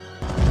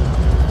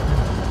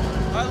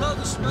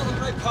can smell of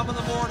napalm in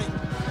the morning.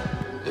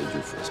 Did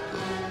your first blow?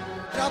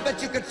 I'll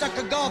bet you could suck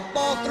a golf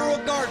ball through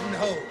a garden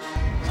hose.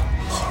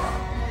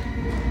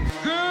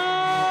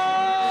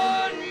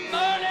 Good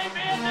morning,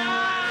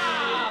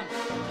 Vietnam!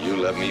 You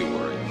let me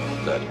worry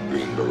about that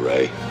Green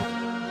Beret.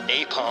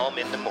 Napalm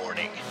in the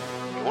Morning,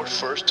 your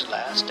first,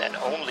 last, and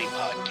only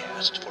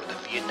podcast for the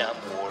Vietnam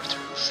War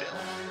through film.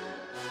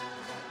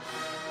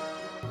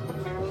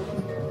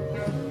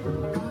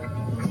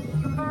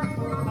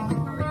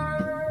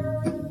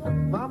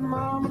 My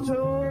mama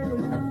told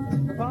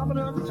me, Papa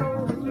done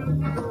told me,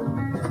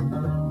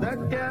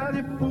 that gal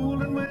you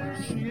fooling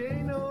with, she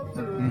ain't no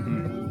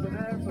good. But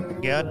that's all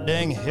God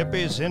dang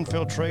hippies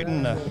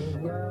infiltrating the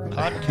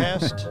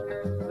podcast.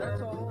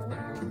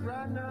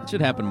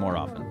 Should happen more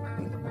often.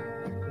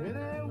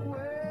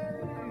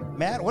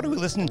 Matt, what are we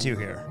listening to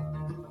here?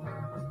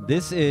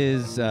 This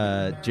is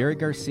Jerry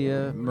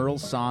Garcia, Merle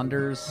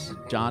Saunders,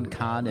 John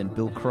Kahn, and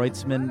Bill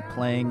Kreutzmann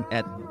playing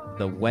at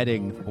the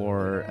wedding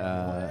for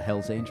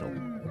Hell's Angel.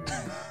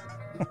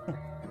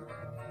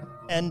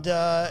 And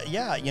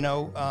yeah, you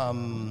know,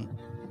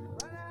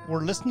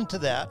 we're listening to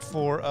that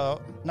for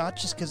not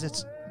just because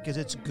it's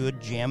good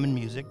jamming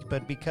music,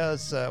 but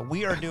because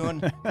we are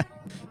doing.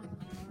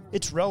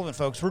 It's relevant,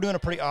 folks. We're doing a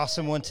pretty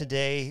awesome one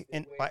today,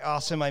 and by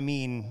awesome I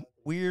mean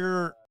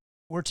we're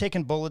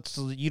taking bullets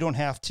so that you don't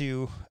have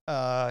to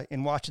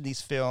in watching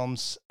these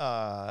films.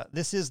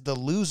 This is The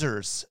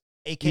Losers,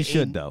 aka You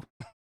should though.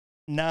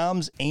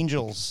 Nam's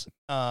Angels,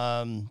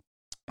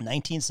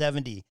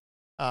 1970.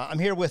 I'm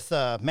here with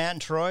Matt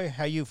and Troy.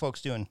 How you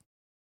folks doing?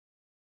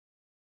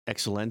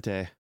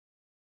 Excelente,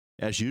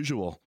 as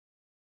usual.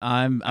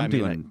 I'm I mean,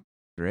 doing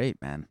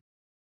great, man.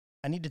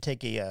 I need to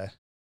take a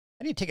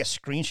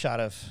screenshot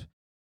of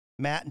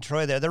Matt and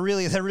Troy there. They're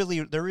really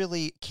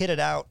kitted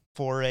out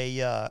for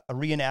a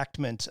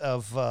reenactment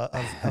of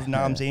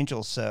Nam's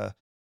Angels.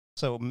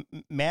 So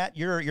Matt,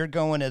 you're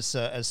going as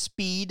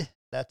Speed.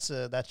 That's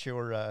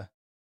your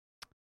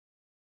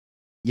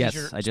Yes,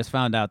 He's your- I just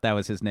found out that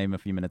was his name a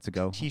few minutes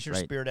ago. he's your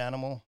Right. spirit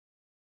animal.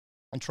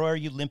 And Troy, are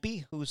you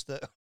Limpy? Who's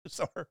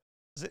our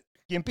is it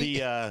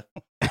Gimpy?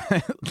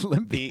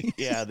 Limpy.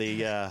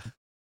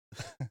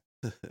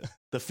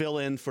 The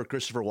fill-in for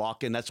Christopher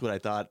Walken. That's what I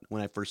thought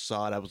when I first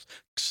saw it. I was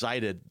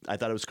excited. I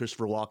thought it was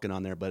Christopher Walken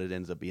on there, but it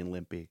ends up being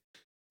Limpy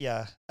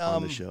Yeah.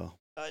 on the show.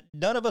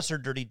 None of us are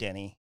Dirty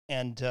Denny,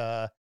 and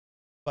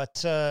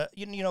but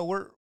you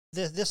know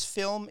this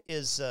film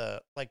is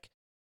like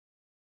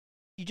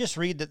you just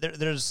read that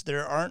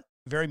there aren't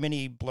very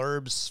many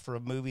blurbs for a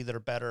movie that are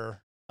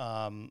better.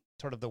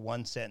 Sort of the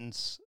one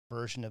sentence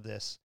version of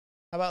this.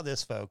 How about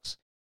this, folks?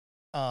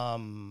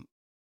 In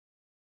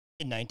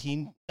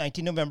 19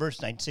 November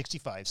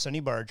 1965, Sonny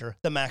Barger,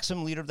 the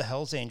maximum leader of the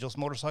Hells Angels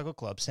Motorcycle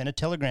Club, sent a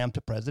telegram to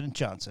President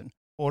Johnson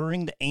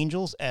ordering the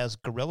Angels as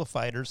guerrilla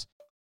fighters.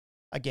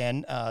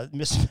 Again,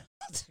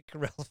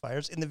 guerrilla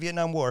fighters in the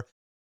Vietnam War.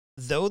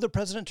 Though the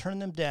president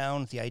turned them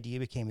down, the idea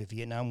became a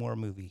Vietnam War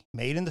movie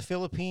made in the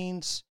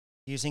Philippines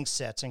using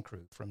sets and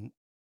crew from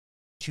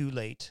Too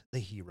Late, the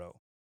Hero.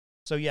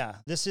 So yeah,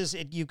 this is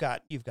it. You've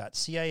got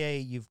CIA,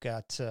 you've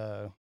got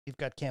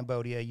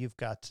Cambodia, you've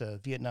got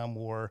Vietnam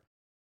War,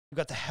 you've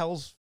got the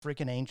Hell's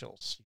freaking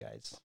Angels, you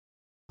guys.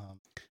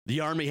 The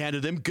Army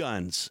handed them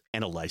guns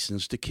and a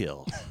license to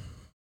kill.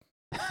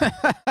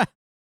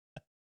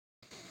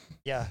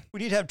 Yeah, we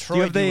need to have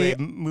Troy do a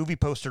movie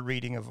poster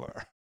reading of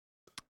our.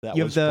 That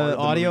You have was the part of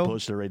the audio? movie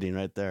poster rating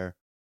right there.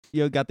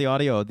 You got the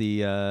audio of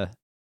the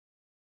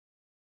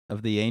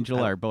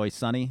angel, our boy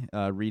Sonny,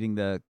 reading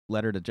the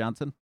letter to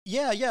Johnson.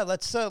 Yeah.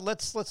 Let's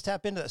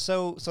tap into that.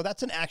 So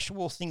that's an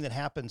actual thing that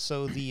happened.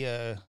 So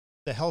the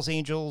Hells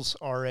Angels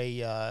are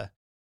a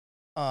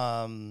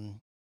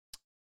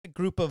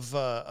group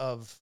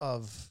of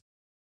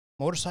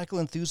motorcycle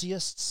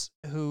enthusiasts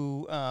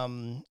who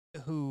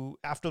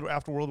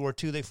after World War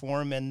II they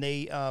form, and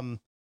they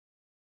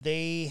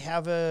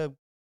have a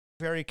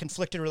very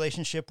conflicted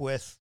relationship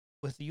with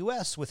the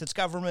U.S., with its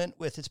government,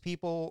 with its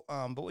people.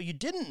 But what you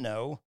didn't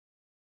know,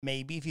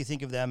 maybe if you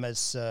think of them as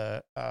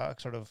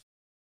sort of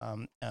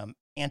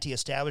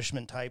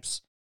anti-establishment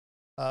types,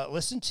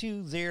 listen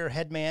to their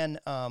headman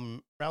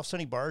Ralph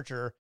Sonny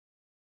Barger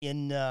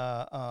in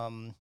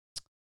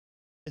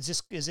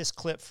is this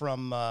clip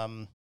from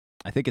I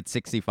think it's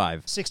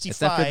 65. 65.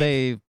 It's after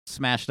they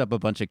smashed up a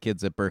bunch of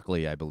kids at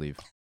Berkeley, I believe.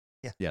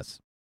 Yeah. Yes.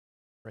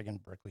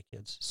 friggin' Berkeley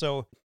kids.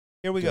 So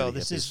here we Dirty go.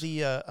 This is hippies.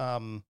 the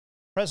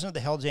president of the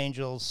Hells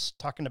Angels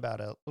talking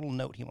about a little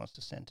note he wants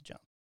to send to John.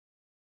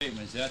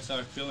 Statements. That's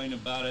our feeling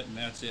about it, and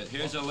that's it.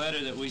 Here's a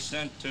letter that we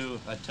sent to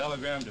a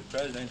telegram to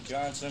President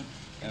Johnson.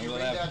 And we'll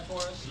read that for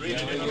us? Read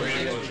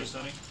it,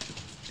 Sonny.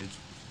 It's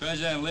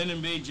President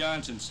Lyndon B.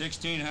 Johnson,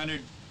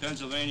 1600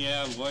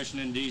 Pennsylvania Ave,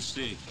 Washington,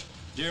 D.C.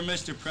 Dear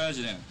Mr.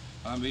 President,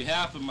 on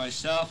behalf of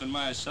myself and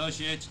my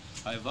associates,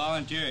 I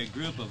volunteer a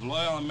group of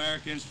loyal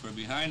Americans for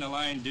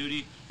behind-the-line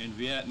duty in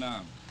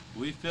Vietnam.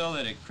 We feel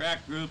that a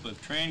crack group of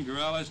trained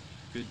guerrillas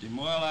could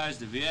demoralize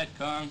the Viet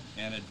Cong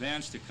and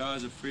advance the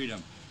cause of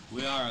freedom.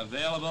 We are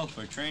available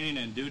for training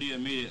and duty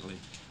immediately.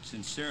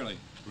 Sincerely,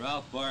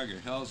 Ralph Barger,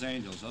 Hell's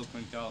Angels,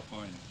 Oakland,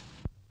 California.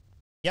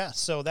 Yeah,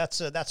 so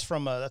that's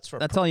from.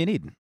 That's all you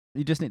need.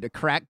 You just need a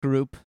crack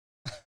group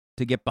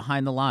to get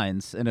behind the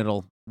lines, and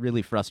it'll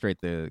really frustrate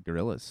the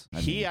guerrillas.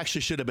 He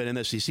actually should have been in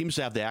this. He seems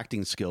to have the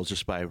acting skills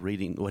just by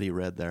reading what he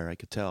read there. I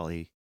could tell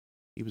he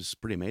was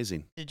pretty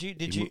amazing. Did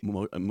you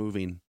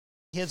moving?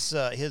 He's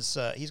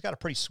got a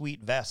pretty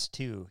sweet vest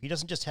too. He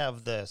doesn't just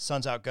have the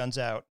Suns Out Guns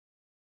Out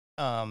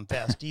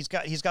vest. He's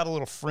got a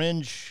little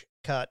fringe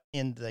cut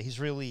in the. He's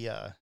really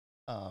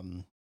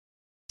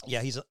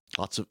he's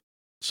lots of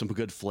some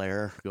good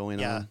flair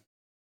going on.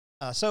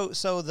 So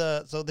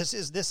this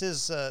is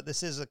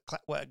a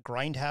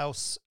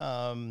Grindhouse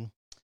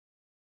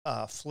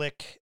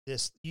flick.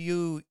 This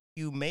you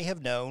may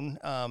have known.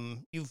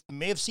 You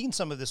may have seen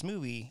some of this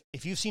movie.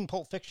 If you've seen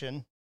Pulp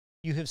Fiction,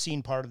 you have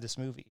seen part of this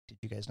movie. Did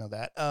you guys know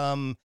that?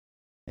 I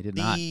did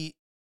not.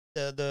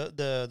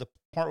 The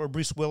part where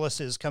Bruce Willis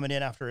is coming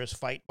in after his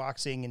fight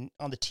boxing, and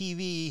on the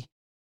TV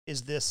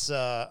is this.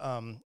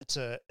 The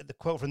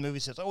quote from the movie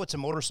says, "Oh, it's a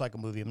motorcycle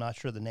movie." I'm not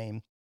sure the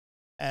name.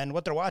 And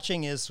what they're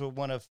watching is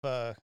one of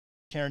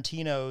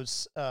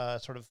Tarantino's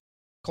sort of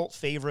cult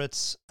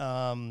favorites,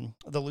 The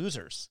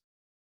Losers.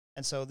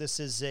 And so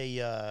this is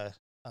that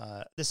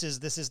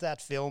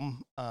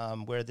film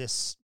where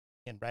this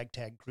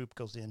ragtag group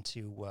goes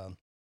into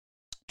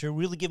to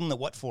really give them the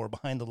what for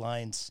behind the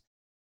lines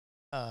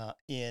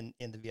in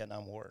the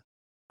Vietnam War.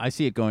 I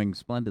see it going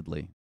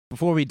splendidly.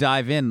 Before we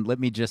dive in, let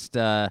me just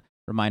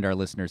remind our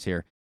listeners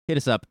here: hit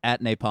us up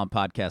at Napalm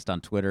Podcast on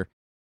Twitter.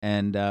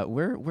 And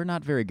we're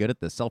not very good at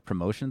the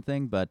self-promotion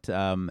thing, but,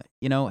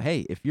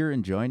 hey, if you're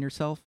enjoying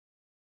yourself,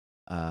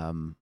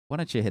 why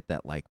don't you hit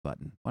that like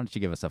button? Why don't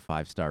you give us a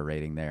 5-star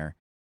rating there?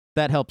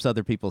 That helps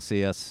other people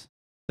see us.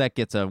 That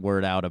gets a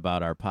word out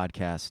about our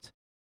podcast.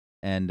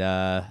 And,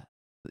 that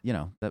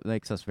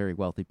makes us very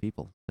wealthy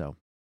people. So,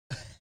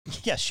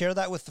 yeah, share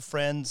that with the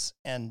friends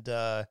and,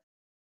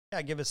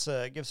 give us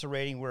a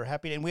rating. We're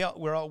happy. And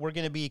we're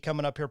going to be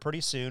coming up here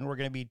pretty soon. We're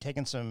going to be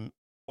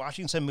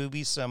watching some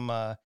movies,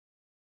 some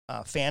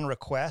fan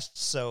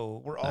requests,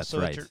 so we're also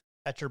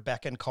at your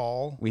beck and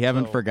call. We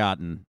haven't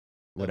forgotten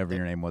whatever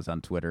your name was on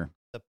Twitter.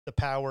 The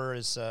power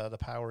is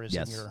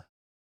yes.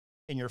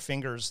 in your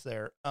fingers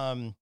there.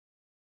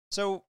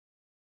 So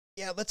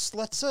yeah, let's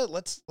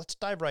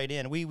dive right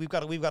in. We've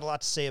got a lot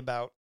to say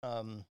about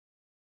the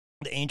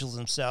Angels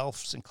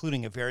themselves,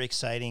 including a very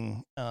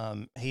exciting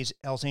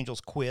Hell's Angels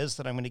quiz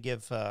that I'm going to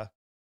give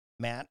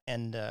Matt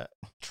and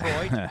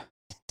Troy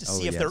to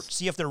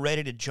see if they're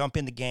ready to jump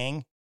in the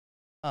gang.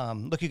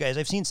 Look, you guys,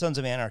 I've seen Sons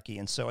of Anarchy,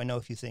 and so I know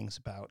a few things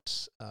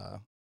about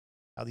how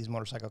these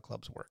motorcycle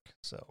clubs work.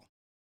 So,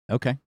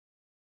 okay,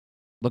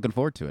 looking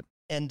forward to it.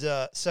 And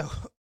so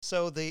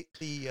the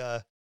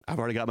I've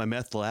already got my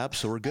meth lab,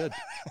 so we're good.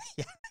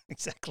 Yeah,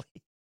 exactly.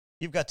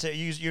 You've got to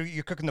use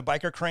you're cooking the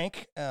biker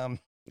crank.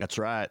 That's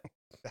right.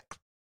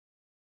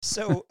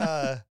 So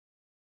right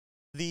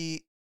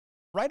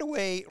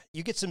away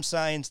you get some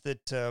signs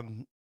that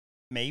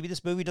maybe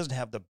this movie doesn't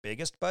have the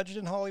biggest budget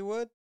in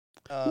Hollywood.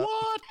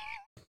 What?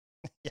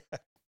 Yeah,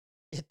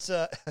 it's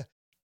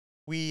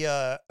we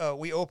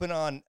open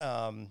on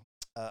a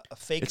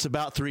fake. It's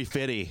about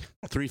 350.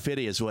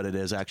 350 is what it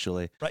is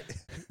actually. Right.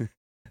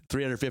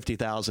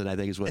 350,000, I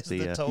think, is what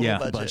the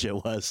total budget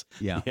was.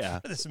 Yeah.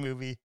 For this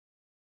movie.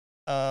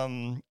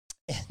 And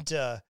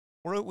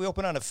we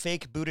open on a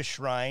fake Buddha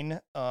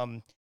shrine.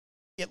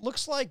 It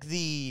looks like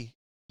the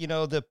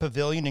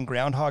pavilion in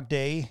Groundhog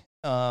Day.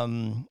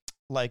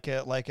 Like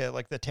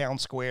the town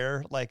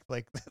square, like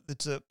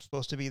it's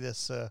supposed to be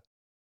this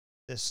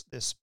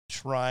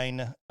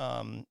shrine.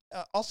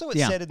 Also,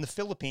 it's set in the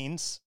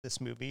Philippines. This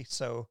movie,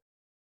 so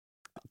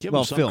give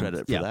them some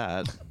credit for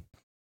that.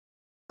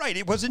 Right,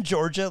 it was in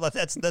Georgia.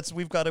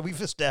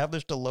 We've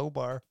established a low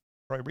bar.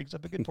 Probably brings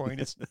up a good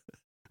point.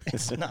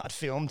 It's not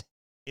filmed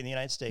in the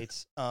United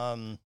States.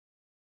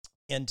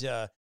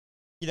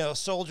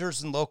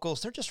 Soldiers and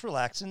locals, they're just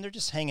relaxing. They're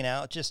just hanging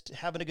out, just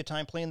having a good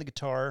time playing the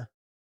guitar.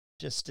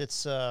 Just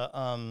it's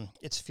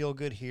feel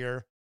good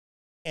here.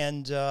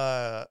 And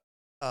did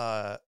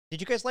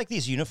you guys like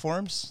these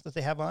uniforms that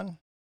they have on?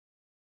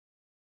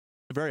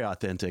 Very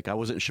authentic. I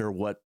wasn't sure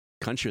what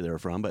country they were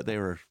from, but they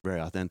were very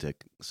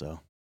authentic. So,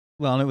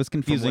 well, and it was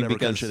confusing whatever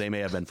because country they may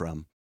have been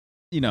from.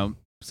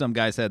 Some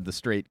guys had the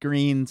straight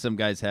green, some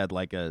guys had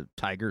like a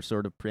tiger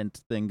sort of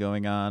print thing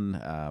going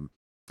on,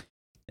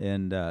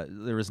 and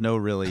there was no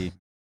really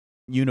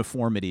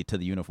uniformity to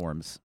the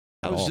uniforms.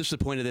 I was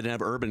disappointed they didn't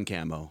have urban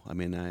camo. I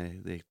mean,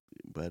 hey.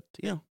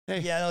 Yeah,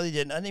 no, they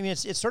didn't. I mean,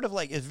 it's sort of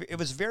like, it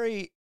was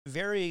very,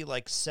 very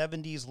like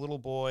 70s little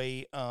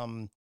boy,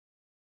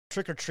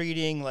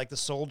 trick-or-treating, like the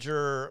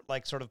soldier,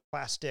 like sort of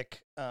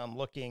plastic,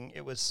 looking.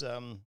 It was, I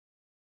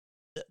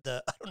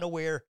don't know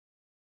where,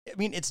 I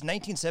mean, it's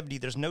 1970.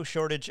 There's no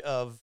shortage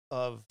of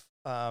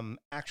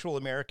actual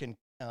American,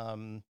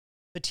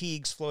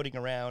 fatigues floating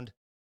around.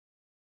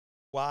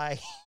 Why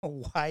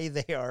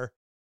they are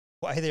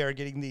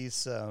getting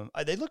these,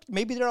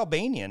 maybe they're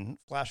Albanian.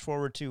 Flash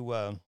forward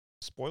to,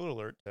 spoiler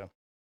alert,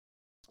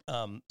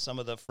 some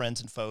of the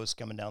friends and foes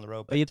coming down the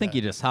road. But you think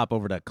you just hop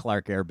over to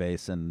Clark Air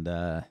Base and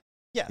right.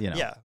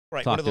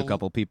 talk to a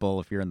couple people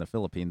if you're in the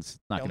Philippines.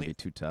 It's not going to be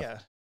too tough. Yeah,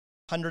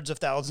 hundreds of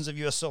thousands of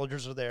U.S.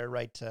 soldiers are there,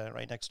 right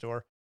next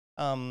door.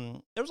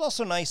 There was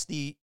also nice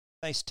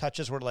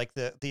touches where like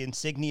the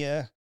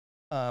insignia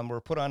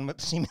were put on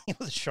seemingly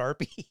with a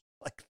Sharpie,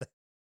 like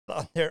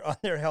on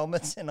their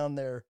helmets and on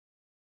their.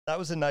 That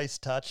was a nice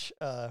touch.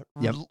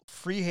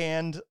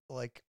 Freehand,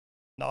 like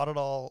not at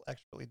all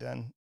expertly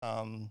done.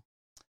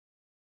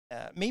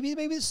 Maybe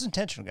this is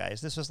intentional,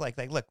 guys. This was like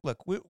look,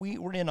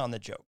 we're in on the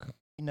joke,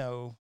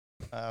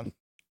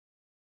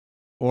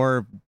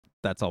 or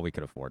that's all we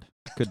could afford.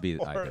 Could be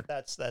or either.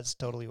 That's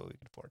totally what we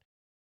could afford.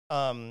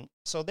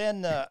 So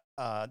then that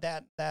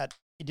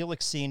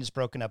idyllic scene is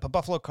broken up. A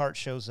buffalo cart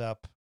shows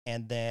up,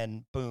 and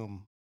then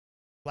boom,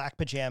 black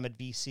pajamaed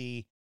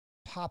VC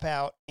pop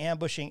out,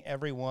 ambushing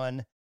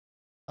everyone.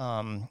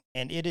 And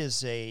it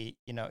is a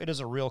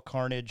real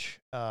carnage.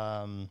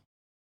 The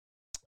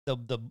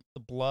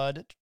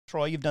blood.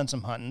 Troy, you've done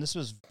some hunting. This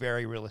was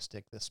very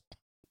realistic. This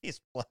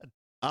blood.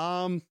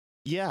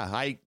 Yeah.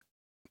 I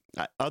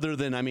other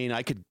than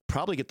I could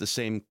probably get the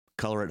same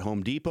color at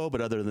Home Depot,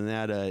 but other than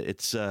that,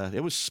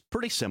 it was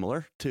pretty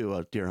similar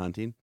to deer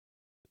hunting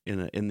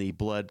in the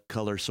blood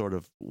color sort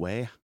of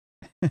way.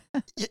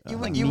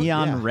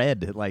 Neon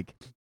red, like.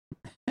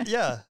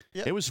 Yeah.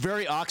 It was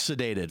very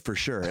oxidated for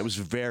sure. It was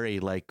very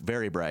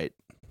bright.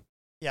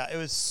 Yeah, it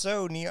was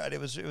so neon. It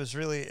was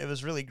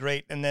really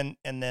great. And then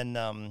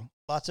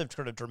lots of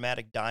sort of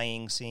dramatic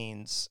dying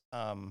scenes.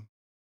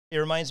 It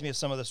reminds me of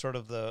some of the sort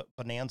of the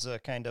Bonanza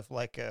kind of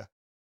like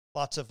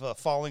lots of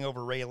falling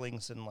over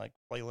railings and like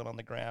flailing on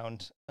the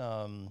ground.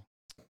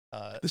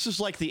 This is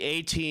like the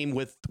A-Team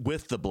with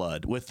the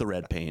blood, with the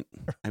red paint.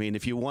 I mean,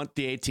 if you want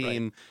the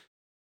A-Team, right,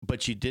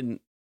 but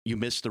you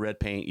missed the red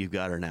paint, you've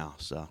got her now.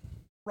 So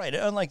right,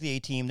 unlike the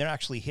A-Team, they're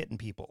actually hitting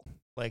people.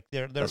 Like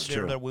they're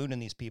wounding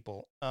these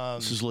people.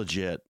 This is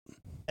legit.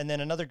 And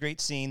then another great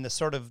scene, the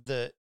sort of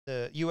the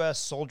U.S.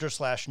 soldier /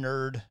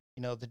 nerd,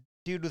 the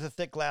dude with the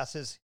thick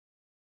glasses,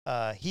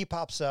 he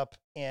pops up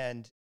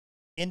and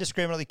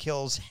indiscriminately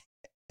kills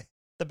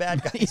the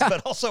bad guys,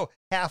 but also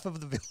half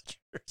of the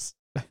villagers.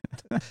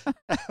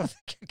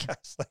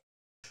 Guys,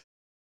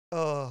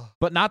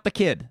 but not the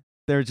kid.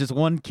 There's just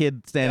one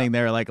kid standing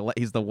there, like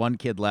he's the one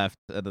kid left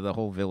out of the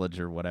whole village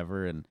or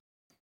whatever, and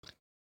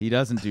he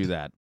doesn't do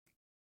that.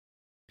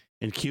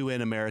 And cue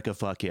in America,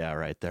 fuck yeah,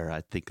 right there.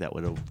 I think that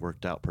would have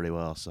worked out pretty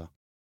well. So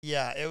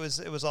yeah, it was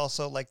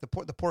also like the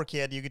poor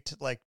kid. You get to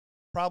like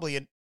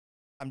probably.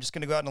 I'm just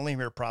gonna go out on a limb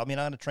here. Probably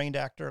not a trained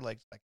actor. Like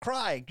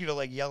cry,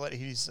 like yell at.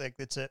 He's like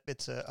it's a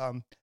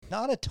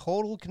not a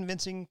total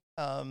convincing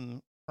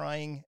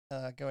crying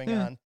going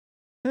on,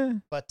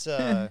 but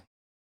that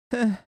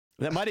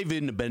might have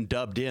even been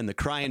dubbed in. The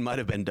crying might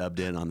have been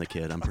dubbed in on the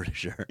kid. I'm pretty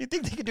sure. You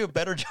think they could do a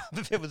better job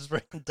if it was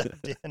written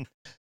dubbed in?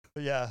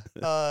 But yeah.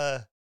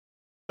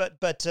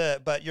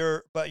 But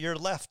you're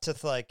left to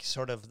like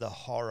sort of the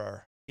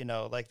horror,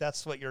 like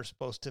that's what you're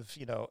supposed to,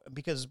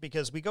 because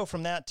we go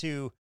from that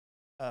to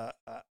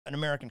an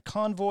American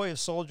convoy of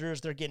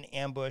soldiers. They're getting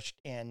ambushed,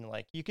 and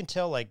like you can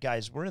tell, like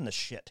guys, we're in the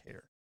shit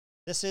here.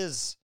 This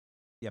is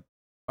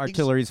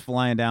artillery's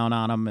flying down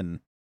on them, and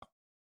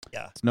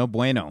it's no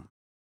bueno.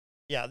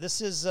 Yeah,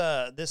 this is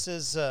NAM,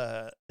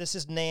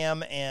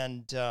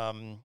 and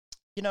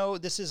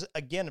this is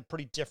again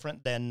pretty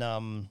different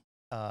than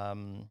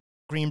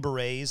Green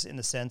Berets in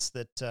the sense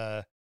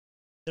that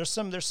there's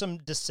some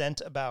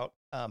dissent about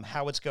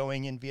how it's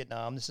going in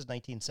Vietnam. This is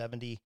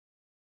 1970,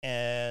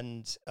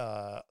 and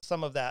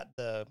some of that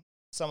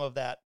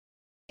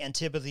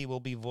antipathy will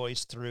be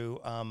voiced through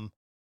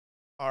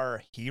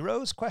our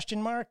heroes ?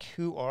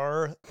 Who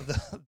are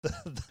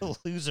the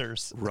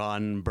losers?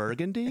 Ron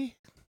Burgundy.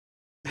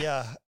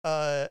 Yeah.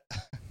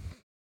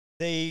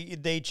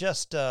 They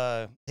just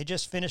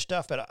finished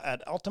up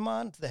at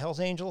Altamont, the Hells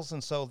Angels,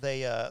 and so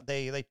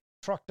they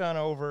trucked on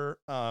over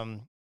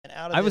and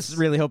out of. I was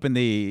really hoping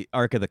the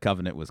Ark of the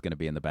Covenant was going to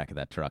be in the back of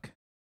that truck.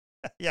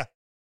 Yeah,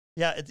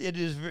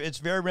 it's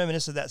very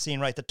reminiscent of that scene,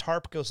 right? The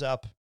tarp goes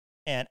up,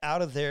 and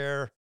out of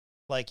there,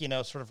 like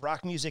sort of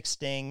rock music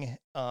Sting,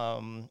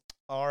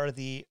 are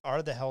the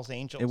Hells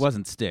Angels. It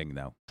wasn't Sting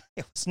though.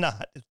 It was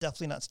not. It's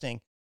definitely not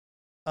Sting.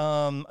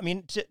 I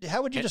mean,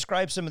 how would you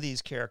describe some of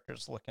these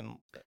characters looking?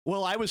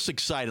 Well, I was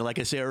excited. Like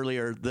I said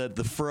earlier,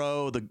 the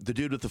fro, the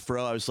dude with the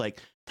fro, I was like,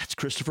 that's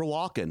Christopher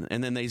Walken.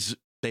 And then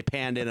they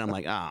panned in, and I'm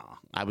like,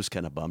 I was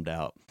kind of bummed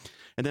out.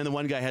 And then the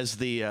one guy has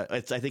the,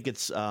 I think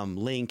it's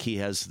Link. He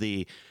has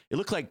it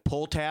looked like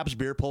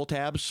beer pull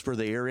tabs for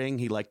the earring.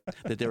 He liked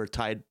that they were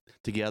tied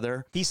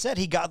together. He said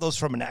he got those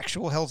from an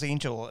actual Hell's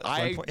Angel at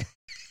one point.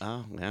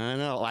 Oh, I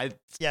know.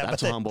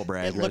 That's a humble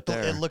brag right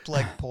there. It looked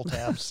like pull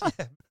tabs.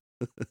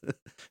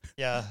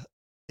 Yeah.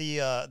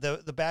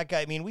 The bad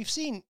guy. I mean, we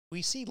see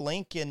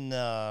Link in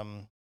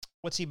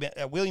what's he been?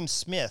 William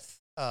Smith.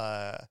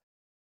 You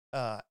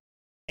have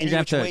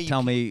to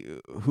tell me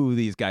who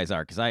these guys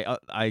are, because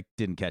I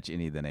didn't catch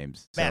any of the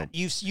names. Matt,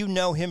 you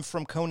know him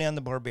from Conan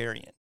the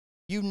Barbarian.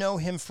 You know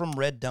him from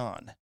Red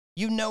Dawn.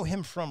 You know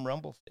him from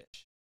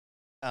Rumblefish.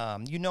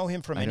 You know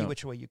him from I Any don't-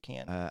 Which Way You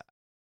Can.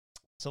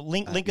 So is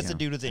Link is the yeah.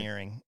 dude with the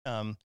earring.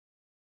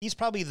 He's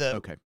probably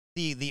Okay.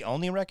 the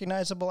only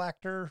recognizable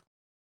actor.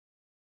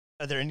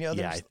 Are there any others?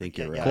 Yeah, I think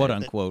you're right. Quote that-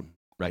 unquote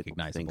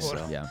recognizable.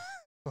 so. Yeah.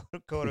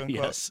 quote unquote.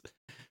 Yes.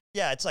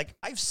 Yeah, it's like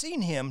I've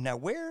seen him. Now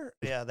where?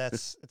 Yeah,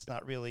 it's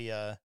not really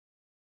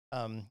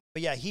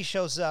but yeah, he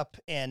shows up,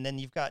 and then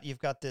you've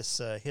got this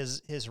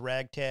his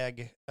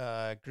ragtag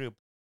group.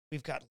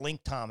 We've got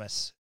Link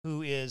Thomas,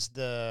 who is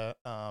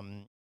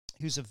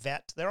who's a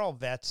vet. They're all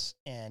vets,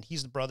 and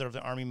he's the brother of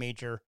the army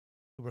major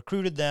who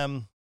recruited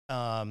them.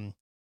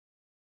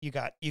 You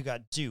got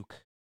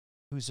Duke,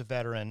 who's a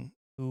veteran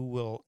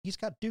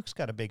Duke's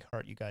got a big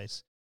heart, you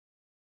guys.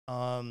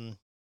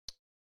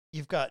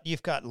 You've got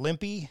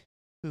Limpy,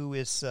 who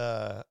is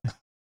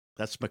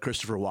That's my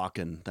Christopher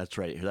Walken. That's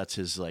right. That's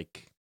his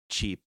like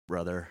cheap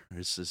brother.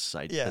 It's his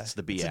side. yeah, That's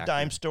the B it's actor. a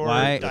dime store.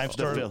 Why- Dime The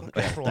store. film-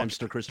 Christopher Dime Walken.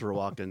 store Christopher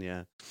Walken.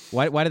 Yeah.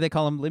 Why do they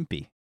call him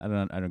Limpy? I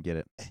don't get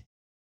it.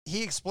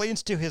 He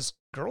explains to his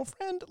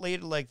girlfriend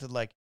later,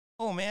 like,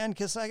 oh man,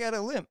 because I got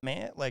a limp,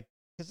 man, like,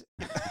 'cause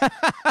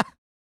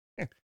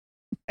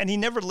and he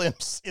never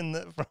limps in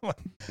the from what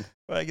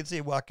I can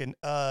see walking.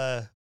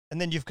 And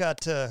then you've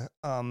got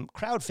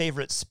crowd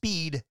favorite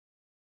Speed,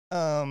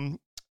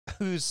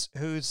 who's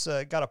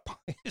got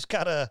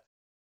a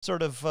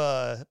sort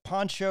of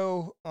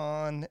poncho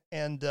on,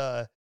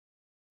 and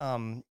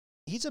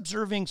he's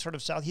observing sort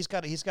of south. He's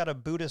got a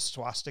Buddhist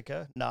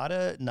swastika, not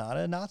a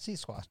Nazi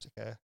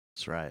swastika.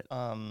 That's right.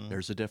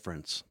 There's a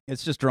difference.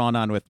 It's just drawn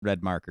on with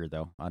red marker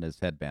though on his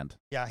headband.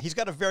 Yeah, he's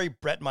got a very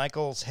Bret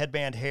Michaels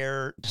headband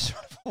hair.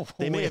 Sort of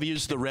They may have wig.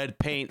 used the red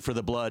paint for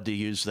the blood to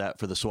use that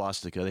for the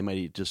swastika. They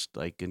might have just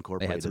like They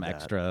incorporated had some that.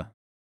 extra.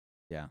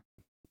 Yeah,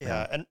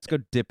 and Let's go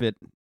dip it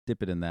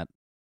in that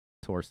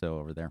torso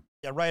over there.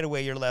 yeah, right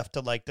away you're left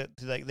to like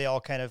they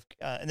all kind of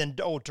and then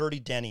Dirty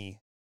Denny,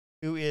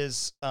 who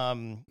is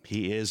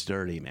He is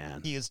dirty,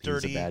 man. He is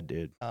dirty. He's a bad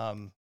dude.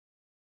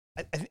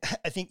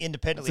 I think Is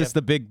independently this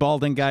the big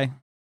balding guy?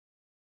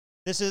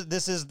 this is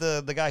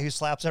the guy who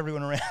slaps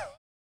everyone around.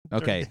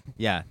 Okay,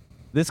 yeah.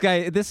 This guy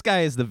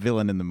is the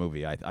villain in the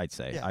movie. I'd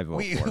say. Yeah, I vote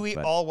we for it, we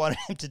but- all wanted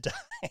him to die.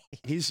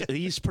 He's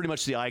pretty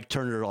much the Ike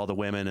Turner to all the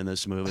women in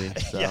this movie.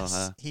 So,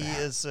 Yes, he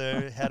is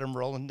had him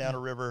rolling down a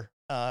river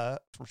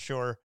for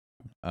sure.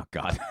 Oh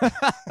God.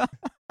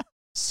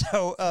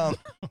 So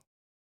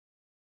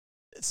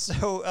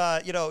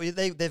you know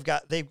they've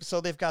got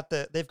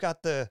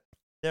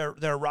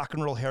their rock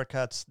and roll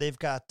haircuts. They've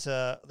got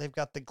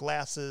the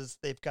glasses.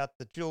 They've got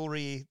the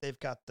jewelry. They've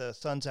got the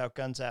Suns Out,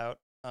 Guns Out.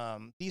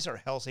 These are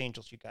Hell's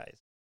Angels, you guys.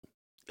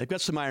 they've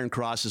got some iron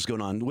crosses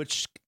going on,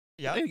 which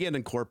Yeah. they again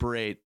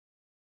incorporate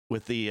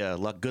with the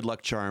good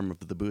luck charm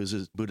of the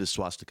Buddhist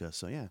swastika.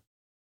 So yeah.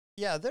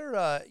 Yeah,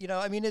 they're you know,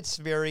 I mean, it's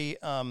very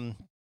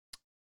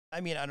I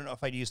mean, I don't know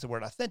if I'd use the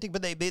word authentic,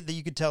 but they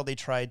you could tell they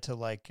tried to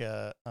like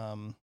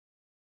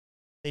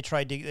they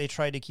tried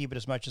to keep it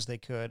as much as they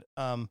could.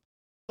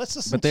 Let's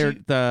listen But they're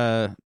to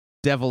the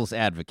devil's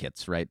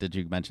advocates, right? Did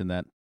you mention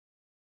that?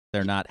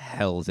 They're not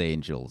Hell's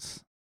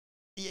Angels.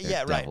 They're yeah,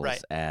 right, devil's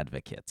right.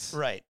 That's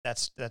Right.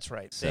 That's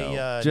right. So They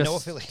no just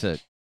affiliation.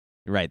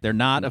 right. They're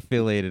not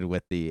affiliated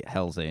with the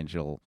Hell's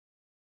Angel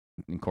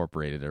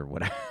Incorporated or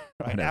whatever.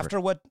 Right.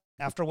 whatever.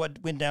 After what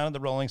went down at the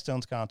Rolling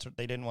Stones concert,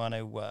 they didn't want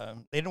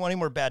any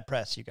more bad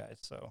press, you guys.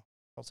 So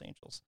Hells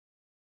Angels,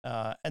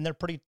 and they're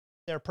pretty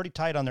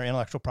tight on their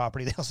intellectual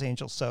property, the Hells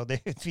Angels. So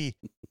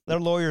their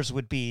lawyers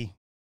would be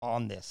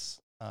on this.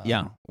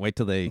 Yeah. Wait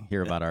till they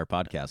hear about our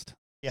podcast.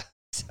 Yeah,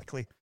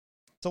 exactly.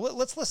 So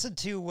let's listen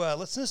to a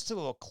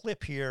little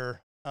clip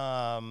here,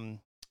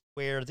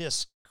 where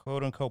this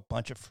quote unquote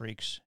bunch of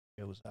freaks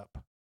shows up.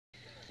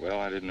 Well,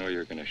 I didn't know you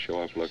were going to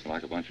show up looking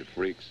like a bunch of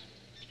freaks.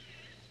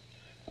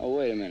 Oh,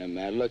 wait a minute,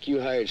 Matt. Look,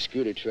 you hired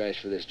Scooter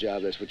Trash for this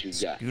job. That's what you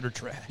got. Scooter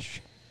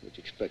Trash. What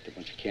you expect, a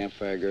bunch of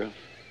campfire girls?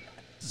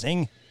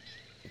 Zing.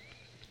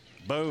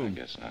 I Boom.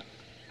 guess not.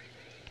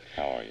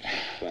 How are you?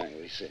 Fine, what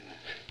do you say?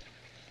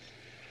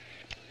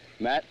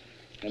 Matt,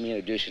 let me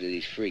introduce you to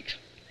these freaks.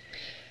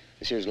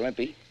 This here's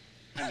Limpy.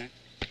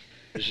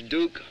 This is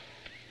Duke.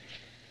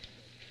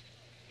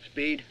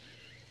 Speed.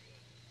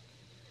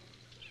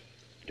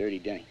 Dirty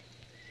Denny.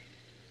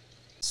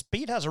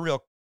 Speed has a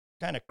real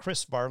kind of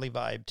Chris Farley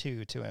vibe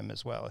to him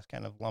as well. It's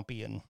kind of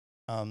lumpy and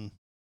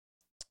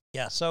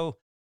yeah. So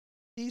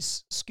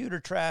these Scooter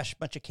Trash,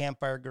 bunch of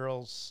campfire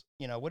girls.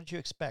 You know, what did you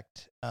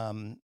expect?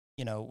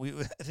 You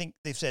know, I think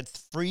they've said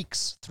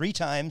freaks 3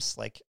 times,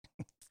 like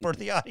for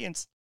the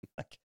audience.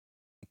 Like,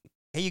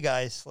 hey, you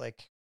guys,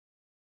 like,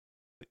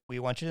 we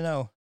want you to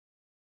know.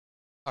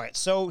 All right,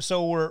 so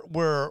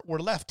we're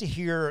left to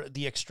hear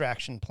the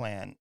extraction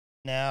plan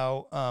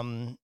now.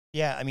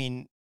 Yeah, I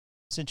mean,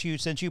 since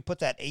you put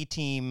that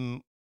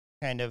A-Team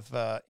kind of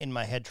in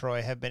my head,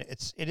 Troy,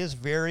 it is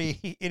very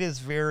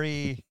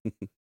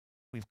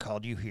we've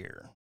called you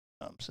here.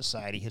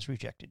 Society has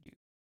rejected you.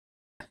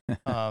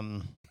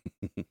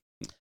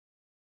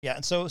 Yeah,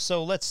 and so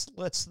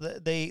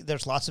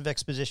there's lots of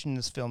exposition in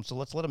this film, so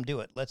let's let them do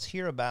it. Let's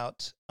hear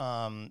about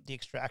the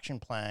extraction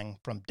plan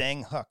from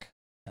Dang Huck.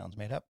 Sounds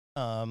made up.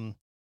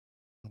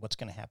 What's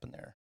going to happen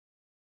there?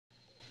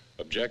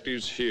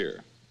 Objectives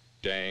here,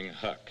 Dang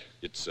Huck.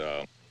 It's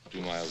 2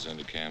 miles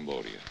into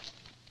Cambodia.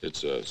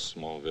 It's a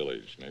small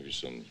village, maybe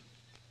some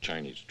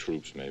Chinese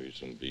troops, maybe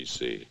some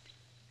VC.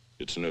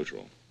 It's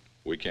neutral.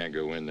 We can't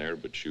go in there,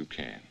 but you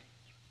can.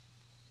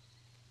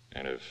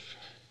 And if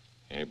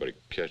anybody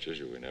catches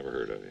you, we never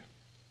heard of you.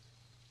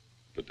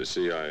 But the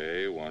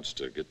CIA wants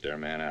to get their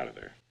man out of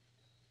there.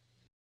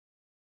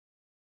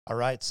 All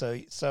right,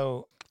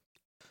 so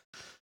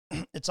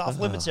it's off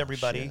limits,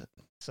 everybody. Shit.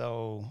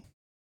 So,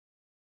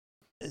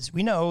 as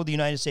we know, the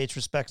United States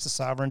respects the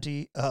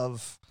sovereignty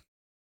of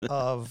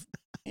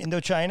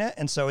Indochina,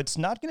 and so it's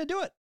not going to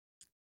do it.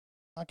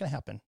 Not going to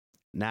happen.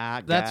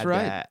 That's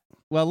right.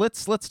 Well,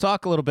 let's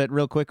talk a little bit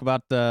real quick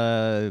about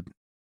the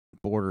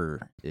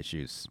border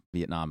issues,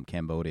 Vietnam,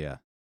 Cambodia.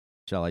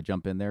 Shall I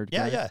jump in there?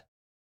 Yeah.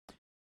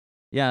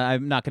 Yeah,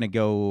 I'm not going to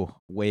go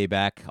way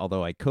back,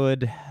 although I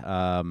could.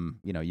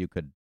 You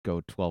could go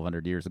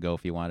 1,200 years ago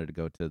if you wanted to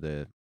go to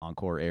the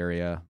Angkor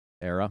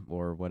era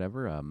or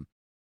whatever.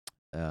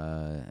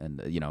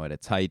 And at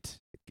its height,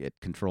 it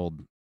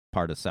controlled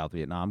part of South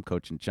Vietnam,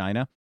 Cochin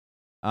China.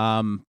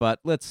 But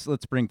let's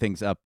bring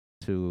things up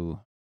to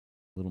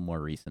a little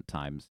more recent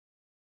times.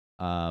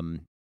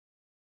 And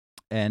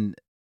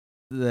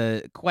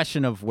the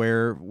question of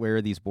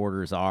where these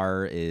borders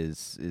are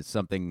is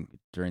something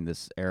during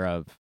this era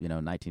of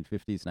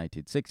 1950s,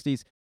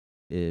 1960s.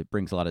 It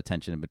brings a lot of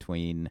tension in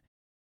between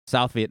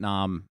South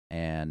Vietnam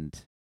and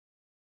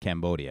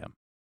Cambodia.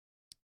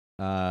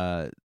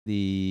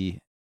 It's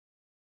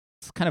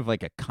kind of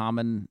like a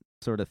common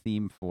sort of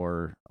theme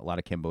for a lot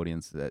of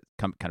Cambodians that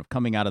kind of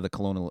coming out of the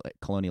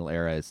colonial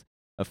era is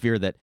a fear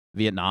that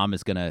Vietnam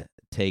is going to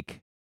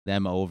take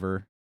them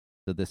over.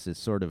 So this is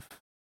sort of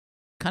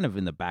kind of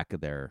in the back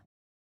of the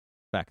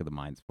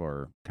minds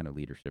for kind of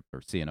leadership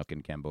for Sihanouk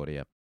in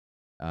Cambodia.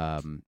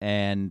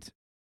 And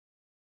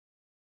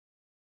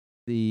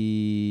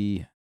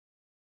the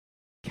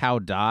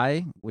Cao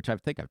Dai, which I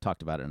think I've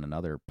talked about in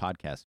another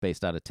podcast,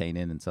 based out of Tay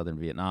Ninh in southern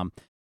Vietnam,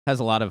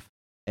 has a lot of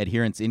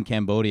adherents in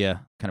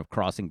Cambodia, kind of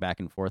crossing back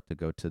and forth to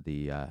go to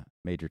the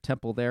major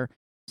temple there.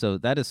 So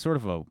that is sort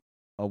of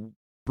a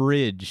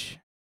bridge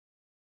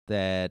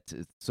that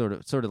is sort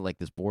of like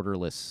this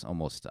borderless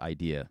almost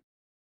idea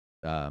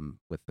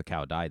with the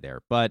Cao Dai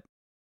there. But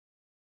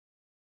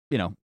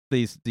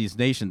these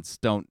nations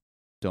don't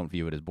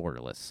view it as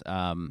borderless.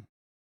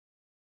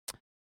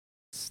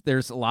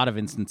 There's a lot of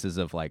instances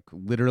of like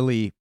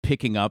literally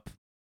picking up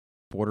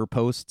border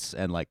posts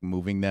and like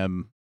moving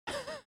them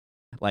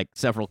like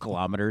several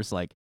kilometers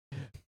like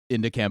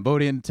into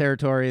Cambodian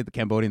territory. The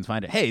Cambodians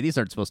find it, hey, these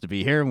aren't supposed to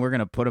be here, and we're going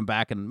to put them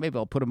back, and maybe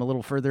I'll put them a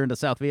little further into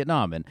South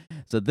Vietnam. And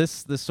so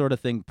this sort of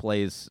thing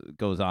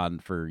goes on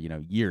for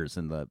years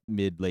in the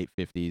late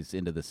 50s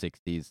into the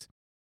 60s.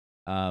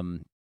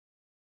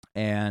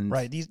 And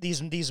right,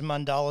 these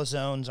mandala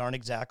zones aren't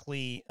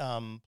exactly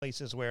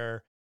places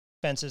where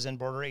fences and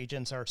border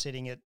agents are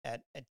sitting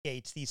at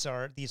gates. These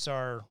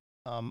are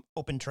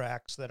open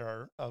tracts that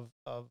are of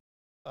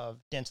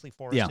densely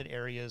forested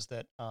areas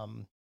that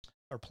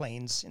or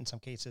plains in some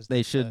cases.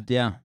 They should,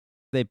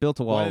 They built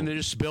a wall. Why didn't they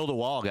just build a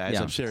wall, guys?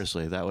 Yeah.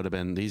 Seriously, that would have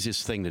been the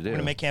easiest thing to do. We're going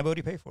to make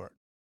Cambodia pay for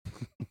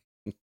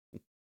it.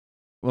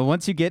 Well,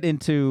 once you get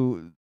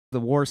into the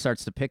war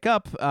starts to pick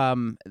up,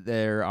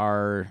 there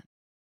are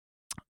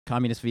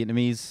communist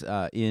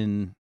Vietnamese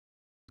in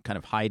kind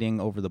of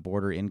hiding over the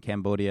border in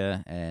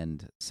Cambodia,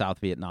 and South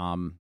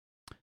Vietnamese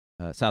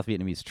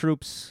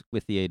troops,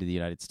 with the aid of the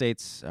United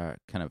States,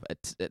 kind of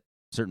at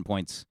certain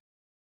points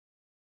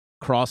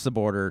cross the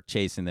border,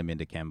 chasing them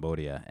into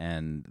Cambodia.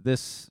 And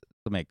this,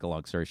 to make a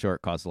long story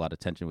short, caused a lot of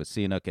tension with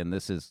Sihanouk, and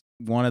this is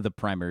one of the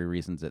primary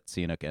reasons that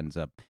Sihanouk ends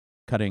up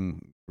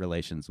cutting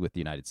relations with the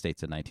United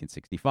States in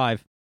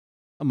 1965,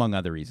 among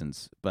other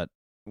reasons. But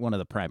one of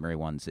the primary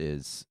ones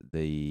is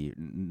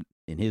in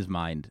his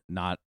mind,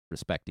 not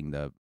respecting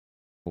the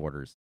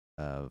borders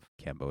of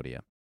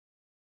Cambodia.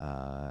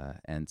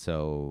 And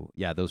so,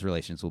 those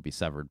relations will be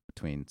severed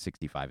between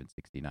 65 and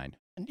 69.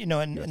 And,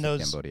 and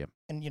those, Cambodia.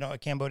 And,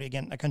 Cambodia,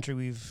 again, a country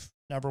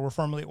we're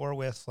firmly at war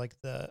with, like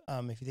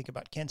if you think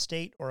about Kent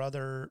State or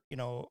other,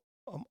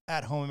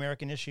 at-home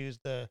American issues,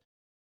 the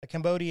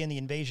Cambodia and the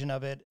invasion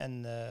of it,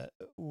 and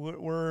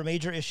were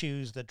major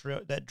issues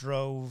that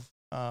drove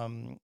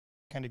kind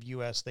of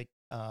U.S.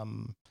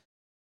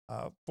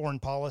 Foreign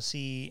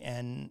policy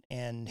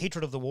and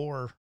hatred of the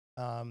war,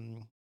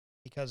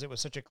 because it was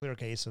such a clear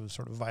case of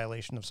sort of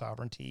violation of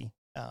sovereignty.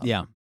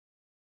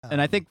 And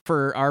I think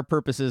for our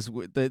purposes,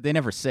 they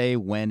never say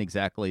when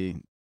exactly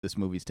this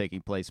movie's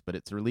taking place, but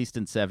it's released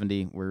in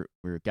 1970.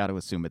 We're got to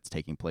assume it's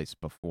taking place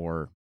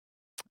before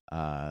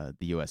the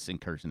U.S.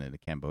 incursion into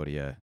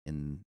Cambodia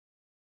in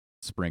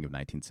spring of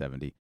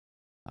 1970.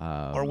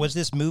 Or was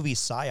this movie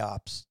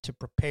psyops to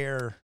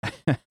prepare?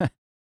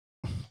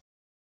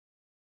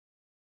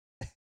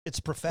 It's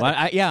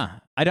prophetic.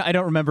 Well, I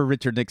don't remember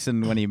Richard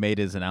Nixon when he made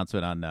his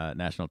announcement on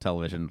national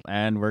television.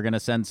 And we're gonna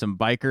send some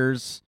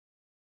bikers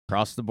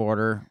across the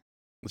border.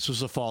 This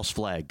was a false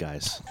flag,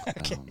 guys.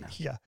 Okay,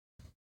 yeah.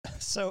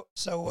 So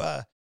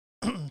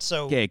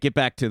Okay, get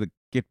back to the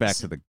good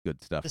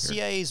stuff. The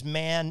here. CIA's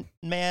man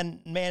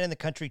in the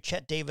country,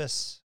 Chet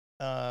Davis,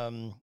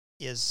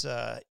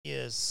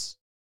 is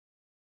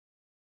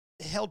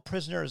held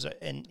prisoners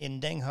in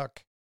Dang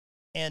Hook,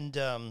 and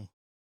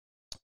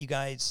you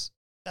guys,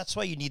 that's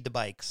why you need the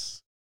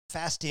bikes.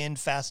 Fast in,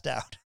 fast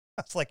out.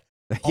 It's like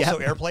also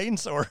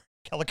airplanes or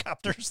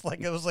helicopters.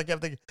 Like it was like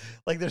everything.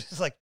 Like there's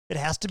like it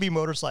has to be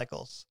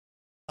motorcycles.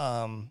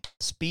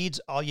 Speed's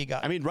all you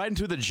got. I mean, riding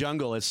through the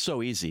jungle is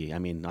so easy. I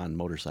mean, on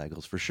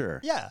motorcycles for sure.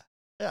 Yeah.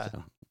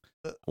 So,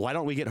 why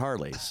don't we get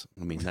Harleys?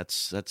 I mean,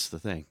 that's the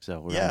thing.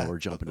 So we're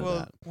jumping to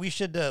that. We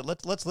should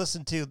let's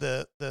listen to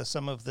the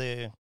some of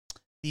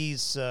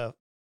these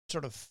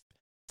sort of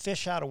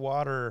fish out of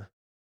water.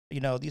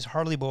 These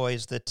Harley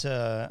boys that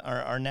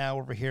are now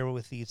over here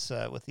with these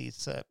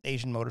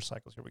Asian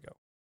motorcycles. Here we go.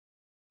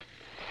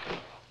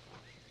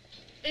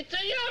 It's a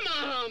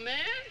Yamaha, man.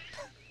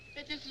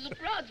 This is a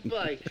Broad's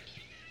bike.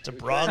 It's a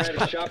Broad's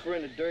bike. Shopper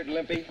in the dirt,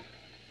 Limpy.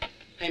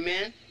 Hey,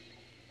 man.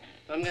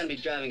 If I'm going to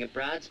be driving a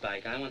Broad's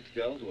bike, I want the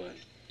gold one.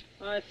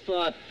 I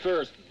thought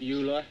first,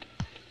 Beulah.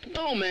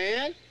 No,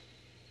 man.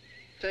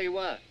 Tell you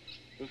what.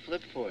 We'll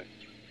flip for it.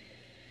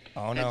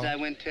 Oh, no. Heads I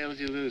win, tails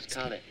you lose.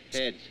 Call it.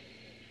 Heads.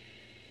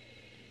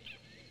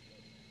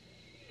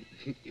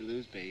 You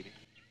lose, baby.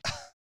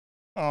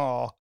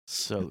 Oh.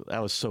 So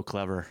that was so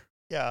clever.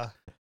 Yeah.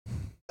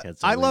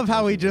 I love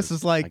how he just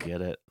is like, I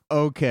get it.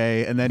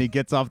 Okay, and then he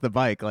gets off the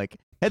bike. Like,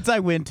 heads I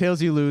win,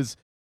 tails you lose.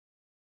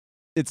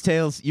 It's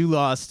tails, you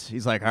lost.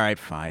 He's like, all right,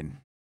 fine.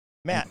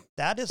 Matt,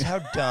 that is how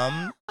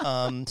dumb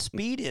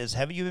Speed is.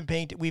 Haven't you been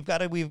painting?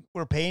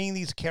 We're painting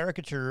these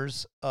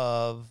caricatures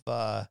of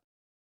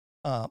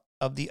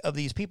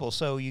these people,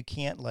 so you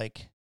can't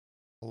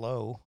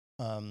hello.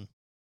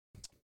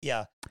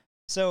 Yeah.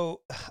 So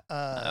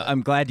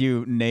I'm glad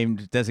you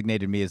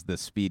designated me as the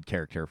Speed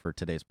character for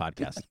today's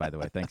podcast. By the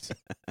way, thanks.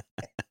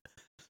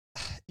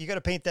 You got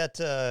to paint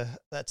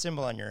that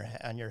symbol on your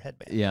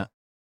headband. Yeah.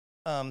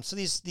 So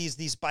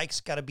these bikes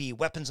got to be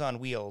weapons on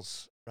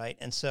wheels, right?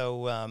 And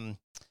so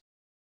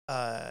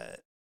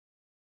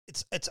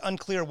it's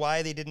unclear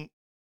why they didn't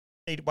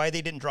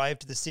drive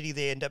to the city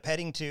they end up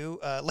heading to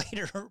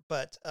later,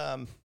 but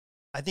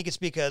I think it's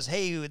because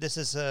this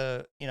is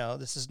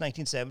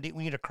 1970.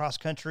 We need a cross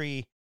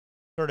country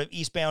sort of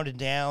eastbound and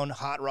down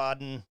hot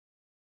rodding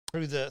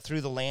through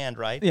the land,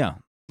 right? Yeah,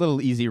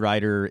 little Easy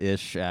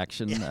Rider-ish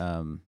action.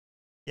 Yeah.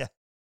 Yeah.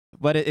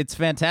 But it's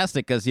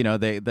fantastic because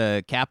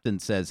the captain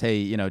says,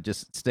 "Hey,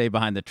 just stay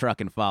behind the truck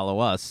and follow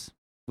us,"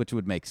 which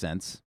would make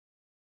sense.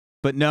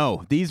 But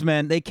no, these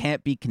men, they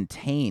can't be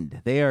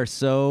contained. They are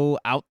so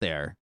out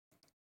there.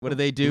 What do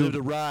they do? Live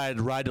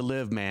to ride to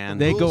live, man.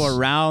 They go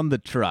around the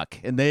truck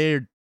and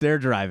they're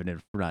driving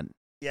in front.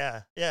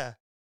 Yeah, yeah.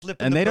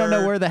 Flipping and they don't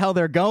know where the hell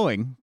they're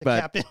going.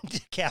 But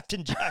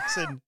Captain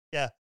Jackson,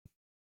 yeah.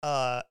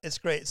 It's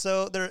great.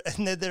 So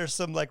there's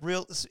some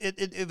real.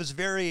 It was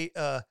very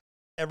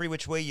every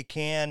which way you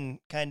can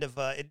kind of.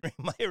 It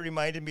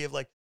reminded me of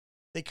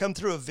they come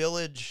through a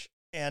village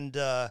and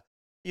they're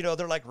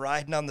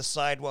riding on the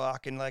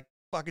sidewalk and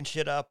fucking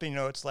shit up.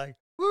 It's like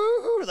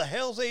woo, the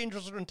Hells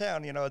Angels are in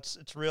town.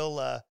 It's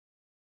real.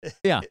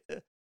 Yeah,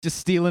 just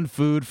stealing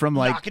food from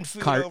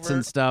food carts over.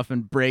 And stuff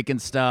and breaking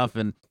stuff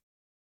and.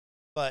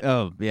 But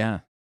oh yeah.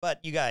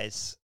 But you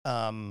guys,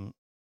 some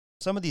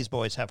of these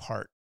boys have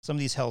heart. Some of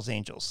these Hells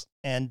Angels,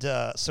 and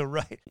so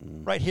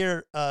right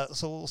here,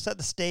 so we'll set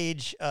the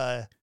stage.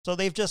 So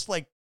they've just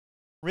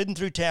ridden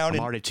through town. I'm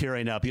already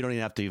tearing up. You don't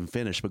even have to even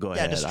finish, but go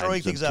ahead. Yeah,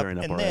 destroying things up, and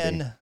already.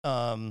 then.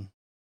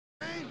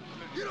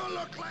 You don't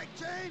look like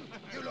Jane.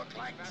 You look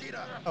like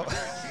Cheetah. Oh.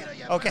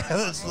 Okay,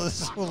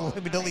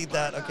 let me delete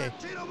that. Okay.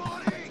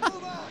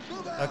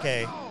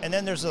 Okay, and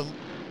then there's a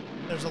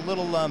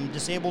little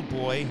disabled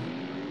boy,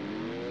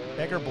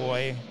 beggar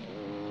boy.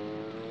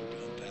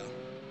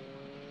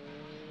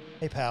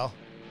 Hey, pal.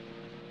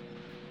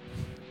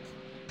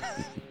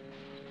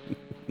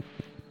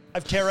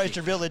 I've terrorized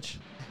your village.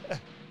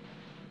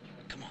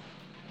 Come on.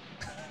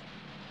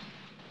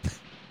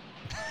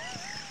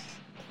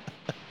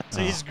 So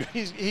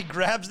he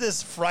grabs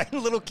this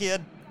frightened little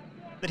kid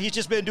that he's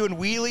just been doing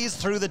wheelies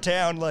through the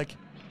town,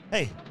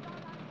 hey,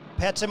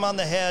 pats him on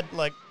the head,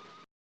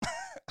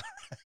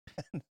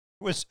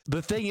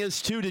 The thing is,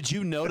 too, did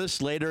you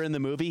notice later in the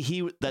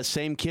movie, that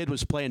same kid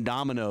was playing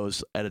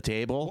dominoes at a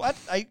table? What?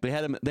 They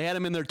had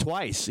him in there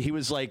twice. He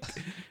was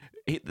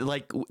they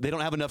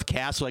don't have enough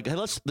cast. So hey,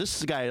 let's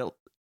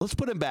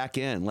put him back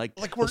in.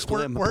 Let's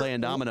put him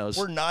playing dominoes.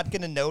 We're not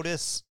going to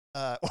notice.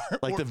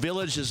 The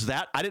village is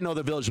that. I didn't know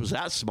the village was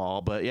that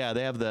small, but yeah,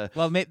 they have the.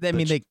 Well,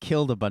 they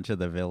killed a bunch of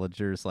the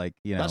villagers.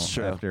 That's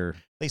true. After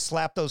they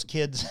slapped those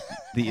kids.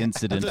 The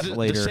incident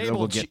later that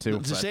we'll get to. The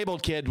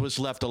disabled kid was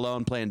left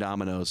alone playing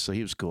dominoes, so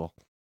he was cool.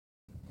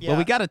 Well,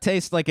 we got a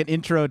taste like an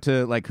intro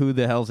to like who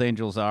the Hells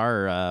Angels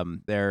are.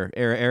 There,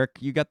 Eric,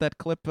 you got that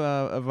clip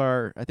of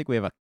our? I think we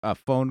have a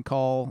phone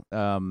call.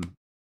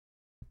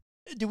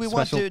 Do we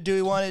want to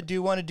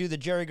do the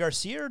Jerry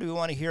Garcia, or do we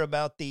want to hear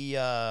about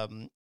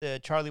the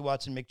Charlie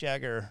Watson, Mick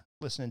Jagger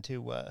listening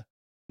to?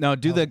 No,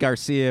 do the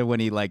Garcia when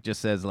he like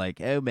just says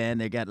like, "Oh man,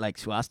 they got like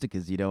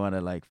swastikas. You don't want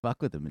to like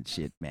fuck with them and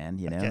shit, man.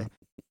 You know." Okay.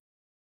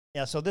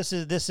 Yeah. So this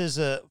is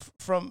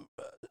from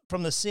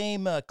the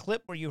same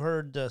clip where you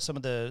heard some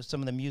of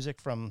the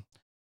music from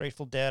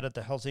Grateful Dead at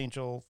the Hells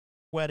Angel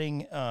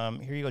wedding.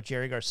 Here you go,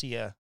 Jerry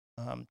Garcia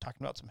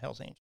talking about some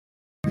Hells Angels.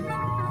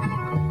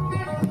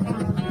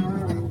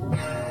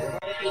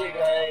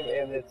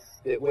 And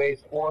it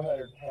weighs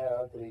 400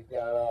 pounds, and he's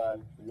got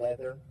on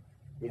leather,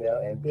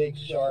 and big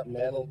sharp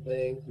metal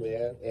things,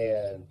 man,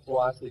 and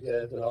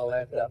swastikas and all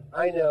that stuff.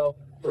 I know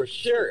for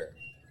sure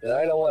that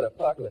I don't want to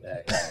fuck with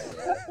that guy.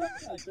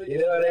 You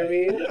know what I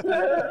mean?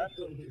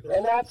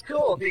 And that's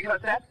cool, because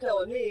that's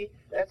telling me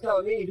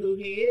who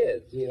he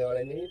is. You know what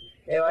I mean?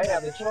 And I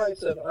have the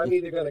choice of I'm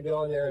either going to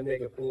go in there and make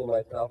a fool of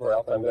myself, or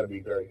else I'm going to be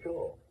very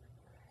cool.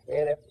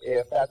 And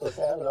if that's what's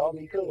happening, I'll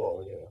be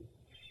cool.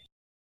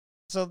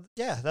 So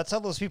yeah, that's how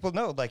those people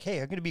know. Like,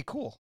 hey, I'm going to be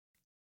cool.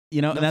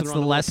 You know, and that's the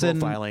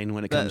lesson. Profiling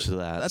when it comes to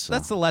that.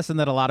 That's the lesson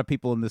that a lot of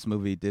people in this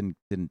movie didn't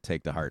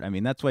take to heart. I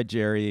mean, that's why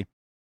Jerry,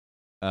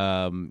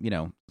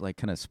 like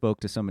kind of spoke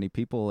to so many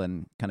people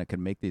and kind of could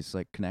make these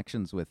like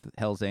connections with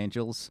Hell's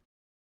Angels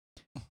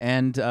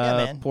and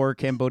poor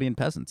Cambodian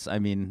peasants. I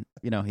mean,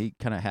 he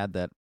kind of had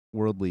that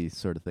worldly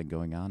sort of thing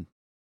going on.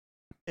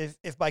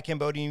 If by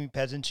Cambodian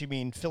peasants you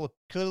mean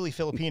clearly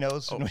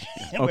Filipinos,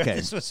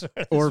 okay,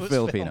 or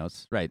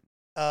Filipinos, right?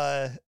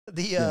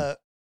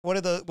 One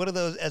of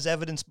those, as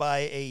evidenced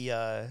by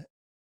a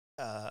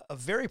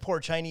very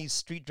poor Chinese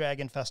street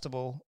dragon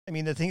festival. I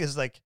mean, the thing is,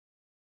 like,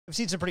 I've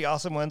seen some pretty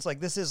awesome ones. Like,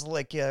 this is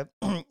like,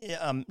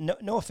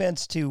 no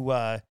offense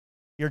to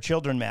your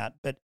children, Matt,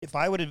 but if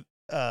I would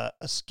have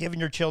given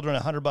your children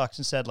 $100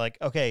 and said, like,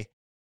 okay,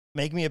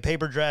 make me a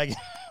paper dragon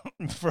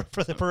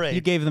for the parade,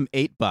 you gave them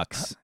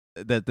 $8.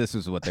 That this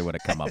is what they would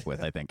have come up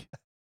with. I think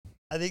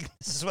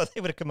this is what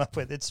they would have come up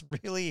with. It's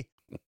really,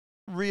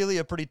 really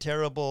a pretty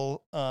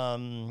terrible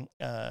sort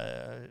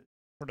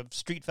of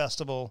street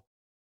festival.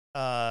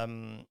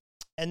 And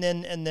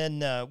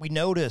then we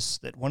notice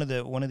that one of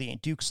the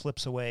Dukes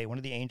slips away. One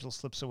of the angels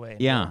slips away.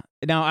 Yeah.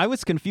 Now I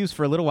was confused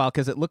for a little while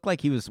because it looked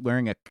like he was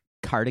wearing a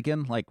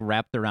cardigan like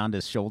wrapped around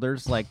his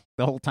shoulders like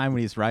the whole time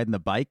when he's riding the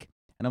bike.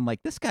 And I'm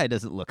like, this guy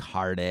doesn't look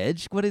hard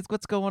edged.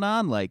 What's going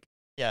on? Like,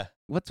 yeah.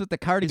 What's with the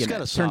cardigan? He's got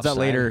a turns out soft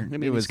later side. I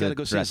mean, it was he's got to a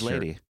go see dress his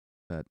lady.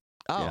 shirt. But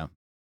yeah.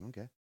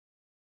 Okay.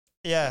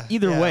 Yeah.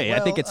 Either way, I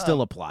think it well,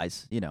 still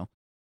applies.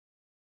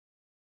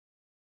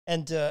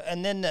 And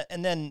then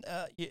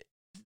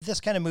this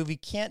kind of movie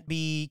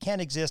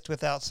can't exist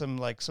without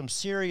some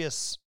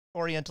serious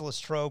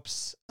Orientalist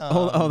tropes.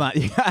 Hold on.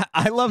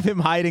 I love him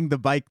hiding the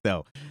bike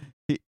though.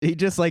 He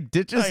just like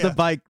ditches the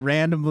bike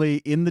randomly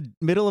in the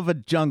middle of a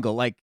jungle.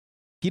 Like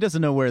he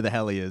doesn't know where the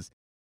hell he is.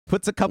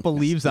 Puts a couple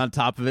leaves on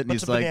top of it, and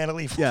he's like,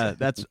 "Yeah,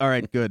 that's all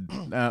right, good.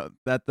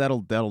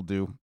 That'll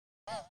do,"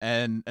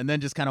 and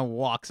then just kind of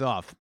walks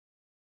off.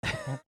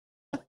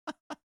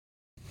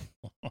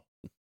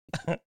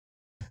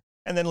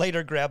 And then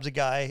later grabs a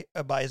guy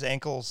by his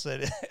ankles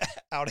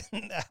out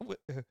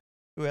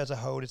who has a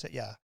hoe to say,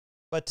 yeah.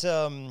 But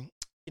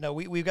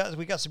we've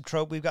got some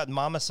trope. We've got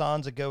Mama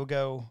San's a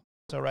go-go.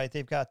 So right,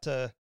 they've got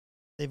your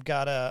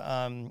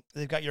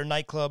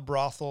nightclub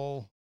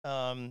brothel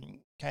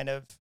kind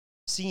of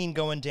scene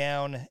going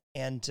down,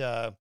 and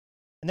then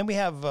we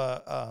have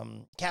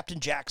Captain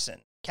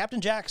Jackson.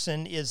 Captain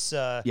Jackson is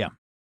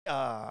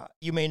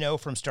you may know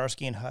from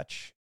Starsky and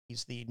Hutch.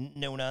 He's the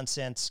no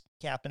nonsense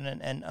captain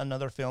and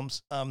other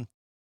films.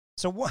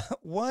 So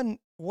one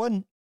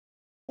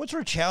sort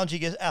of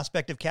challenging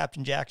aspect of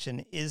Captain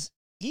Jackson is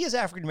he is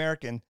African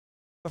American,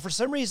 but for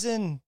some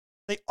reason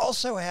they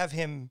also have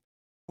him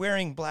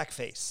wearing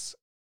blackface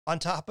on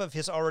top of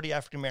his already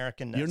African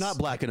Americanness. You're not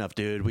black enough,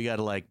 dude. We got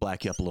to like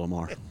black you up a little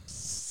more.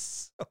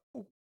 It's so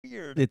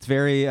weird. It's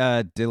very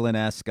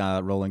Dylan-esque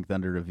Rolling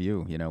Thunder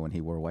review, when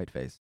he wore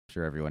whiteface. I'm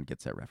sure everyone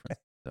gets that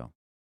reference. So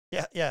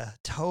yeah,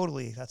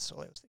 totally. That's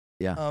what I was thinking.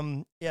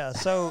 Yeah.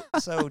 So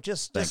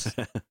just thanks.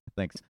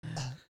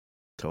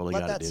 Totally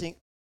got it, dude.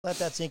 Let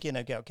that sink in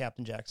about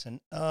Captain Jackson.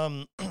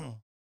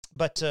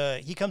 But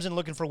he comes in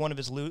looking for one of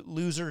his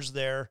losers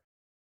there.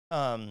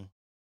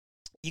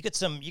 You get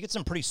some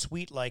pretty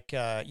sweet, like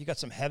you got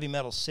some heavy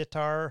metal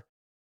sitar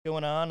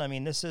going on. I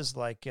mean, this is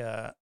like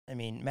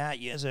Matt,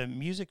 you, as a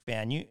music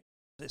fan,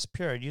 this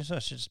period, you must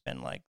have just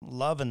been like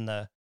loving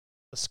the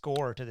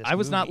score to this. I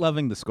was movie. not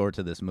loving the score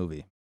to this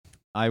movie.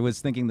 I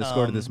was thinking the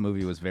score to this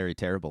movie was very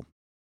terrible.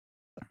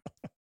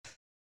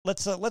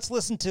 Let's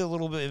listen to a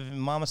little bit of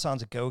Mama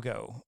San's a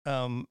Go-Go,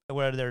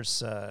 where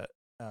there's I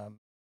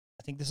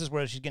think this is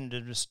where she's getting to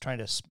just trying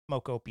to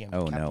smoke opium.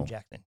 Oh, Captain no.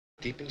 Jackson.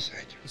 Deep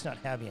inside you. He's not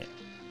having it.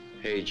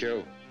 Hey,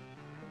 Joe.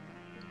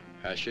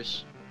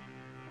 Hashish?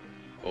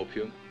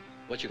 Opium?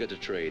 What you got to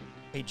trade?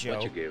 Hey, Joe.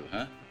 What you give,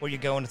 huh? Where you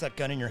going with that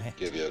gun in your hand?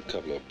 Give you a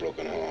couple of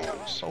broken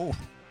arms. Oh.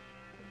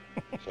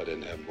 If I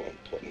didn't have more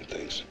important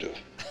things to do.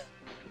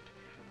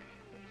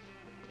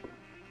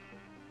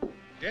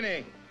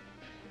 Denny.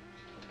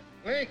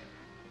 Link.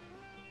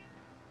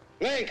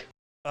 Link.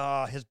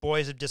 His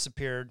boys have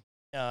disappeared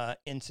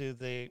into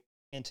the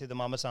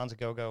Mama San's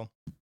Go-Go.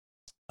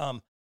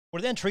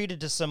 We're then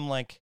treated to some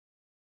like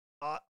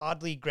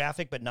oddly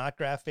graphic but not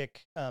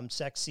graphic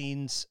sex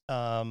scenes.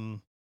 So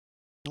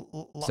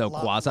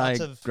lots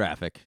of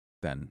graphic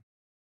then.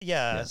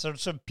 Yeah, so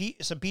some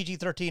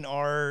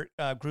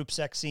PG-13R group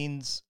sex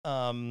scenes.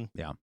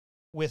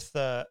 With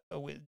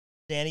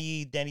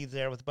Danny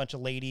there with a bunch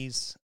of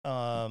ladies.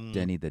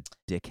 Denny the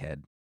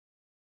dickhead.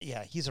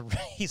 Yeah, he's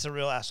a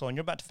real asshole, and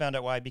you're about to find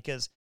out why,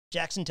 because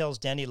Jackson tells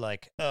Danny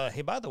like,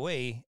 "Hey, by the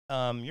way,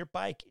 your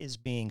bike is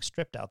being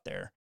stripped out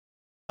there,"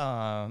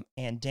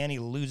 and Danny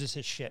loses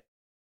his shit.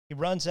 He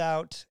runs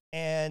out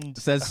and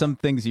says some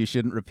things you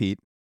shouldn't repeat.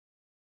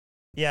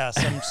 Yeah,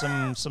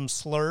 some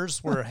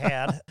slurs were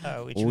had,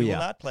 which we will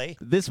not play.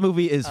 This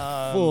movie is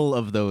full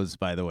of those,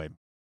 by the way.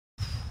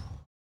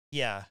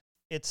 Yeah,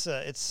 it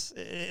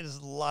is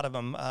a lot of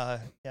them.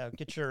 Yeah,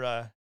 get your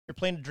you're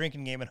playing a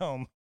drinking game at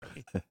home.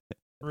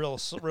 real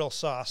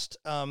sauced.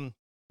 But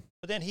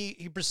then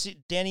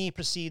Danny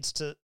proceeds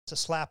to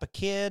slap a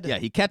kid. Yeah,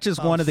 he catches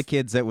one of the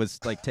kids that was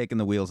like taking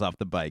the wheels off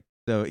the bike.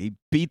 So he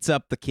beats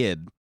up the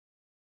kid.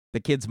 The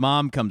kid's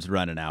mom comes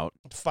running out.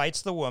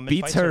 Fights the woman.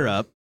 Beats her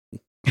up.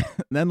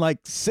 Then like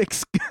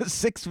six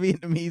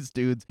Vietnamese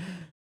dudes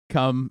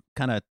come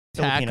kind of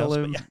tackle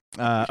him.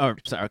 Yeah.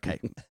 Sorry, okay.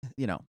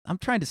 I'm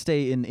trying to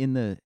stay in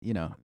the, keep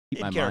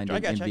my mind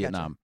in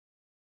Vietnam.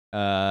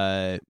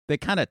 They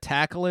kind of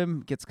tackle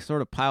him, gets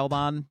sort of piled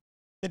on.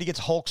 Then he gets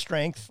Hulk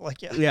strength,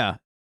 Yeah,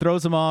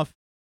 throws him off.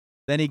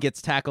 Then he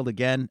gets tackled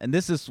again. And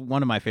this is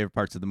one of my favorite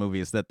parts of the movie,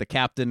 is that the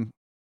captain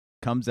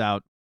comes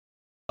out,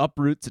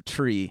 uproots a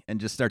tree, and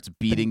just starts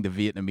beating the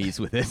Vietnamese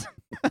with it.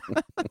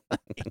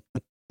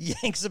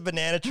 Yanks a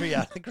banana tree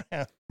out of the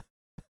ground,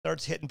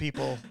 starts hitting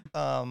people.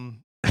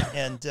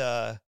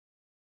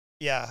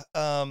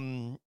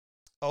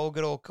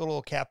 Good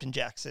old Captain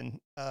Jackson.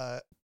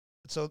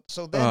 So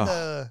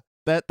then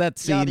that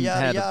scene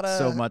had yada,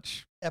 so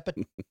much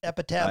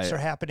epitaphs are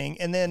happening,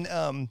 and then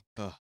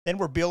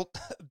we're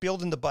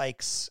building the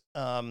bikes,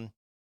 there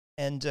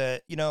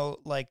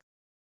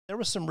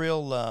was some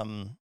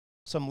real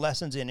some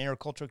lessons in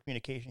intercultural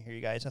communication here,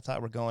 you guys. I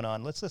thought were going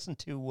on. Let's listen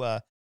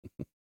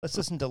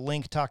to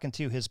Link talking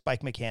to his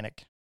bike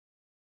mechanic.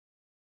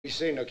 What do you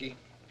say, Nookie?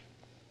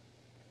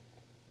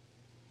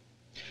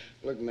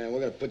 Look, man, we're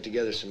gonna put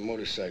together some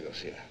motorcycles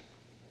here.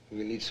 We're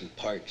gonna need some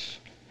parts.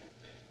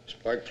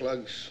 Spark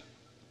plugs,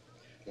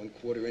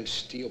 1/4 inch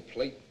steel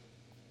plate,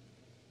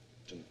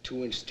 some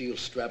 2-inch steel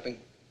strapping.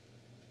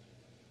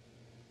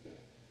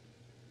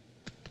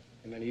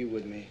 How many you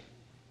with me?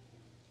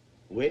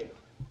 Wit?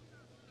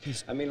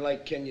 I mean,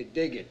 like, can you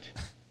dig it?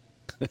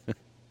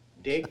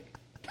 Dig?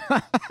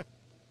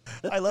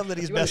 I love that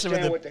he's you messing with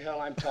understand him. what the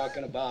hell I'm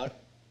talking about?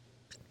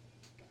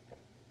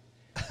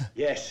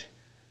 Yes,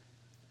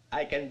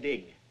 I can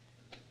dig.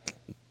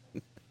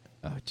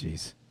 Oh,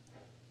 jeez.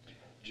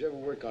 Did you ever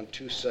work on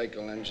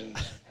 2-cycle engines?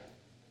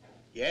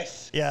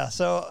 Yes. Yeah,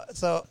 so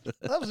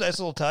that was a nice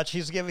little touch.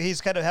 He's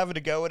kind of having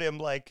to go at him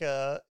like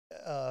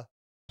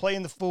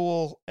playing the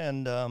fool,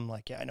 and I know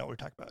what we're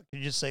talking about. Could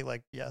you just say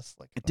like yes?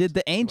 Like, did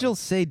the angel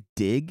say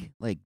dig?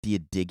 Like, do you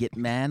dig it,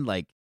 man?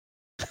 Like,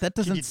 that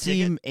doesn't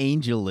seem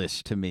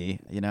angelish to me,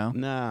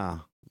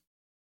 No.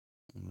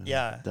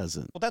 Yeah, it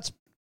doesn't. Well, that's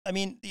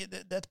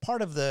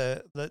part of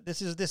the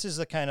this is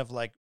a kind of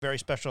like very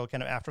special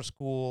kind of after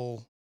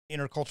school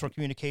intercultural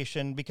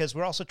communication, because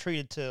we're also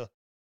treated to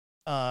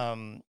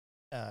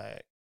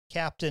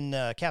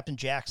Captain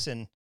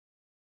Jackson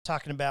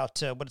talking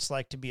about what it's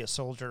like to be a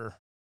soldier,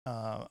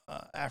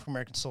 African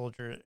American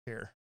soldier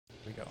here.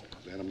 Here we go.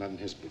 Glad I'm not in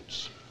his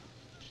boots.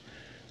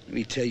 Let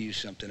me tell you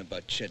something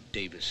about Chet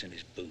Davis and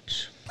his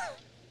boots.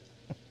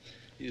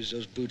 He used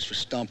those boots for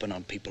stomping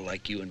on people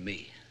like you and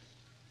me.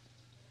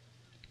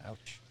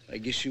 Ouch. I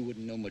guess you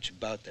wouldn't know much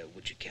about that,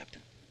 would you,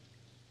 Captain?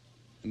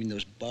 I mean,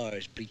 those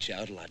bars bleach you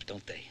out a lot,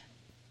 don't they?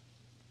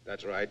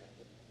 That's right.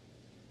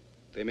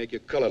 They make you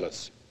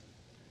colorless.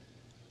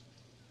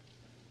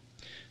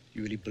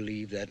 You really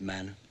believe that,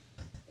 man?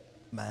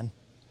 Man?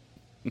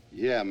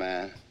 Yeah,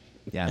 man.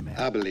 Yeah, man.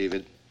 I believe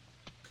it.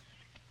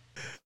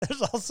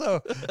 There's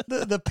also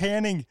the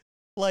panning,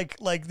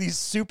 like these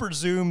super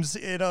zooms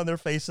in on their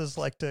faces,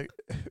 like to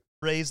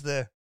raise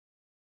the.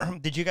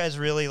 Did you guys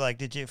really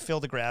did you feel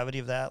the gravity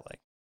of that? Like,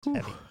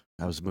 heavy.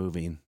 I was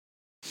moving.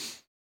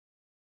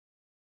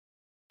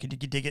 Could you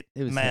dig it,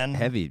 It was man?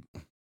 heavy,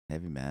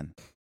 man.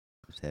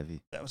 It was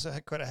heavy. That was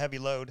quite a heavy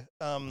load.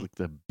 Like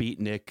the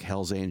beatnik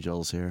Hell's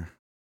Angels here.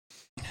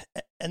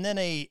 And then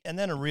a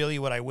really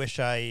what I wish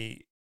a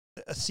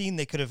scene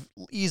they could have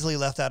easily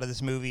left out of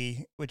this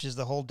movie, which is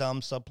the whole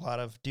dumb subplot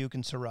of Duke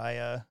and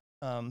Soraya.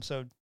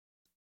 So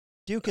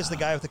Duke is the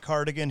guy with the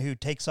cardigan who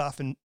takes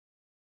off and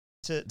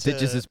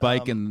ditches his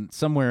bike and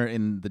somewhere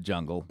in the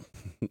jungle.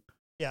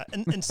 Yeah,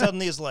 and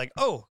suddenly is like,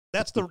 oh,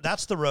 that's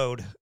the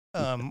road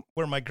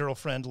where my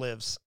girlfriend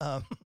lives.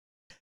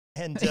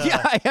 And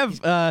yeah, I have.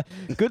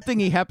 Good thing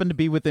he happened to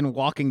be within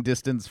walking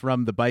distance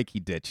from the bike he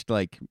ditched.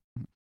 Like,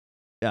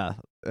 yeah.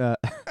 Oh,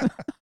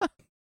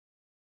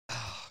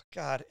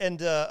 God,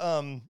 and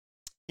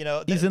you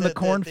know, he's in the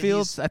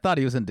cornfields. I thought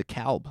he was in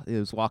DeKalb. He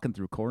was walking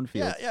through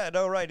cornfields. Yeah,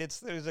 no, right.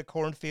 There's a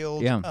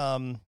cornfield. Yeah.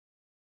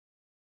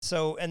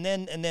 So and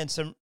then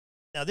some.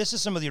 Now this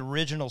is some of the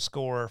original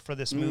score for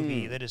this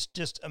movie that is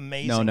just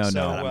amazing. No.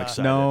 So, I'm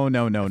excited. No.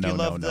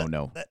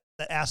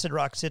 The acid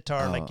rock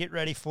sitar. Like, get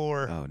ready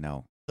for. Oh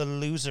no. The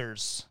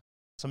Losers.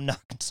 Some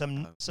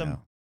knockoff.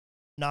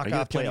 Are you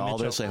gonna play all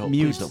this? I hope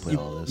Mute, please don't play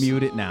all this.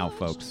 Mute it now,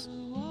 folks.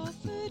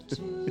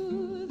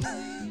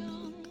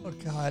 Oh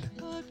God.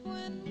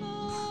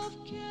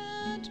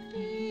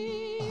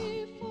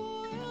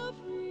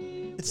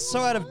 It's so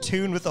out of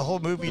tune with the whole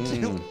movie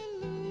too.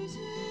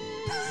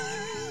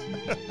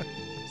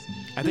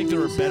 I think there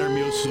were better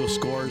musical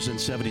scores in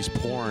 70s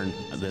porn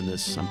than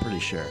this. I'm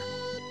pretty sure.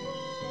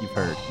 You've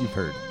heard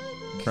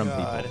from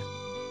God. people.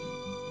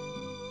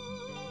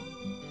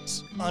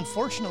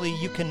 Unfortunately,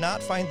 you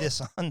cannot find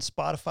this on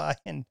Spotify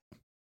and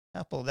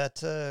Apple. That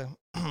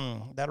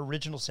that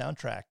original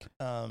soundtrack.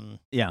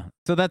 Yeah,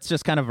 so that's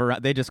just kind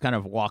of they just kind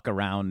of walk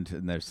around,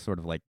 and there's sort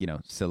of like, you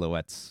know,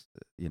 silhouettes,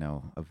 you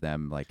know, of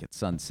them like at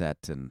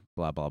sunset and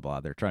blah blah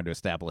blah. They're trying to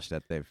establish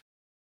that they've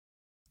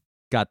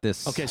got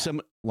this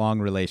long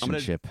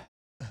relationship.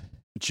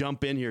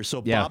 Jump in here.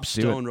 So Yeah, Bob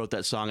Stone wrote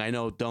that song. I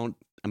know,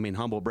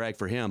 humble brag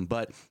for him,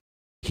 but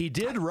he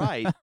did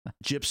write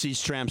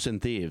Gypsies, Tramps,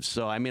 and Thieves.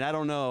 So, I mean, I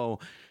don't know.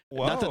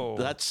 Whoa.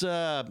 That's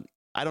I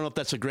don't know if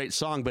that's a great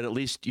song, but at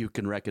least you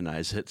can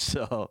recognize it.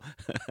 So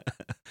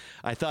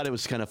I thought it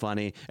was kind of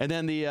funny. And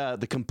then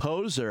the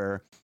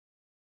composer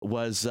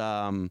was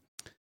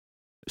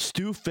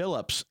Stu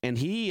Phillips, and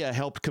he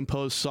helped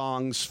compose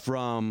songs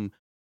from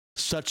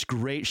such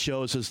great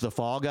shows as The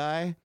Fall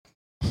Guy,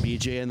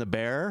 BJ and the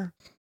Bear,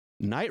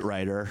 Knight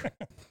Rider.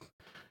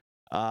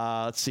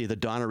 Let's see, The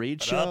Donna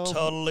Reed Show.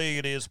 Totally,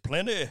 it is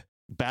plenty.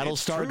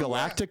 Battlestar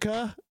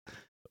Galactica.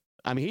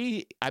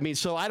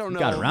 So I don't know.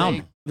 Got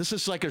around. This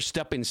is like a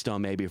stepping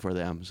stone maybe for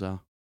them.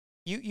 So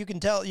you can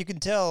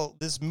tell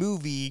this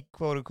movie,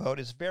 quote unquote,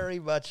 is very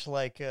much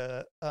like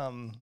a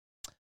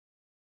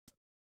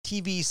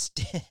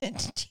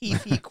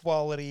TV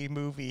quality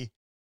movie.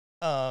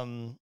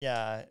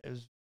 Yeah, it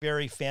was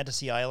very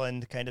Fantasy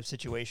Island kind of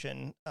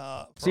situation.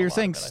 So you're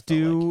saying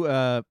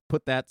Stu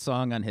put that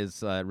song on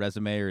his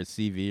resume or his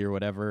CV or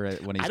whatever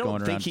when he's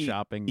going around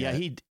shopping? Yeah,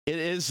 it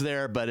is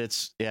there, but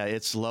it's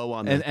low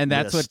on the and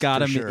that's list, what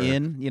got him sure.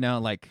 in. You know,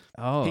 like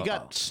I think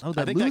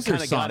that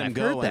kind of got him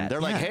going.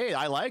 They're like, hey,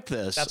 I like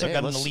this. That's what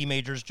got him the Lee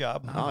Majors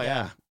job. Oh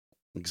yeah,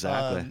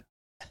 exactly.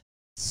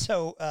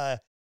 So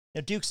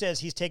Duke says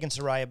he's taking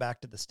Soraya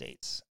back to the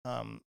States.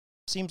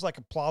 Seems like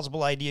a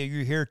plausible idea.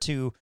 You're here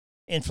to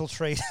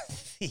infiltrate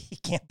the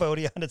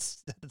Cambodia on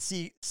its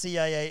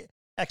CIA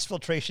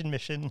exfiltration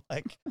mission.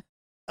 Like,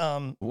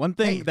 one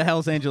thing the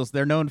Hells Angels,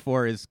 they're known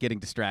for is getting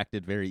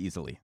distracted very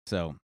easily.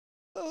 So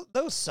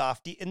those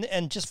softy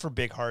and just for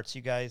big hearts,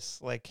 you guys,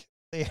 like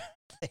they're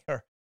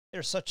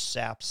such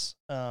saps.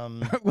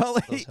 Well,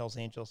 those Hells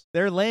Angels.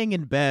 They're laying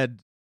in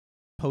bed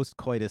post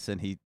coitus,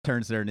 and he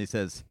turns there and he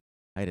says,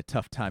 I had a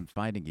tough time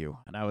finding you.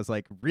 And I was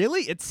like,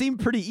 really? It seemed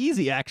pretty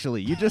easy,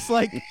 actually. You just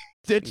like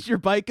ditched your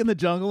bike in the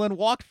jungle and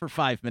walked for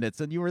 5 minutes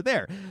and you were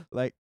there.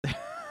 Like,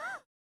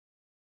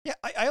 yeah,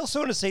 I also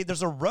want to say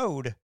there's a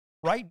road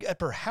right at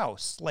her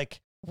house.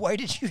 Like, why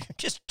did you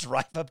just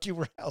drive up to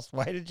her house?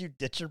 Why did you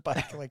ditch your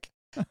bike? Like,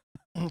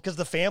 because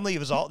the family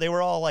they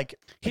were all like,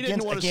 he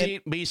didn't want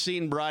to be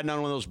seen riding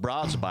on one of those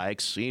broads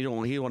bikes. He didn't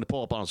want to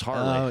pull up on his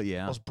Harley. Oh,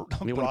 yeah.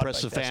 He wanted to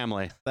impress the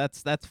family.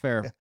 That's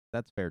fair. Yeah.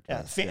 That's fair.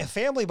 Yeah,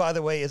 family, by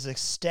the way, is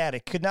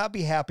ecstatic. Could not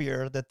be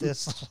happier that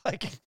this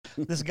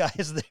this guy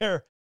is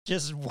there,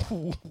 just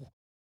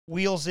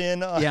wheels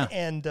in.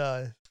 And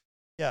yeah,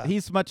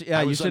 he's much.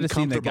 Yeah, you should have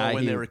seen the guy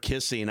when they were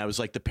kissing. I was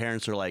like, the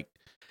parents are like,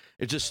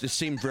 it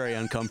seemed very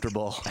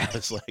uncomfortable. I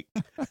was like,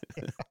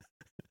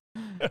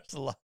 there's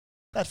a lot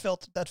that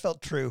felt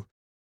true.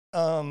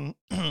 Back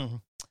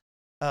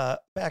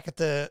at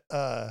the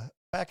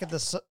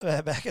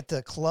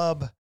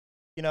club,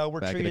 you know,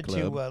 we're treated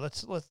to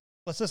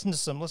let's listen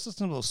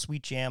to those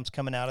sweet jams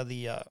coming out of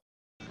the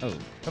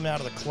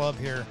club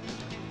here.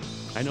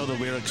 I know the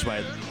lyrics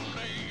by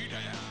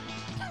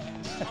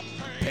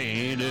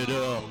Painted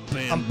Up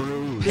and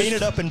Bruised.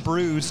 Painted Up and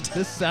Bruised.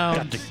 This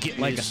sounds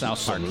like a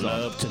South Park song.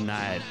 Love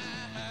tonight.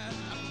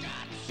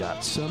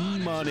 Got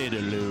some money to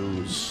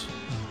lose.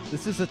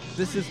 This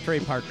is Trey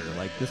Parker.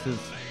 Like it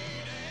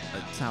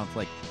sounds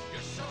like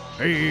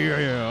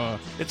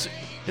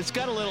It's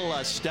got a little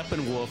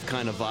Steppenwolf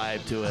kind of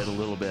vibe to it a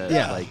little bit.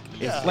 Yeah.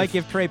 Like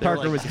if Trey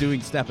Parker was doing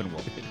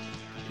Steppenwolf.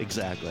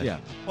 Exactly. Yeah.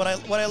 What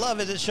I love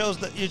is it shows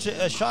that it's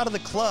a shot of the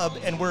club,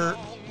 and we're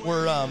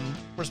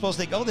supposed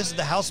to think, oh, this is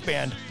the house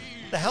band.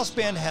 The house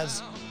band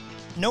has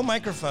no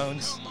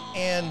microphones,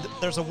 and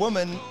there's a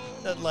woman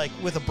like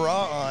with a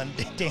bra on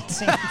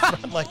dancing in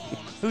front, like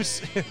who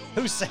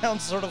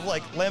sounds sort of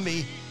like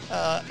Lemmy.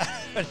 But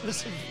it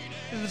was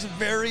a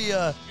very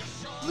at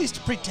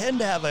least pretend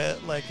to have a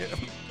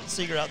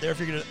singer out there if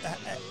you're gonna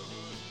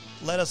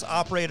let us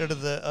operate out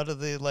of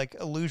the like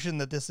illusion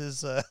that this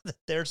is that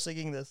they're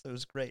singing this. It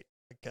was great.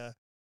 Like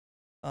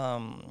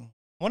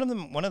one of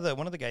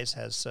the guys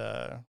has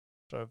sort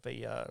of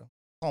a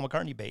Paul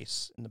McCartney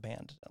bass in the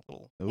band. A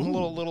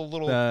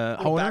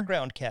little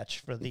background catch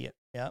for the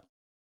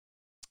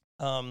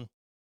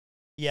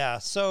yeah.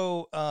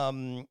 So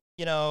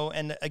you know,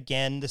 and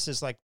again, this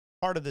is like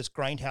part of this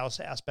grindhouse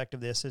aspect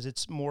of this is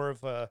it's more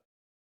of a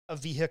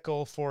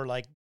vehicle for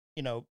like,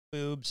 you know,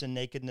 boobs and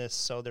nakedness.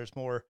 So there's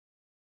more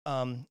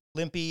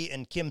Limpy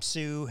and Kim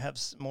Sue have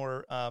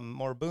more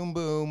boom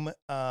boom.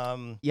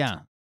 Yeah.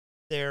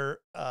 They're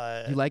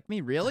You like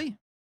me, really?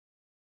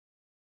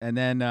 And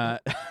then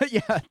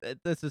yeah,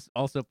 this is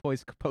also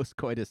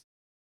post-coitus.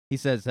 He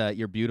says,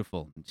 you're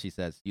beautiful. And she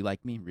says, you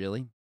like me,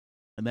 really?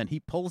 And then he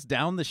pulls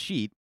down the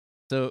sheet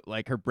so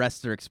like her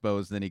breasts are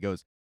exposed, and then he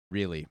goes,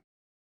 really?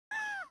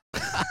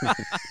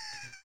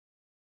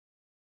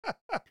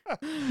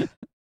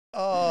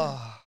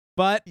 Oh.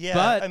 But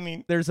yeah, I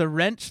mean, there's a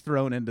wrench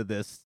thrown into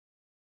this,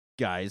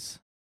 guys.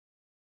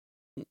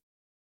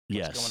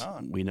 Yes, going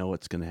on? we know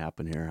what's going to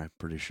happen here. I'm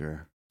pretty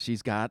sure.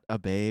 She's got a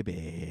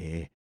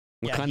baby.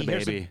 What kind of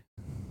baby?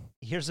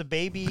 Here's a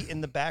baby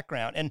in the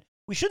background, and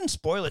we shouldn't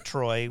spoil it,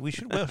 Troy. We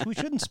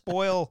shouldn't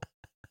spoil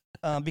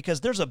because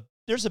there's a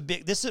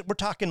big. We're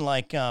talking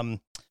like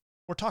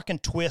we're talking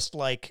twist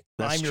like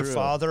That's I'm Your true.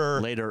 Father.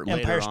 Later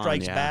Empire on,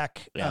 Strikes yeah.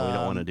 Back. Yeah, we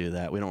don't want to do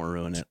that. We don't want to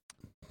ruin it.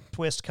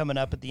 Twist coming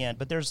up at the end,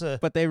 but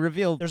But they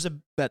revealed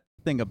that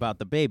thing about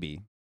the baby.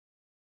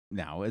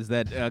 Now is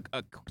that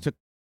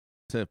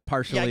to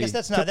partially. Yeah, I guess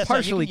that's not.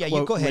 partially not,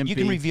 you go ahead. Limpy. You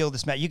can reveal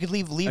this, Matt. You could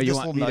leave this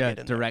little nugget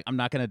in there. I'm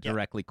not going to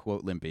directly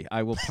quote Limpy.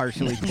 I will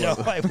partially No,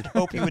 quote. I would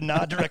hope you would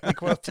not directly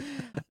quote.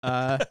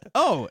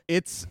 Oh,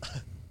 it's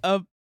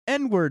a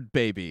N-word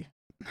baby.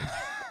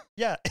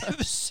 Yeah, it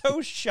was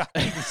so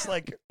shocking. It's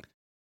like,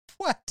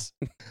 what?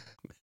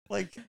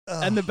 Like,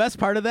 and the best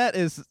part of that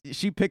is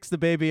she picks the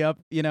baby up,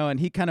 you know, and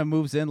he kind of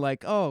moves in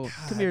like, "Oh,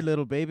 come here,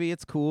 little baby.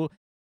 It's cool."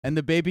 And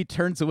the baby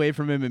turns away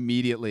from him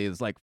immediately.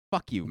 Is like,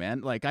 "Fuck you, man.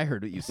 Like, I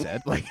heard what you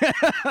said." Like,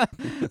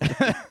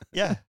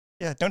 yeah.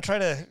 Don't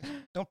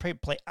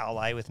play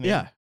ally with me.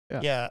 Yeah.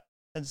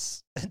 And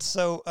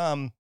so,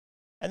 and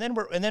then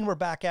we're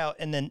back out,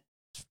 and then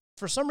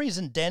for some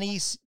reason,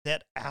 Denny's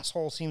that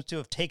asshole seems to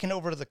have taken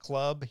over to the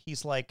club.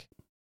 He's like,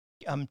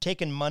 I'm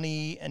taking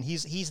money, and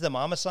he's the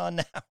mama-san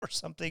now or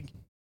something.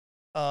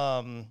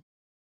 And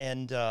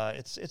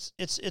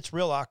it's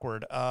real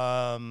awkward.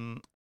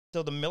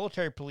 So the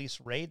military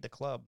police raid the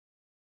club,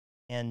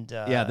 and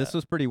yeah, this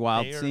was pretty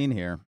wild scene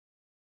here.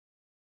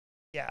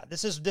 Yeah,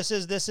 this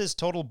is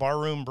total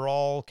barroom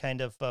brawl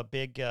kind of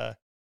big,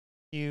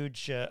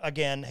 huge.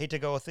 Again, hate to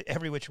go with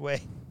every which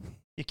way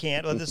you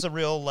can't. This is a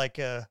real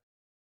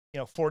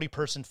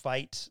 40-person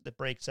fight that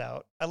breaks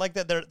out. I like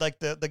that they're like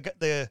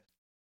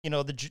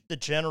the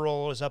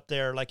general is up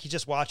there, like he's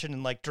just watching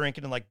and like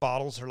drinking, and like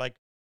bottles are like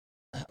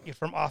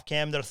from off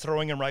cam, they're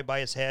throwing him right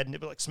by his head, and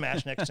it would like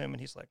smash next to him, and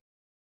he's like.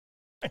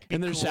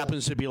 And there just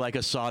happens to be like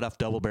a sawed-off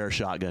double-barrel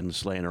shotgun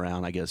just laying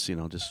around, I guess,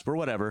 just for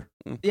whatever.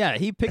 Yeah,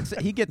 he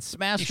gets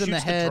smashed in the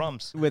head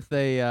with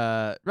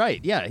a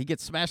right. Yeah, he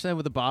gets smashed in the head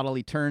with a bottle.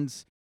 He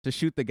turns to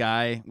shoot the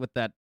guy with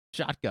that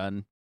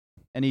shotgun,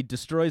 and he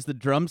destroys the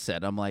drum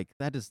set. I'm like,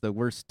 that is the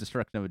worst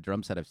destruction of a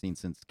drum set I've seen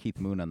since Keith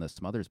Moon on the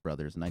Smothers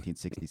Brothers in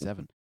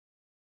 1967.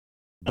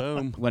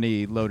 Boom. When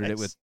he loaded it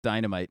with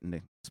dynamite and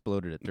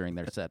exploded it during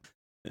their set.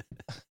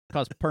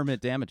 Caused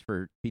permanent damage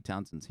for Pete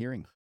Townshend's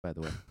hearing, by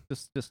the way.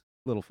 Just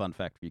little fun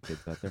fact for you kids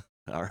out there.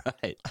 All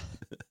right.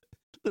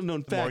 Little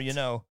known fact. The more you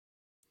know.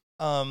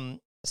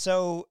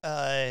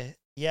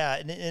 Yeah,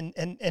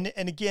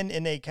 and again,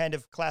 in a kind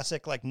of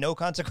classic, like, no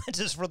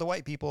consequences for the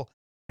white people,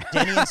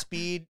 Denny and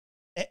Speed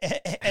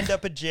end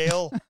up in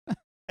jail,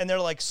 and they're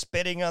like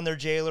spitting on their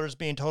jailers,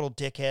 being total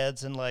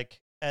dickheads, and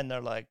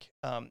they're like,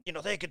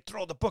 they could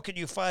throw the book at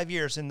you 5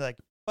 years, and like,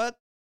 but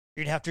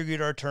you'd have to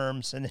read our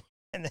terms, and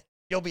then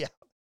you'll be out.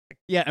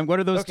 Yeah, and what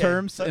are those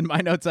terms? So, in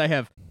my notes, I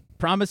have,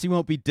 promise you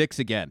won't be dicks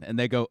again, and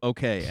they go,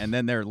 okay, and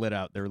then they're lit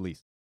out, they're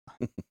released.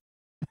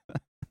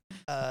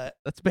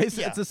 That's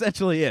basically, It's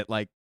essentially it.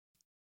 Like,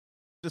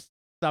 just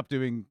stop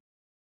doing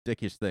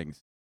dickish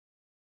things.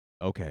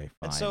 Okay,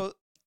 fine.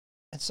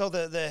 And so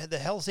the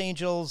Hells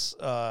Angels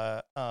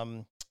are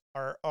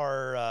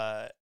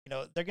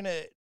they're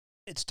gonna.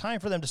 It's time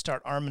for them to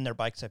start arming their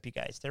bikes up, you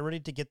guys. They're ready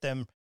to get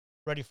them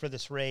ready for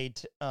this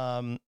raid.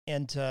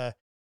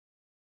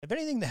 If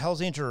anything, the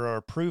Hells Angels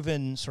are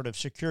proven sort of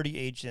security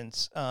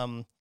agents.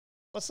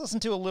 Let's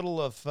listen to a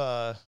little of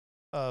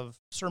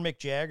Sir Mick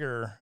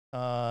Jagger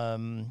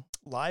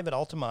live at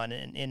Altamont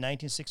in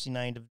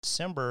 1969 of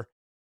December.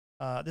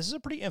 This is a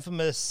pretty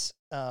infamous.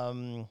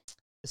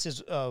 This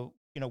is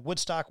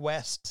Woodstock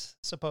West,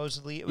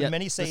 supposedly. Yeah,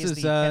 Many say this is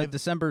is the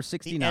December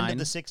 '69. the end of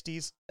the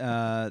 '60s.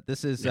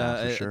 This is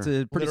for sure. it's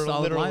a pretty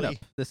solid literally.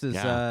 lineup. This is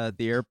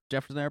the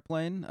Jefferson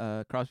Airplane,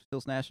 Crosby,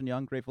 Stills, Nash and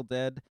Young, Grateful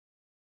Dead,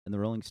 and the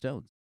Rolling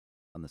Stones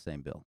on the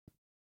same bill.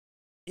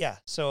 Yeah,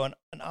 so an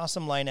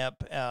awesome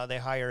lineup. They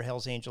hire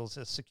Hell's Angels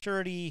as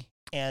security,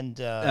 and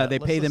they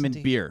pay them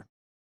in beer,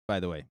 by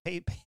the way.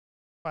 Pay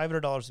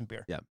 $500 in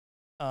beer. Yeah.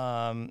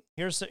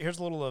 Here's a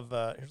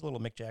little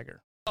Mick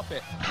Jagger. Stop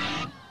it.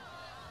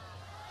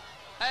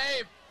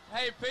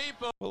 Hey,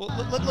 people. Well,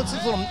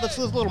 let's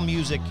a little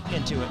music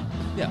into it.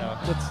 Yeah.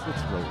 Let's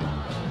roll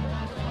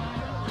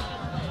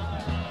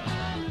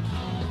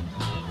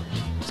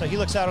it. So he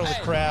looks out over the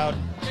crowd.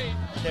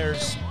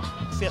 There's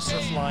fists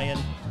are flying.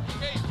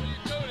 Keith, will you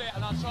cool it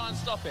and I'll try and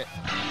stop it?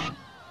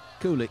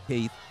 Cool it,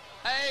 Keith.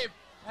 Hey,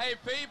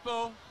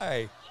 people.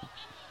 Hey.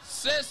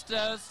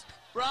 Sisters,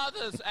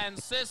 brothers and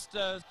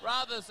sisters.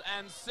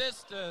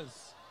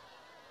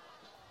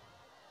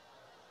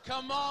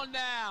 Come on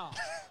now.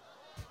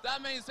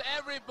 That means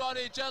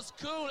everybody just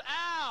cool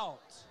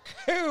out.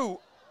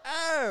 Cool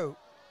out.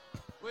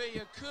 Will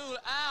you cool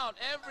out,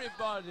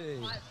 everybody?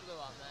 I flew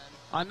up, man.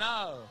 I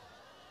know.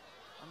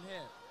 I'm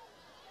here.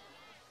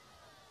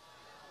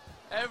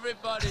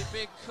 Everybody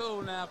be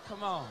cool now,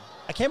 come on.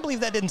 I can't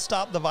believe that didn't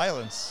stop the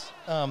violence.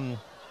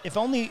 If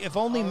only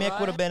Mick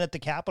would have been at the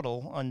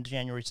Capitol on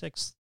January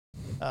 6th,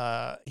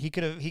 he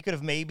could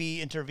have maybe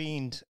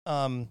intervened.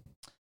 We'll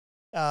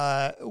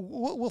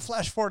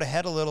flash forward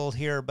ahead a little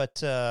here,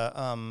 but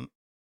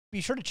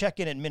be sure to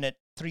check in at minute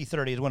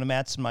 3:30 is one of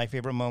Matt's and my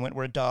favorite moment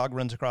where a dog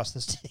runs across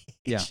the stage.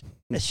 Yeah.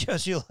 It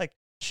shows you like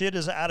shit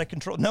is out of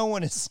control. No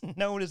one is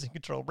in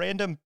control.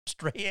 Random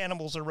stray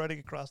animals are running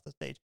across the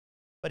stage.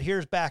 But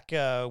here's back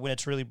when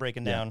it's really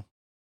breaking down.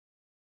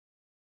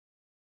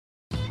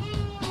 A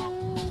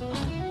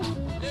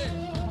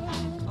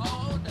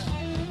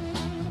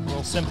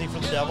little sympathy for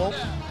the devil.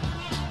 Get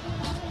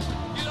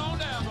on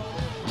down, boy.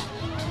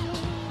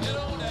 Get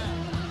on down.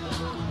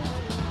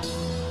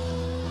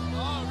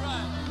 All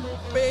right.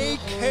 Be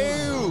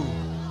cool.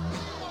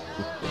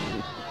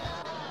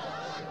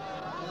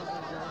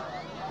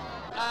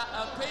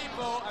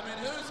 People, I mean,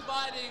 who's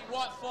fighting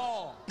what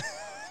for?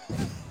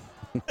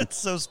 It's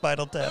so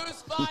Spinal Tap.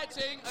 Who's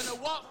fighting and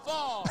what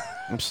for?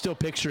 I'm still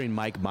picturing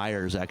Mike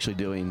Myers actually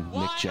doing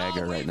Mick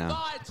Jagger right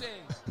now.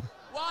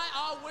 Why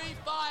are we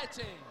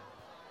fighting?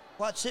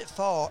 What's it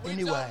for, We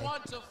anyway? don't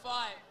want to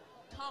fight.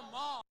 Come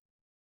on.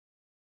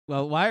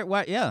 Well,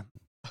 why? Yeah.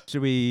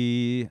 Should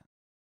we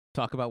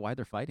talk about why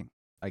they're fighting?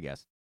 I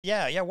guess.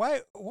 Yeah.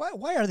 Why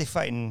are they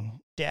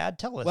fighting, Dad?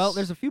 Tell us. Well,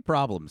 there's a few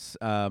problems.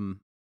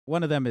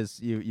 One of them is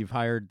you've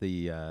hired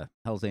the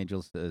Hells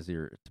Angels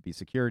to be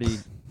security,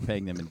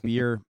 paying them in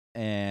beer,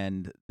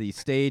 and the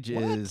stage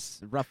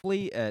is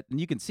roughly at, and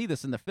you can see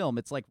this in the film,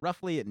 it's like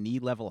roughly at knee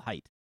level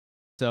height.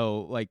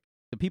 So like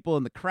the people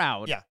in the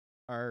crowd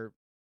are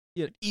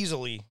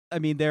easily. I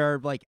mean, they're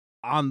like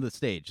on the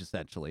stage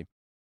essentially.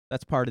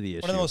 That's part of the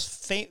issue. One of the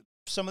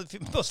some of the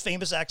most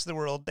famous acts in the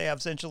world. They have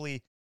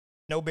essentially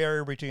no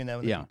barrier between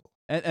them and the people.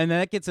 And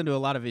that gets into a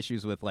lot of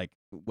issues with like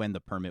when the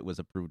permit was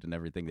approved and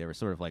everything. They were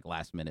sort of like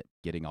last minute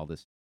getting all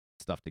this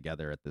stuff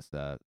together at this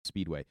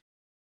speedway.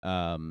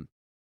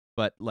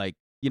 But like,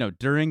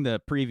 during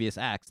the previous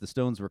acts, the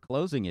Stones were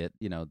closing it.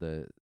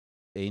 The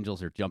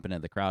Angels are jumping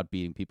in the crowd,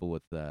 beating people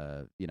with,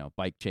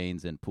 bike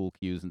chains and pool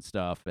cues and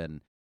stuff. And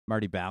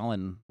Marty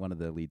Ballin, one of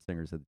the lead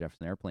singers of the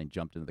Jefferson Airplane,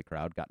 jumped into the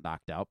crowd, got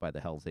knocked out by the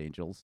Hells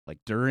Angels, like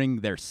during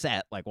their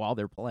set, like while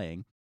they're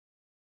playing.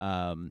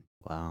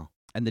 Wow.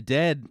 And the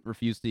Dead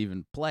refused to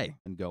even play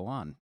and go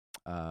on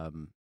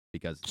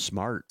because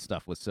smart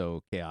stuff was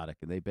so chaotic,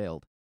 and they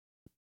bailed.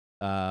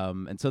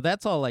 And so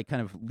that's all like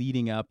kind of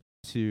leading up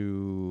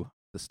to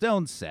the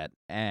Stones set.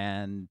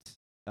 And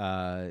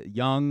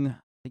young, I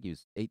think he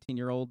was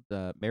 18-year-old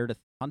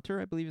Meredith Hunter,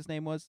 I believe his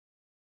name was,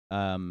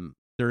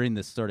 during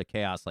this sort of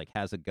chaos, like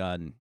has a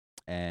gun,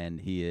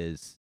 and he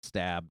is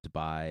stabbed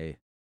by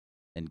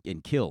and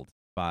killed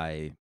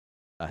by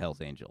a Hells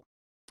Angel.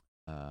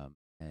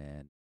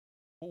 And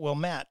well,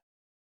 Matt,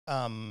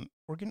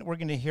 we're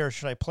gonna hear.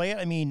 Should I play it?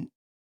 I mean,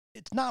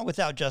 it's not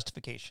without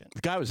justification.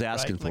 The guy was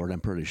asking for it. I'm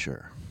pretty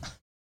sure.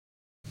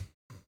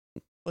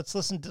 Let's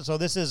listen to. So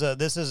this is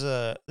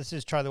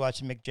Charlie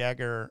Watts and Mick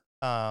Jagger.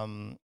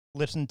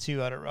 Listened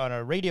to on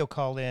a radio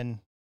call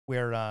in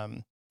where a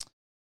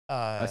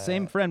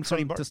same friend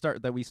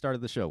that we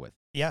started the show with.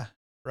 Yeah,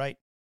 right.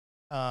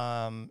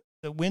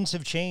 The winds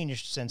have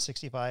changed since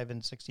 '65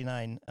 and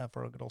 '69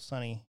 for good old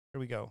Sonny. Here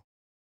we go.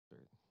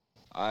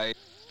 I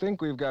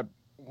think we've got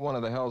one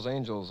of the Hells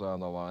Angels on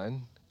the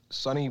line,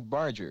 Sonny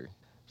Barger.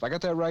 If I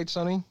got that right,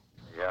 Sonny?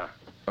 Yeah.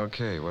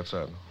 Okay, what's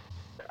up?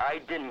 I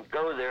didn't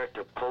go there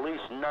to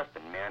police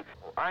nothing, man.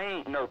 I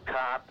ain't no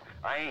cop.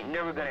 I ain't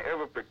never gonna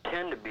ever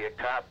pretend to be a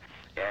cop.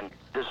 And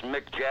this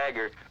Mick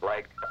Jagger,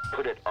 like,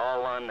 put it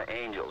all on the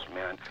Angels,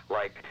 man.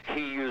 Like, he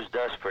used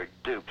us for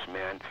dupes,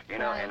 man. You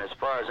know, and as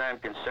far as I'm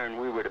concerned,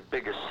 we were the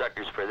biggest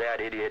suckers for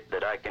that idiot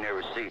that I can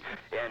ever see.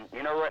 And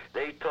you know what?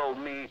 They told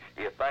me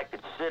if I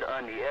could sit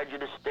on the edge of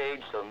the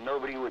stage so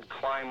nobody would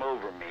climb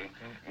over me,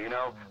 you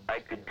know, I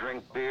could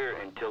drink beer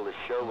until the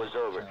show was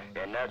over.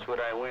 And that's what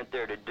I went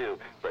there to do.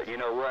 But you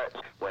know what?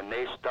 When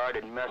they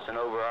started messing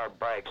over our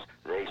bikes,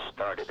 they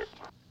started it.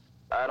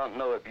 I don't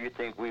know if you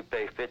think we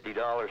pay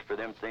 $50 for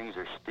them things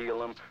or steal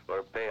them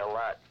or pay a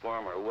lot for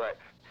them or what.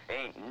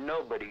 Ain't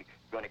nobody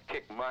going to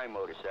kick my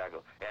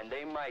motorcycle. And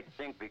they might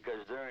think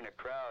because they're in a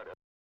crowd.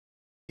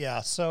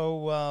 Yeah,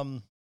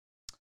 so,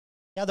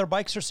 yeah, their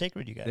bikes are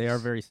sacred, you guys. They are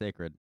very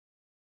sacred.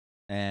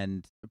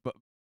 And but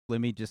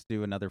let me just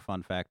do another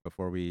fun fact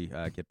before we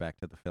get back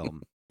to the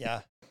film.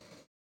 Yeah.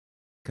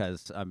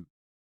 Because I'm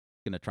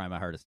going to try my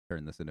hardest to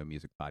turn this into a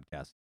music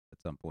podcast at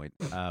some point.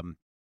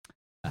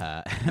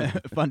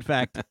 Fun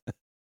fact: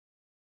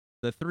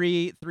 the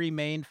three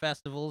main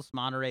festivals,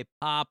 Monterey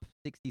Pop,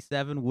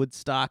 67,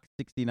 Woodstock,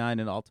 69,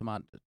 and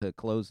Altamont to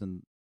close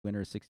in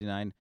winter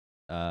 69.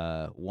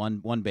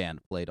 One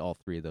band played all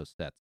three of those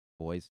sets.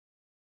 Boys,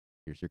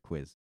 here's your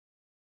quiz.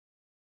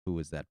 Who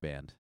was that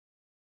band?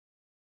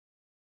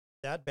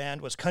 That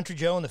band was Country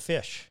Joe and the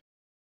Fish.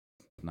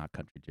 Not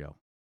Country Joe.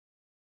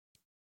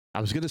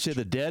 I was going to say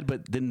the Dead,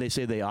 but didn't they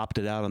say they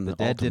opted out on the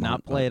Dead Altamont? did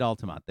not play at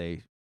Altamont.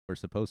 They were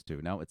supposed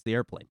to. No, it's the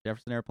Airplane.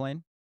 Jefferson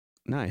Airplane.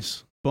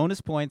 Nice. Bonus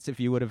points if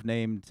you would have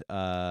named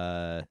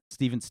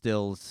Stephen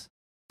Stills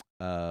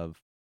of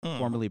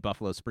formerly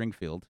Buffalo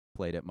Springfield,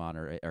 played at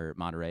Monterey,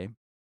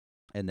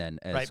 and then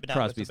as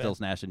Crosby, Stills,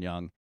 Nash and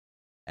Young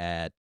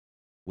at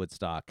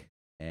Woodstock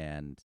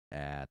and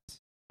at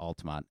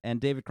Altamont,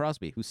 and David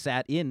Crosby, who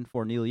sat in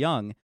for Neil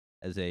Young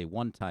as a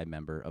one-time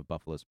member of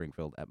Buffalo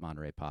Springfield at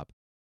Monterey Pop,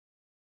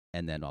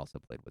 and then also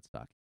played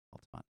Woodstock,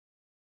 Altamont.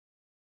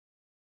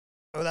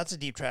 Oh, that's a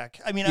deep track.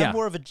 I mean, Yeah. I'm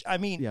more of a. I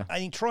mean, I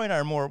think Troy and I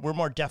are more.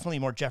 We're definitely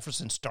more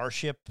Jefferson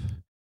Starship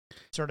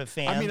sort of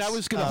fans. I mean, I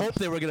was going to hope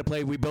they were going to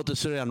play We Built a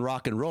City on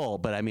Rock and Roll,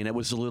 but I mean, it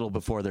was a little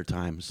before their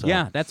time. So.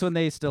 Yeah, that's when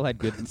they still had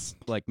good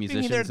like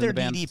musicians they're in the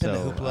band. deep in the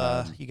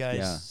hoopla, you guys.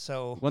 Yeah.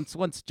 So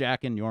once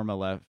Jack and Yorma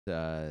left,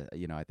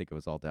 I think it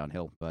was all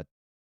downhill. But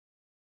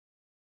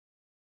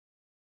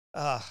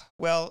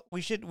well,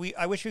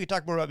 I wish we could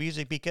talk more about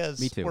music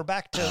because Me too. we're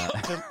back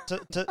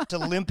to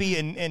Limpy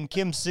and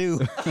Kim Sue.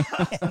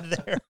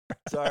 And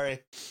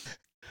Sorry.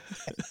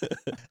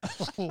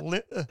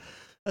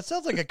 That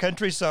sounds like a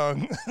country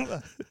song.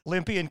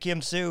 Limpy and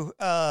Kim Sue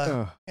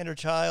and her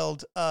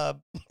child.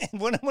 And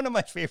one of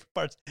my favorite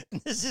parts.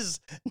 And this is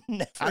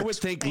never. I would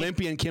think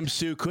Limpy and Kim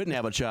Sue couldn't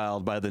have a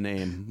child by the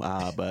name,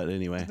 but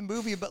anyway. The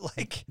movie, but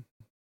like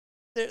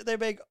they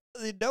make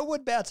no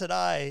one bats an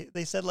eye.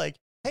 They said like,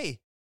 hey,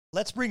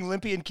 let's bring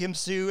Limpy and Kim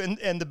Sue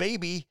and the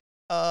baby.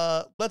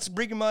 Let's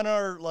bring them on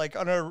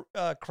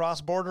our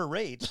cross border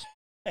raid.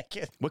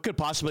 What could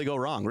possibly go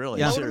wrong?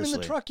 Really? Load Seriously. them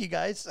in the truck, you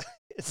guys.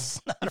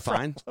 It's not a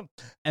fine. problem.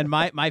 And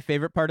my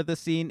favorite part of the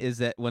scene is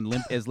that when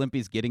as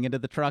Limpy's getting into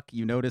the truck,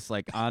 you notice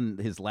like on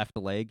his left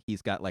leg,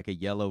 he's got like a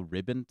yellow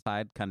ribbon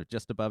tied kind of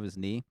just above his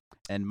knee.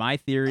 And my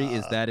theory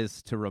is that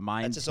is to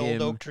remind That's his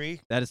him old oak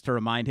tree. That is to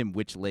remind him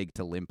which leg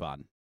to limp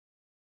on.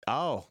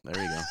 Oh,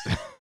 there you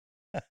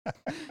go.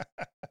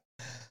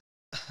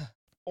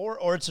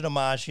 Or it's an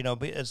homage,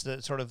 as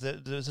the sort of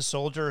the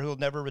soldier who'll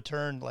never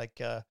return.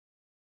 Like,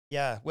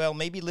 yeah, well,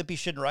 maybe Limpy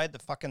shouldn't ride the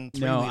fucking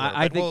three-wheeler. No,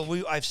 I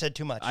think I've said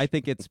too much. I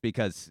think it's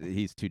because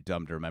he's too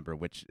dumb to remember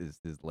which is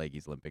his leg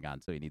he's limping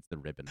on, so he needs the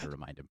ribbon to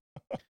remind him.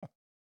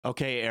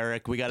 Okay,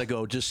 Eric, we got to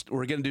go.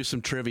 We're going to do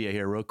some trivia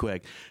here real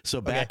quick.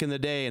 So back in the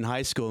day in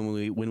high school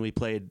when we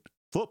played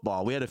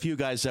football, we had a few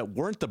guys that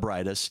weren't the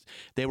brightest.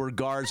 They were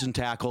guards and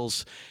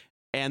tackles,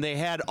 and they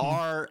had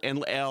R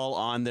and L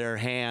on their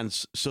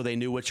hands so they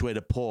knew which way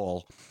to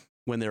pull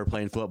when they were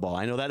playing football.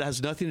 I know that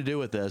has nothing to do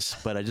with this,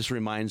 but it just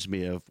reminds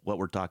me of what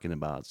we're talking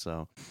about.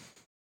 So,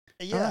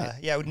 yeah,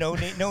 yeah, no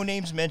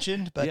names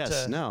mentioned, but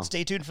Yes, no.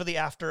 Stay tuned for the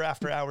After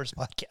Hours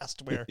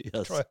podcast where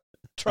Yes.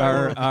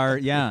 Troy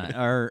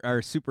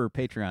our super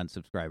Patreon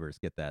subscribers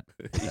get that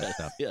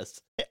stuff. Yes.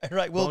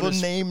 Right, we'll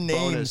name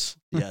names. Bonus.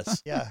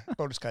 Yes. Yeah,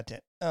 bonus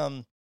content.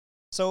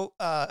 So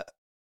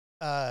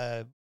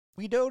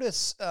we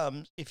notice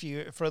if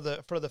you for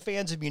the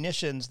fans of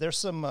munitions, there's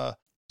some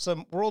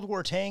World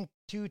War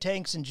II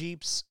tanks and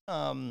jeeps,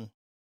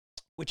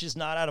 which is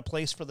not out of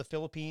place for the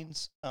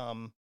Philippines.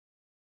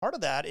 Part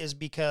of that is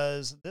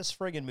because this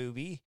friggin'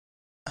 movie,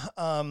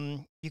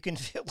 you can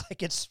feel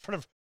like it's sort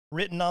of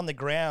written on the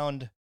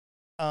ground,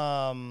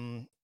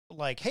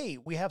 like, hey,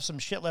 we have some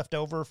shit left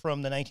over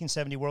from the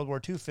 1970 World War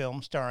II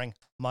film starring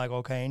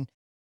Michael Caine,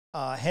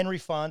 Henry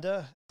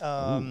Fonda,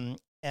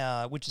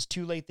 which is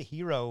Too Late the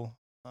Hero,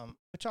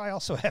 which I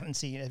also haven't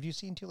seen. Have you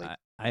seen Too Late?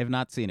 I have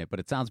not seen it, but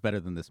it sounds better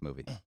than this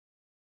movie.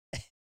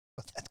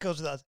 That goes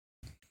without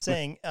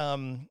saying.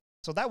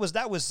 So that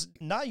was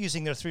not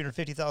using their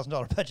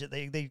 $350,000 budget.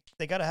 They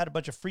got to had a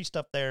bunch of free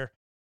stuff there,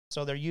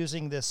 so they're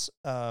using this.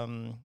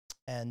 And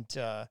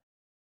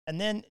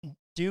then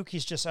Duke,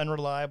 he's just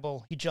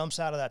unreliable. He jumps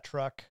out of that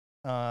truck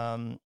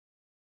while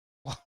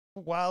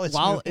it's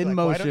moving, in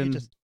like, why don't you motion,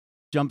 just-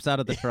 jumps out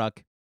of the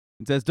truck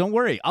and says, "Don't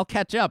worry, I'll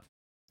catch up."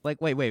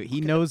 Like, wait,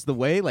 he knows the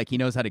way. Like, he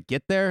knows how to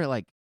get there.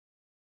 Like,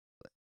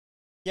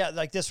 Yeah,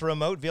 like this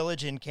remote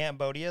village in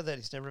Cambodia that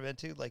he's never been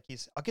to. Like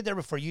I'll get there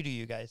before you do,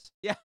 you guys.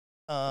 Yeah.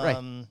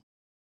 Right.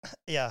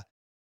 Yeah.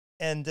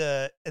 And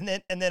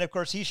then of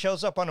course he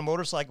shows up on a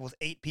motorcycle with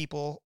 8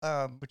 people,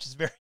 which is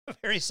very,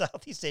 very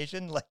Southeast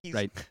Asian. Like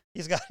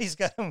he's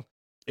got them.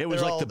 It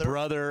was like the they're-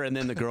 brother and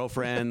then the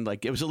girlfriend.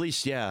 Like it was at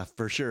least,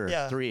 for sure,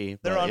 Yeah. 3.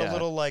 They're but on yeah. a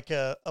little like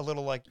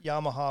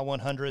Yamaha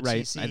 100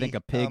 right. cc. I think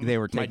a pig they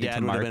were My taking dad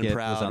to would have market been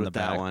proud was on the with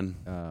that back.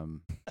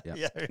 one. Yeah.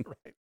 Yeah,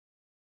 right.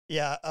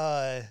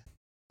 Yeah,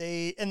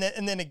 they and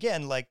then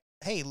again, like,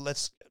 hey,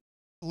 let's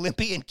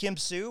Limpy and Kim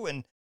Soo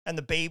and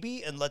the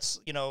baby, and let's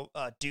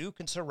Duke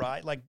and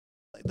Sarai, like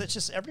let's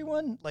just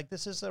everyone, like,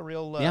 this is a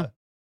real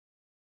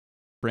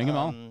Bring them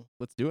all.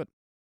 Let's do it.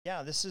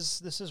 Yeah, this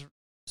is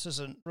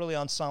a really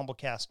ensemble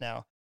cast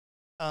now.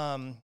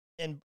 And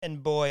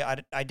boy,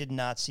 I did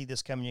not see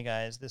this coming, you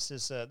guys. This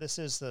is the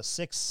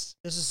 6th.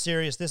 This is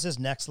serious. This is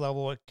next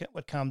level.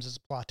 What comes as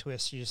a plot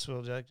twist. You just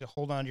will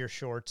hold on to your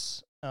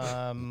shorts.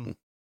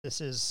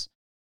 This is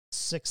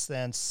 6th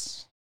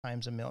Sense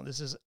times a million. This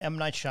is M.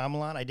 Night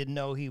Shyamalan. I didn't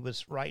know he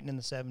was writing in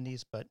the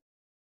 70s, but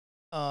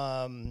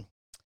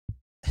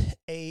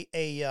a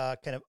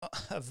kind of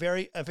a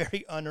very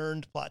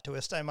unearned plot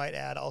twist, I might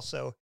add,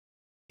 also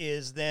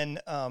is then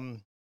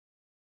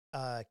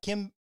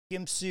Kim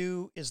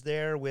Soo is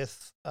there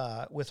with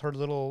her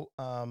little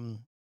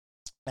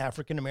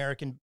African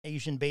American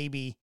Asian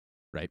baby,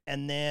 right?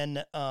 And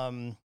then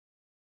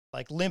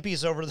like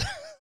Limpy's over there,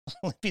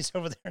 and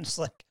it's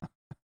like,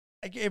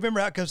 I remember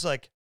how it comes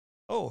like,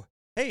 oh,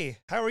 hey,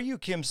 how are you,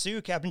 Kim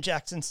Soo? Captain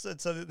Jackson. So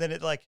then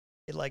it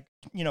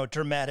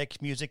dramatic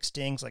music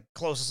stings, like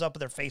closes up with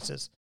their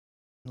faces,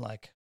 and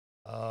like,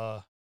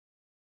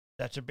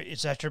 that's your baby.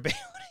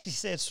 He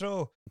said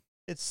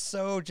it's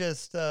so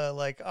just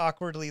like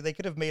awkwardly. They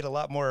could have made a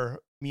lot more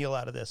meal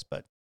out of this,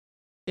 but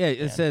yeah,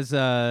 it says,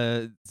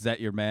 "Is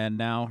that your man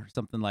now?" or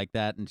something like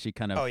that, and she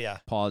kind of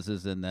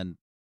pauses and then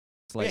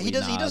slightly he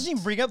nods. doesn't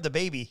even bring up the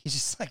baby. He's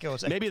just like, oh,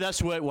 maybe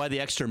that's why the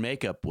extra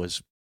makeup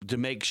was to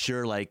make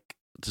sure, like,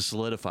 to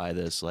solidify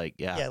this. Like,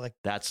 like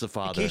that's the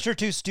father. In case you're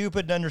too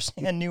stupid to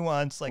understand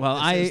nuance, like,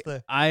 well, this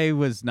I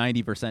was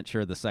 90%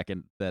 sure the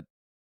second that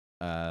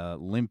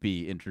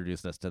Limpy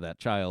introduced us to that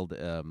child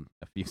a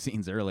few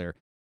scenes earlier,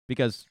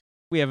 because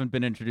we haven't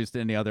been introduced to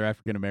any other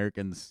African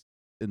Americans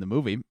in the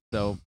movie,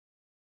 so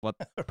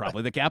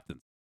probably the captain.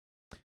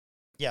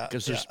 Yeah,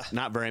 because there's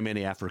not very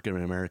many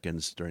African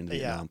Americans during the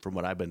Vietnam, from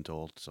what I've been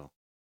told. So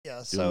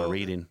doing my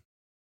reading.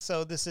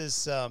 So this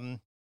is and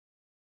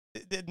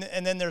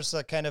then there's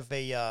a kind of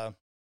a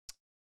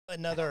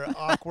another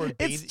awkward.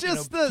 It's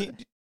just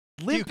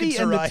Limpy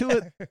and the two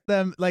of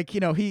them, like,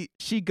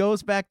 she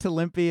goes back to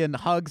Limpy and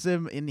hugs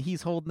him, and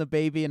he's holding the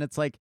baby, and it's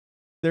like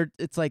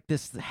it's like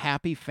this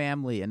happy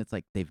family, and it's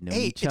like they've known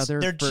each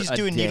other for she's a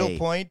doing day.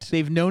 needlepoint.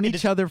 They've known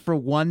each other for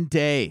 1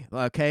 day,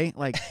 okay?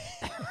 Like,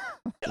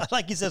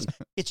 like he says,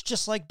 it's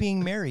just like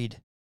being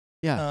married.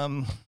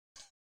 Yeah.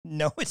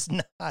 No, it's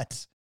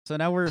not. So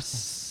now we're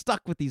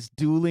stuck with these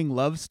dueling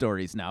love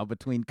stories now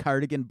between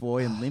Cardigan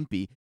Boy and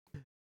Limpy.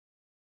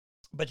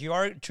 But you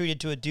are treated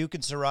to a Duke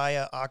and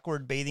Soraya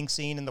awkward bathing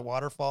scene in the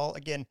waterfall.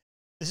 Again,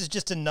 this is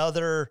just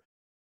another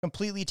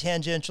completely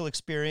tangential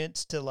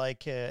experience to,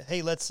 like,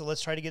 hey, let's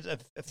try to get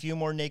a few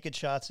more naked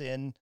shots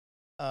in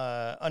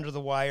under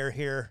the wire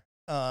here.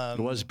 It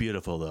was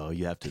beautiful, though.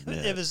 You have to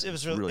admit, it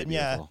was really beautiful.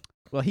 Yeah.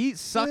 Well, he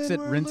sucks at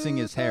rinsing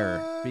his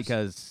hair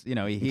because,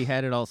 he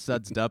had it all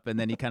sudsed up, and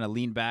then he kind of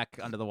leaned back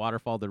under the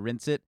waterfall to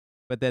rinse it.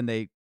 But then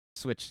they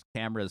switched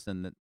cameras,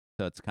 and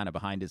so it's kind of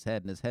behind his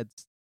head, and his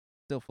head's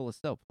still full of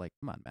soap. Like,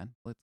 come on, man,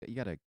 you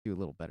got to do a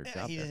little better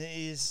job.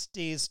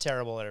 He's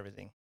terrible at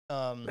everything,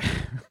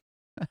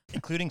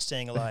 including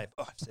staying alive.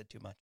 Oh, I've said too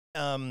much.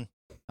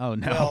 Oh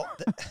no! Well,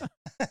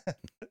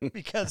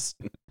 because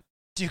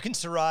Duke and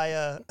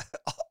Soraya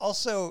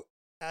also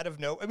out of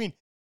no. I mean,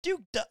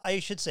 Duke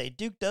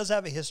does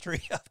have a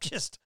history of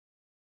just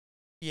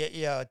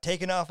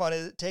taking off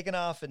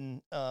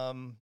and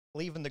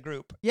leaving the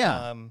group.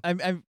 Yeah,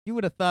 you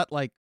would have thought,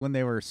 like, when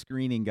they were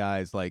screening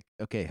guys, like,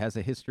 okay, has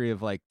a history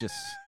of, like, just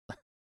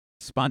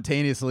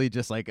spontaneously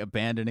just, like,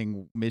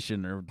 abandoning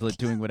mission or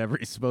doing whatever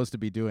he's supposed to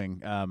be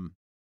doing.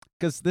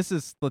 Because this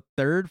is the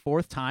 3rd,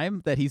 4th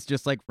time that he's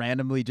just, like,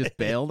 randomly just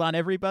bailed on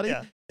everybody.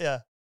 Yeah.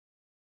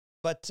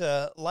 But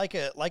like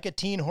a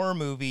teen horror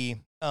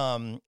movie,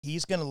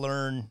 he's gonna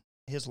learn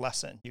his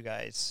lesson, you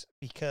guys,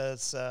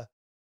 because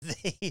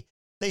they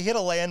hit a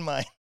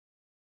landmine,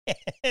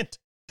 and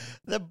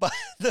the bike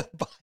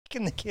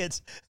and the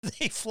kids,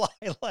 they fly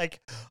like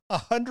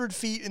 100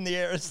 feet in the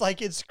air. It's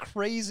like, it's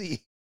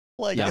crazy.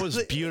 Like, that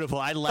was beautiful.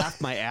 I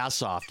laughed my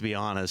ass off, to be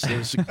honest. It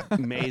was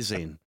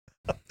amazing.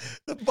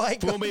 The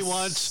bike fool me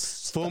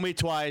once, fool me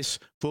twice,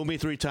 fool me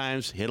 3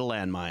 times, hit a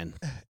landmine.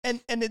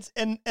 And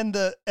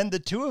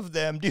the two of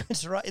them, dude,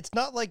 it's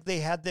not like they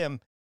had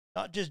them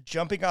not just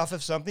jumping off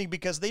of something,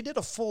 because they did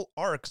a full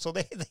arc, so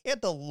they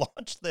had to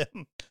launch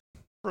them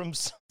from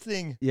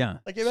something. Yeah,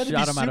 like it had to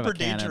shot be them out of super a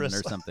cannon dangerous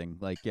or something.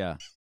 Like, yeah.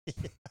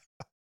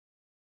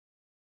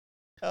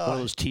 One of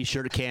those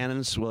T-shirt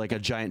cannons, with like a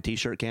giant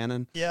T-shirt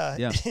cannon.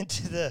 Yeah.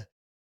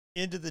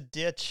 into the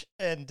ditch,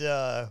 and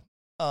then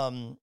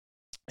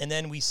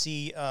we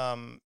see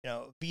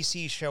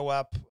VC show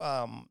up,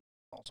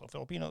 also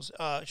Filipinos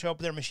show up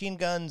with their machine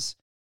guns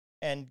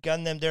and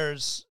gun them.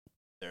 There's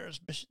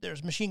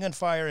machine gun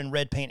fire and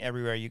red paint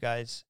everywhere, you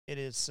guys. It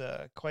is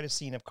quite a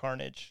scene of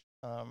carnage.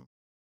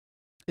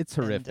 It's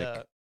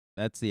horrific.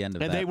 That's the end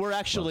of and that. And they were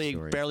actually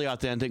fairly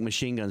authentic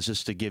machine guns,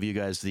 just to give you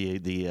guys the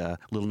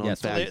little known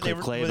fact. Cliff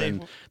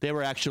Clavin, they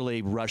were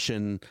actually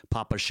Russian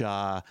Papa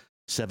Shah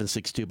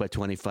 7.62 by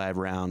 25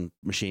 round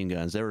machine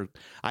guns. They were.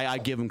 I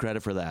give them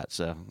credit for that.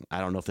 So I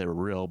don't know if they were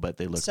real, but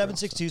they looked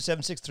 7.62,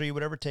 7.63,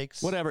 whatever it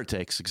takes. Whatever it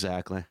takes,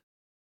 exactly.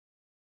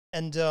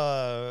 And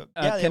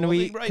can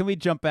we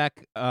jump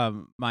back?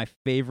 My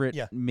favorite,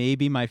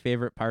 maybe my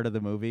favorite part of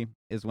the movie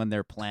is when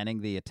they're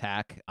planning the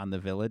attack on the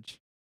village,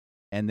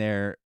 and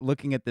they're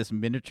looking at this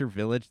miniature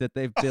village that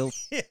they've built.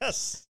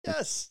 Yes.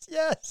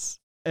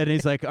 And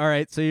he's like, "All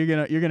right, so you're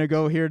gonna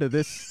go here to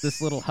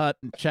this little hut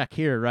and check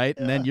here, right?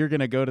 And then you're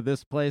gonna go to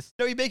this place."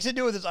 No, he makes it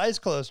do it with his eyes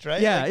closed,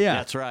 right? Yeah, yeah,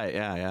 that's right.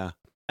 Yeah.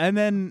 And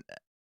then,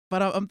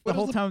 but I'm the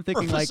whole time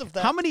thinking, like,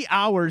 how many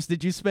hours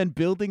did you spend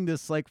building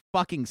this like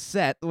fucking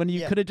set when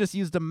you could have just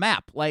used a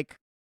map?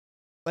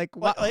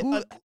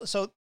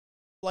 So,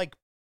 like,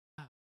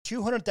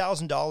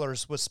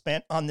 $200,000 was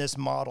spent on this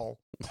model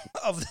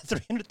of the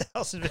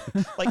 300,000.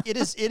 Like, it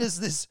is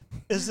this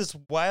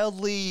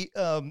wildly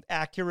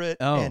accurate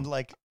and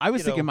like. I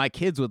was thinking my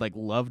kids would like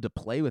love to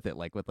play with it,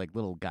 like with like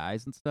little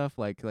guys and stuff.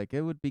 Like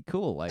it would be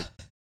cool, like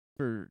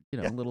for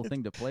a little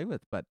thing to play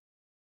with. But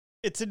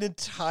it's an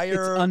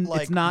entire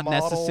it's not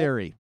model.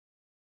 necessary.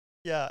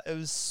 Yeah, it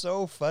was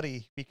so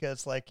funny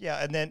because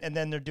and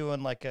then they're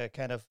doing like a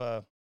kind of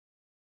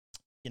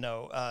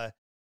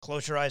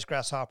close your eyes,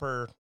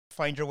 grasshopper.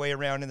 Find your way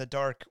around in the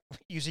dark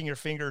using your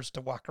fingers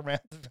to walk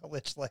around the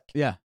village.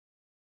 Yeah.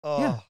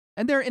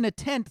 And they're in a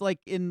tent, like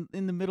in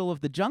the middle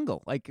of the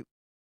jungle. Like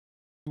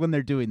when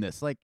they're doing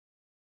this, like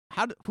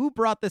who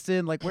brought this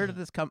in? Like, where did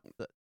this come?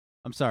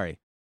 I'm sorry.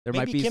 There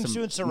might be Kim some.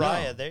 Sue and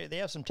Soraya. No. They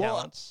have some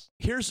talents.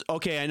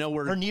 I know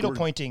her needle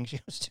pointing.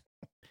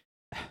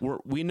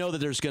 We know that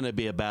there's going to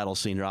be a battle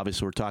scene here.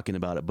 Obviously, we're talking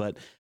about it. But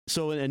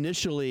so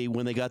initially,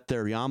 when they got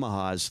their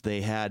Yamahas,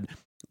 they had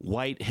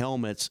white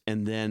helmets,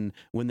 and then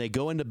when they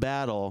go into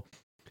battle,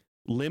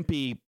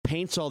 Limpy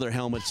paints all their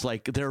helmets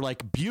like they're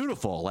like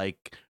beautiful,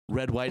 like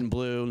red, white, and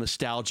blue,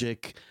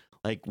 nostalgic.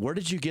 Like, where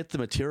did you get the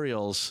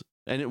materials?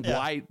 And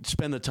why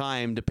spend the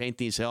time to paint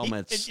these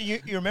helmets? You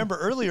remember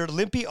earlier,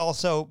 Limpy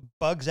also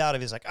bugs out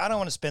of. He's like, I don't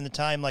want to spend the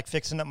time like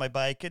fixing up my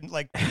bike and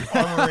like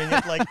armoring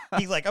it. Like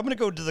he's like, I'm gonna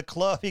go to the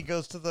club. He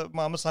goes to the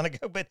Mama Sonic,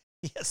 but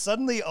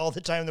suddenly all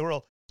the time in the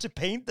world to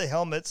paint the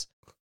helmets,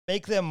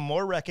 make them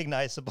more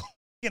recognizable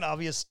and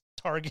obvious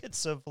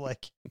targets of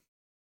like,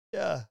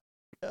 yeah,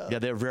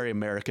 they're very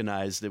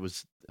Americanized. It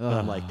was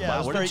I'm like, wow, it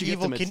was where very did you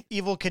evil, get them?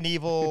 Evil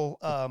Knievel,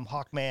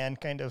 Hawkman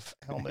kind of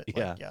helmet.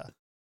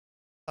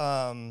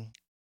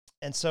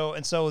 And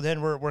so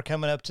then we're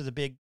coming up to the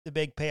big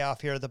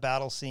payoff here, the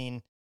battle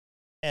scene,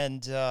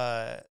 and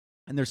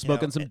they're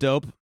smoking some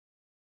dope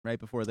right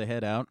before they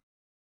head out.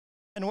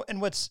 And what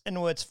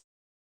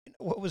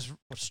was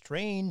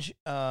strange,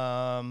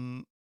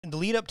 in the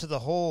lead up to the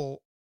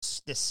whole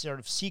this sort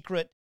of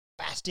secret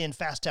fast in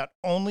fast out,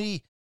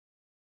 only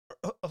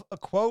a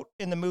quote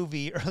in the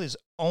movie is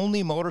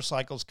only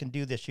motorcycles can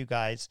do this, you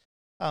guys.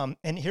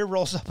 And here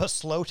rolls up a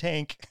slow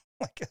tank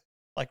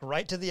like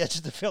right to the edge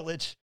of the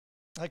village.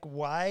 Like,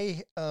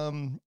 why?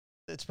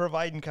 It's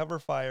providing cover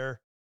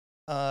fire.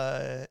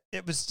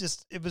 It was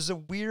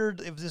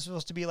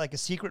supposed to be like a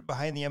secret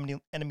behind the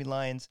enemy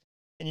lines.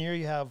 And here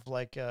you have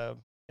like, their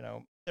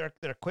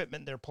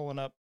equipment they're pulling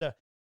up.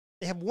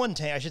 They have one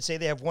tank. I should say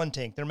they have one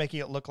tank. They're making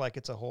it look like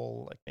it's a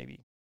whole, like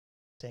maybe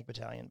tank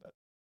battalion, but.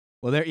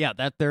 Well,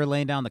 they're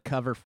laying down the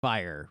cover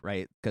fire,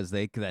 right? Because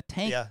that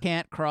tank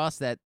can't cross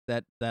that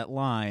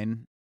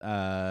line,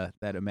 that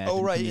imagined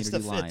community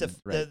line.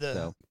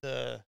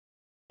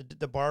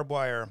 The barbed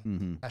wire,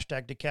 mm-hmm.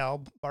 hashtag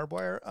DeKalb barbed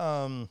wire.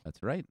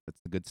 That's right. That's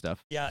the good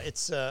stuff. Yeah,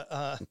 it's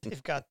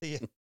they've got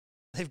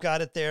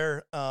it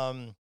there.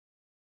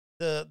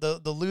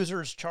 The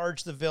losers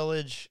charge the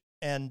village,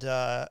 and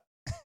then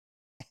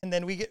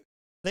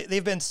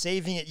they've been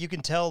saving it. You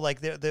can tell,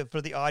 like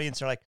for the audience,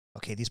 they're like,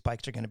 okay, these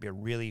bikes are going to be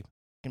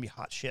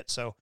hot shit.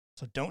 So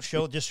don't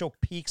just show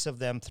peaks of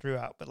them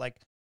throughout. But like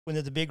when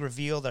there's the big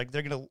reveal, like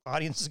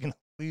audience is going to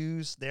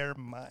lose their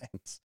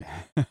minds.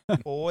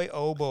 Boy,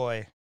 oh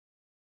boy.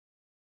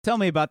 Tell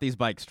me about these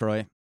bikes,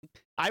 Troy.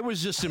 I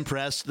was just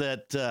impressed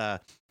that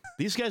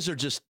these guys are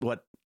just quote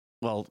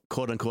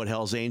unquote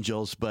Hell's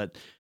Angels, but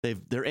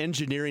their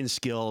engineering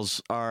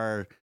skills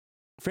are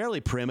fairly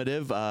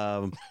primitive.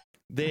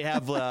 They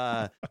have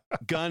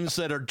guns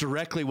that are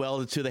directly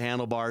welded to the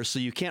handlebars, so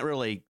you can't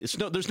really.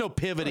 There's no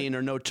pivoting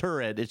or no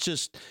turret. It's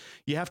just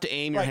you have to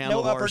aim your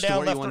handlebars to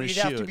where you want to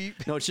shoot.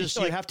 No, it's just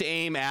you have to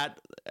aim at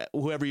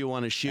whoever you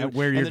want to shoot. At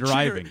where you're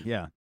driving,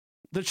 yeah.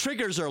 The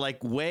triggers are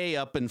like way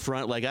up in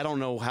front. Like I don't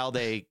know how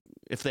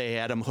if they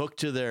had them hooked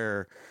to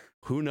their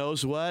who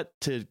knows what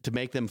to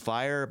make them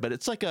fire, but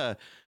it's like a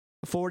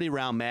 40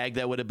 round mag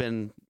that would have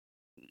been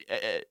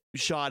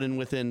shot in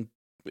within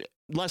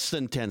less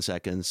than 10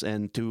 seconds,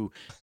 and to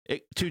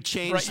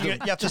change you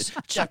have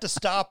to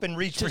stop and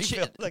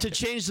to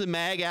change the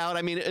mag out.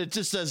 I mean, it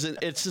just doesn't.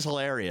 It's just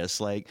hilarious.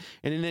 Like,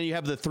 and then you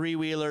have the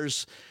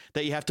 3-wheelers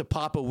that you have to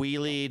pop a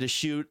wheelie to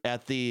shoot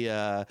at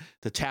the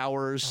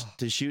towers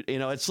to shoot. You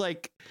know, it's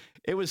like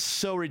it was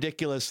so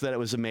ridiculous that it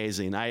was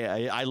amazing.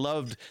 I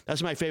loved.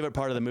 That's my favorite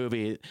part of the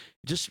movie.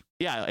 Just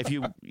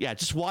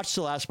watch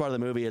the last part of the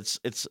movie. It's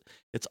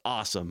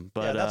awesome.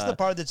 But that's the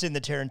part that's in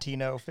the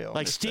Tarantino film.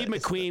 Like Steve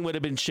McQueen would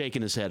have been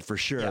shaking his head for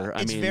sure.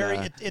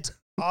 Yeah, it's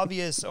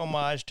obvious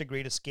homage to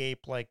Great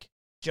Escape, like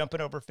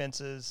jumping over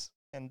fences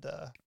and.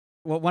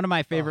 Well, one of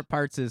my favorite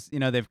parts is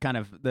they've kind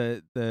of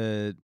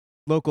the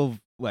local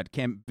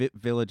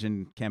village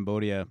in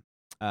Cambodia.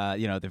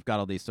 They've got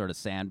all these sort of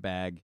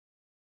sandbag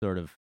sort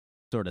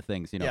of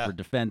things, for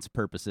defense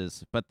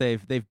purposes. But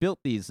they've built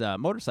these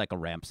motorcycle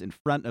ramps in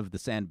front of the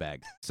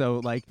sandbag. So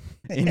like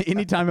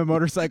anytime a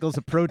motorcycle's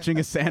approaching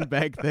a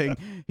sandbag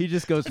thing, he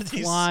just goes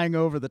flying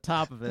over the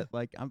top of it.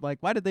 Like I'm like,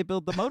 why did they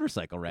build the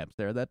motorcycle ramps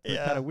there? That's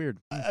kind of weird.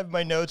 I have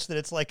my notes that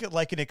it's like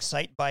an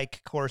Excite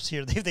bike course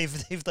here.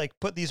 They've like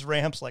put these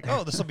ramps like,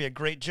 oh, this will be a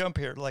great jump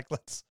here. Like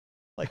let's.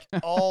 Like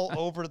all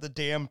over the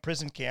damn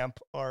prison camp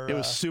It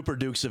was Super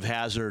Dukes of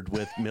Hazzard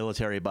with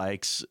military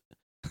bikes,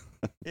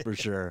 for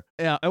sure.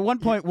 Yeah, at one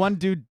point, one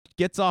dude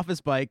gets off his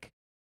bike,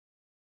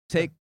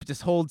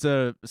 just holds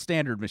a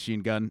standard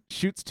machine gun,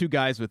 shoots 2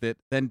 guys with it,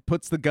 then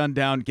puts the gun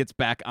down, gets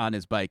back on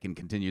his bike, and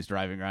continues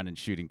driving around and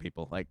shooting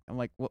people. Like I'm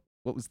like, what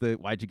was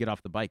why'd you get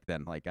off the bike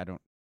then? Like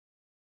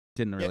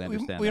didn't really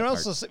understand. We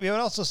would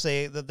also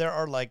say that there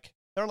are like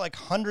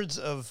hundreds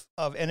of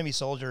enemy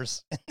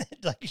soldiers,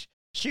 like.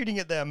 Shooting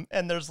at them,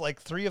 and there's like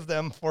 4 of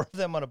them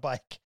on a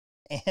bike,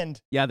 and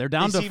yeah, they're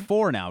down to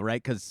 4 now, right?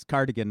 Because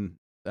Cardigan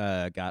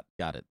got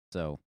it.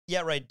 So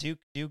yeah, right.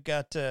 Duke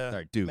got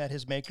met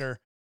his maker,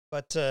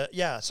 but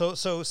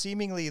so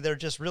seemingly they're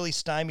just really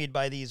stymied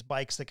by these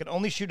bikes that can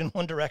only shoot in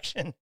one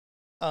direction.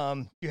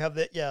 You have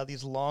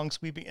these long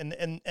sweeping,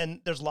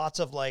 and there's lots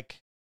of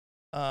like,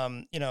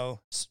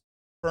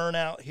 burn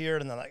out here,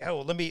 and then like,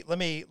 oh, let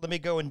me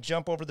go and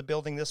jump over the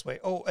building this way.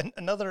 Oh, and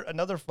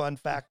another fun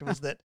fact was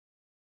that.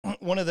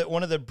 One of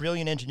the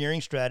brilliant engineering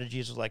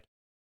strategies was like,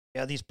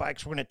 yeah, these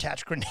bikes we're going to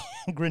attach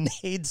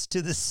grenades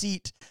to the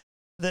seat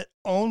that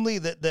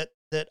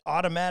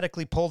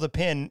automatically pull the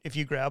pin if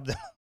you grab them.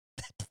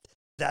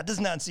 That does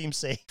not seem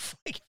safe.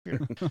 Like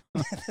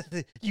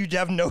you'd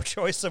have no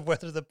choice of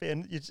whether the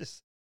pin. You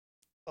just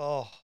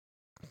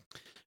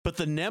But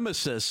the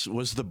nemesis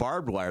was the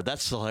barbed wire.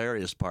 That's the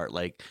hilarious part.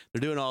 Like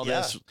they're doing all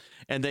this,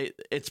 and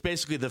it's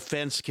basically the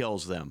fence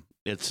kills them.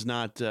 It's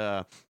not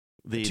the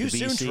too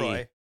BC. soon,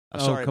 Troy. I'm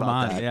sorry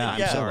about that. Yeah,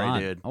 I'm sorry,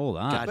 dude. Hold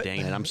on. God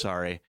dang it. I'm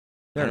sorry.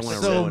 There are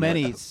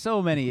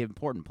so many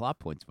important plot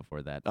points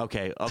before that.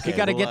 Okay. You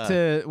got to get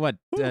to what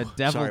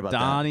Devil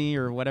Donnie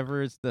or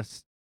whatever is the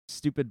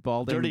stupid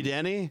balding. Dirty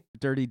Denny.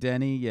 Dirty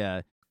Denny.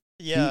 Yeah.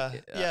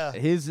 Yeah.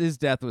 His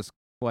death was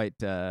quite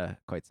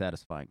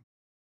satisfying.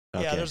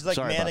 Okay. Yeah. There's like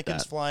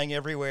mannequins flying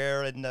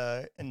everywhere,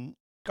 and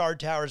guard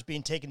towers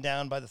being taken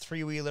down by the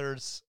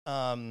 3-wheelers.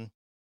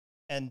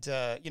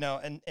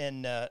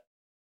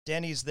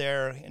 Denny's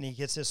there, and he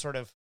gets his sort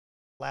of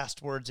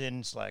last words in.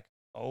 It's like,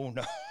 oh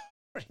no,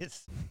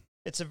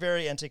 it's a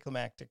very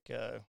anticlimactic,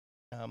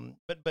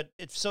 but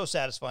it's so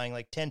satisfying.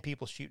 Like 10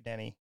 people shoot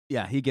Denny.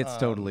 Yeah, he gets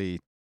totally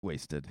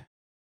wasted.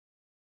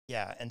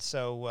 Yeah, and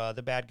so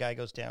the bad guy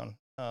goes down.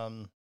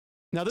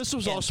 Now this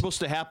was all supposed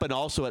to happen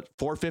also at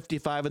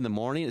 4:55 in the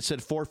morning. It said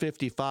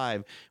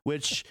 4:55,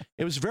 which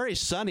it was very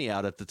sunny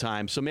out at the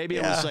time. So maybe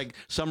it was like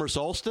summer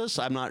solstice.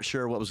 I'm not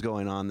sure what was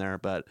going on there,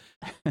 but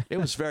it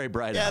was very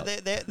bright out.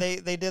 Yeah,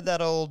 they did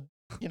that old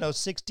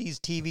 60s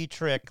TV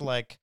trick.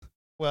 Like,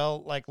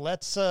 well, like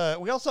let's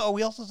we also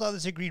saw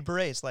this in Green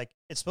Berets. Like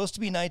it's supposed to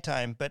be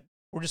nighttime, but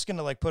we're just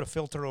gonna like put a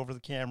filter over the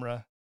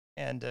camera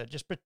and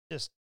just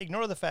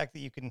ignore the fact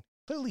that you can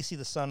clearly see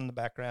the sun in the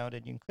background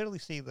and you can clearly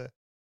see the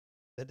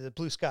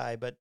blue sky,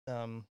 but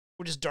we'll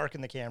just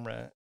darken the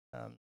camera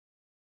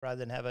rather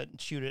than have it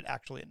shoot it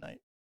actually at night.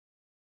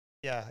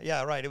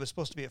 Yeah, right. It was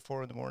supposed to be at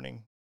 4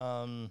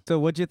 a.m. So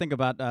what'd you think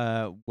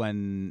about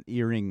when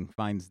Earring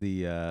finds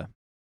the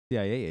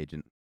CIA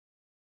agent?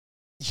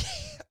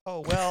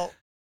 Oh, well,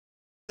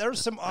 there's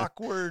some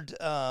awkward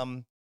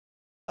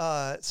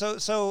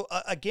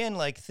again,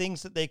 like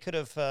things that they could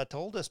have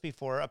told us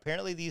before.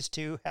 Apparently these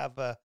two have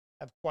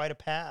quite a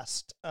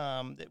past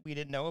that we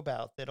didn't know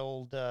about. That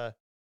old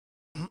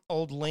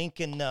Link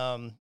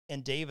and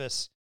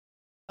Davis.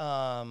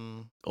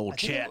 Old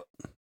Chet.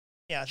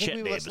 I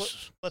think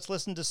let's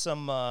listen to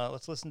some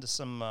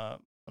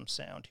some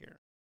sound here.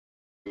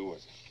 Who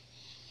was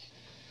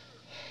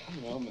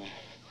it? Well, man.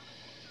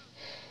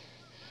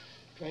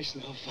 Christ,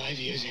 no, 5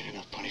 years ain't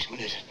enough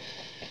punishment, is it?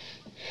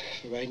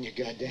 For riding your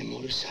goddamn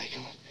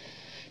motorcycle,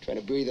 trying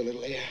to breathe a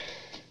little air.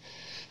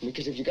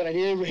 Because if you got an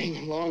earring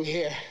and long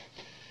hair,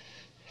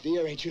 the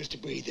air ain't yours to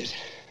breathe, is it?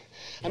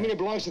 I mean, it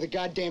belongs to the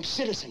goddamn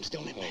citizens,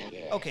 don't it, man?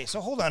 Okay, so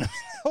hold on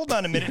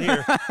a minute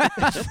here.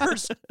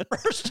 First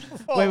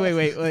of all,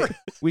 wait.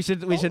 We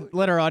should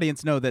let our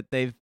audience know that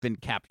they've been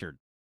captured.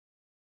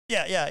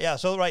 Yeah.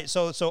 So right,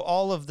 so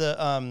all of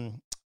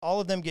them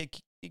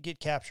get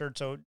captured.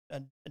 So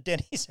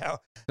Denny's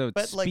out. So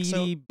but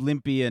Speedy,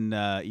 Blimpy, and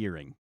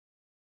Earring.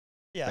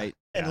 Yeah, right?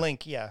 and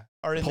Link,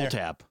 are in Pull there.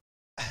 tab.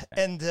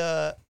 And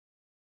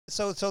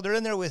so they're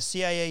in there with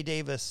CIA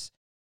Davis,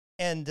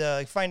 and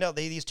find out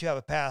these two have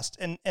a past.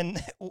 And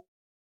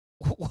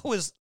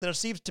there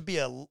seems to be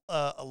a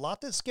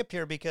lot that skipped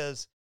here,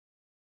 because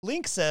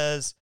Link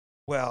says,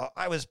 "Well,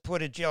 I was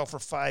put in jail for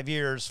 5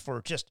 years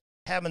for just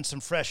having some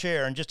fresh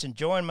air and just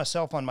enjoying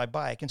myself on my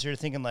bike." And so you're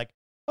thinking like,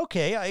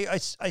 okay, I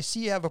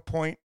see you have a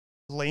point,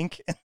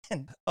 Link.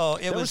 And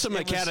there was some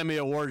Academy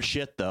Award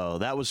shit though.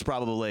 That was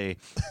probably,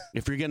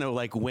 if you're gonna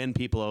like win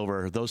people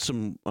over, those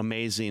some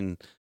amazing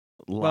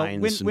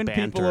lines. Win and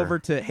banter. people over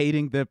to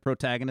hating the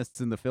protagonists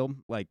in the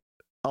film, like.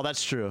 Oh,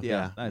 that's true.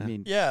 Yeah. I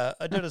mean, yeah,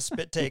 I did a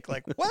spit take.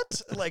 Like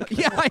what? Like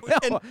yeah, I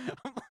know.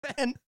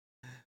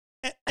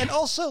 And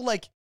also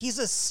like he's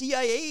a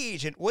CIA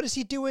agent. What is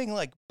he doing?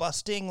 Like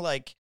busting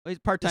like. He's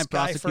a part-time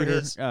prosecutor.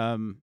 His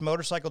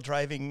motorcycle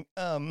driving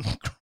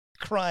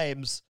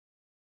crimes,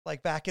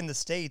 like back in the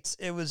States.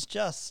 It was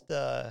just,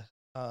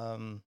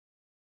 or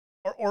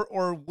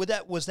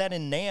was that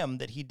in Nam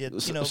that he did?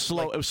 You know,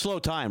 slow. Like, it was slow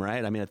time,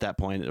 right? I mean, at that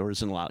point, there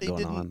wasn't a lot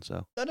going on.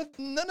 So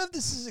none of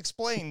this is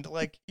explained.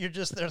 Like you're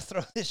just there,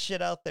 throw this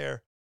shit out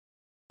there.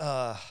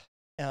 Well,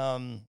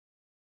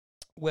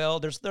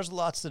 there's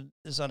lots that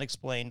is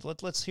unexplained.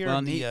 Let's hear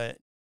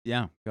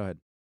yeah, go ahead.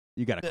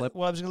 You got a clip?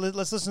 Well,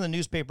 let's listen to the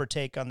newspaper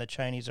take on the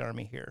Chinese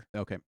army here.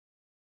 Okay.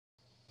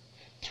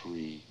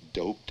 3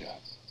 doped up,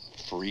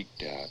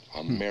 freaked out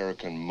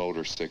American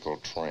motorcycle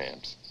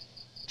tramps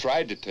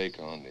tried to take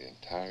on the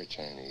entire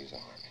Chinese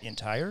army. The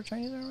entire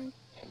Chinese army?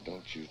 And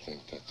don't you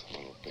think that's a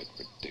little bit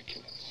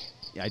ridiculous?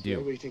 Yeah, I do.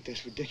 Everybody think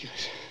that's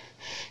ridiculous.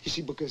 You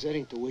see, because that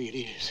ain't the way it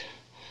is.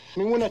 I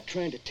mean, we're not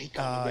trying to take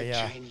on the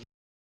Chinese.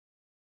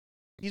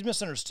 He's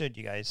misunderstood,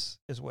 you guys,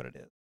 is what it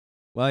is.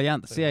 Well, yeah,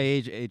 the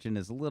CIA agent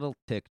is a little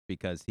ticked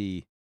because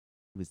he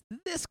was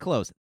this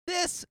close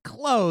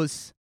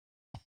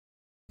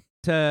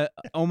to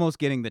almost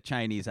getting the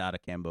Chinese out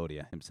of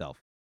Cambodia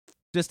himself.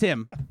 Just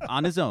him,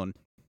 on his own.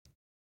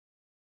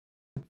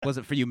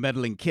 Wasn't for you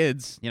meddling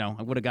kids, I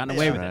would have gotten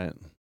away with it.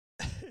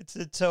 It's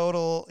a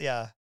total,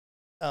 yeah.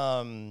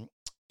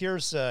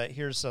 Here's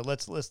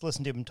let's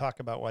listen to him talk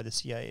about why the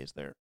CIA is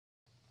there.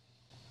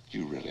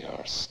 You really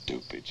are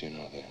stupid, you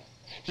know that.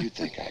 You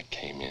think I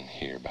came in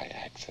here by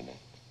accident?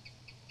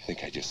 You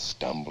think I just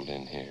stumbled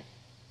in here?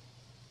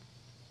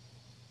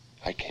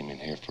 I came in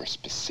here for a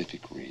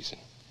specific reason.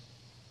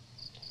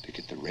 To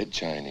get the Red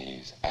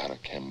Chinese out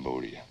of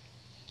Cambodia.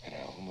 And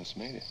I almost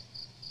made it.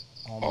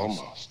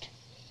 Almost.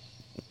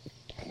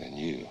 And then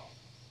you,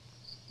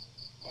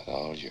 with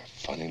all your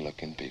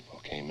funny-looking people,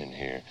 came in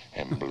here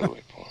and blew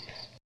it for me.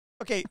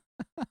 Okay,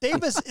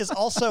 Davis is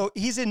also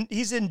he's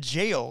in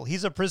jail.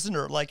 He's a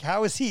prisoner. Like,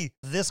 how is he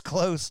this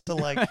close to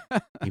like?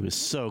 He was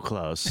so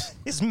close.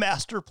 His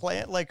master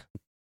plan, like,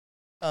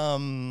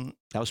 that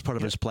was part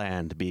of his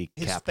plan to be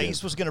his captive.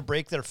 face was going to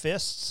break their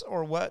fists,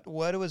 or what?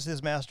 What was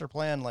his master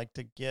plan like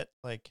to get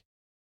like?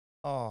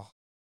 Oh,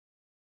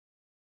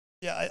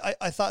 yeah.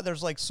 I thought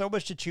there's like so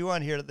much to chew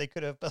on here that they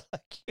could have, but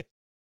like,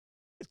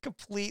 it's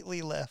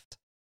completely left.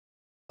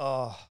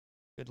 Oh,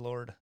 good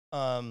Lord.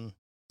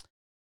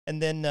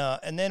 And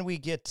then we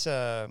get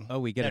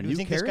we get a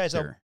new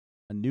character.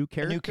 A new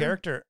character. A new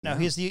character. Now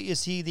is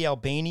he the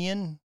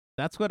Albanian?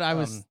 That's what I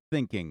was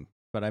thinking,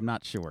 but I'm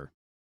not sure.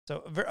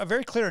 So a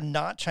very clear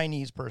not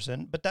Chinese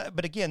person,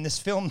 but again, this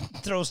film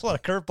throws a lot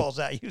of curveballs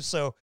at you.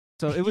 So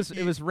it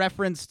was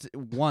referenced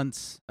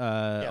once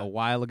a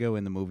while ago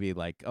in the movie,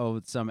 like,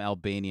 some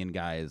Albanian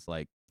guy is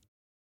like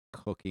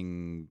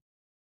cooking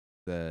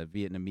the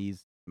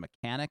Vietnamese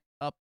mechanic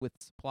up with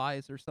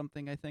supplies or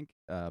something, I think.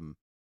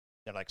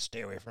 They're like,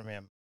 stay away from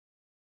him.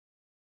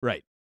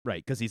 Right,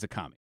 because he's a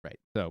comic, right?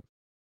 So,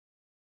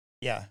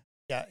 yeah,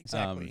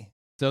 exactly.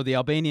 So the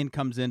Albanian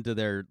comes into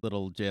their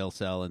little jail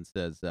cell and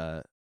says,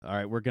 "All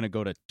right, we're gonna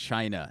go to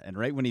China." And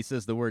right when he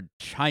says the word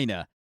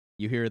China,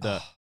 you hear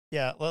the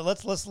yeah.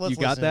 Let's you listen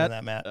got that? To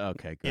that, Matt.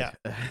 Okay, good.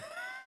 Yeah.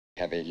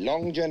 Have a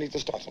long journey to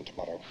start on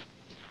tomorrow.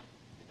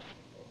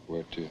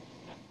 Where to?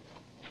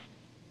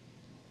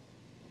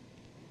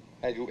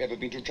 Have you ever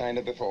been to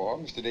China before,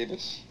 Mr.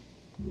 Davis?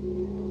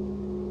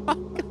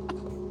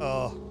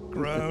 Oh,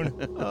 groan.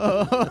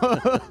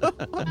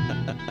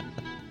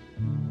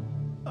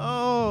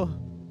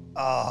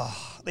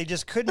 They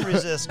just couldn't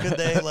resist, could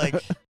they? Like,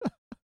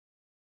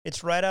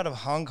 it's right out of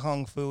Hong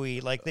Kong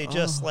Phooey. Like, they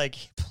just like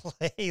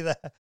play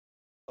that.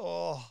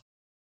 Oh,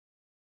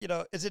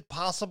 is it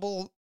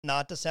possible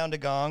not to sound a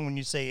gong when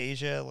you say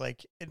Asia?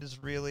 Like, it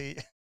is really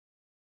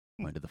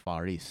went to the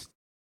Far East.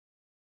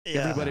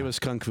 Yeah. Everybody was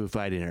kung fu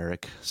fighting,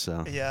 Eric.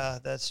 So Yeah,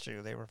 that's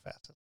true. They were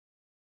fast.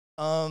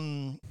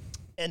 And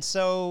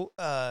so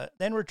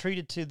then we're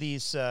treated to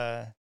these.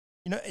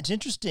 It's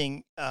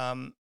interesting.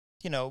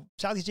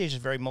 Southeast Asia is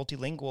very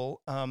multilingual.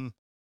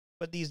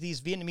 But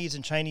these Vietnamese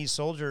and Chinese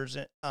soldiers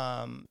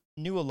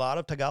knew a lot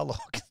of Tagalog.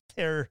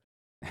 They're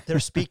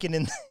speaking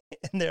in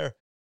their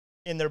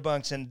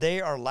bunks, and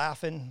they are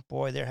laughing.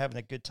 Boy, they're having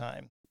a good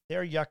time.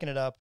 They're yucking it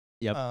up.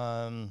 Yep.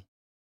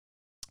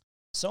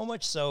 So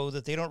much so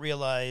that they don't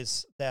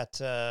realize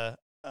that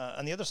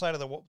on the other side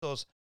of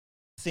those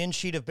thin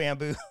sheet of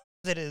bamboo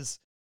that is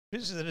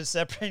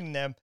separating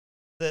them,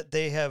 that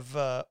they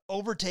have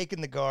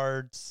overtaken the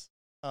guards.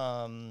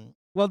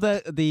 Well,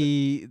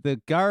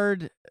 the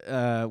guard,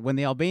 when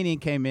the Albanian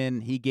came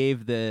in, he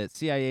gave the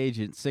CIA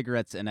agent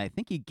cigarettes, and I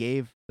think he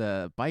gave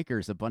the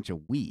bikers a bunch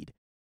of weed.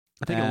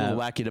 I think a little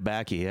wacky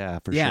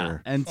tobacco, for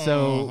sure. And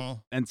so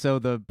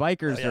the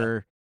bikers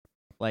are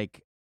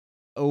like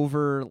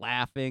over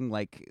laughing,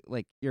 like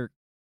your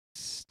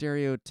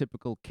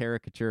stereotypical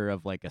caricature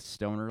of like a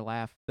stoner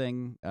laugh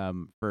thing.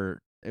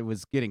 It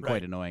was getting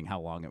quite annoying how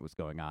long it was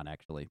going on,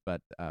 actually.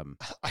 But I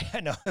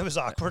know it was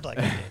awkward. Like,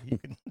 okay, you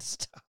can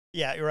stop.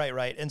 Yeah, you're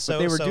right. And so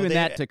they were doing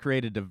that to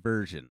create a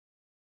diversion.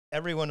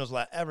 Everyone was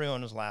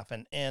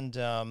laughing, and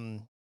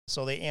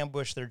so they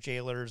ambushed their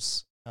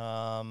jailers.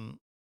 And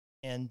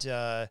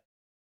they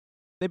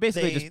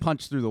basically just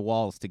punched through the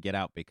walls to get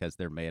out because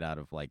they're made out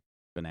of like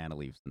banana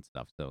leaves and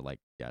stuff. So like,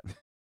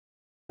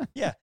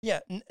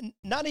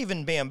 not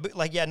even bamboo.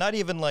 Not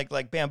even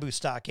like bamboo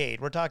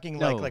stockade. We're talking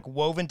like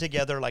woven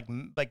together like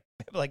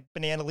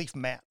banana leaf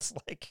mats.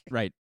 Like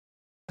right.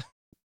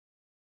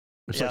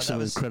 It's like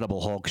some Incredible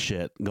Hulk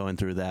shit going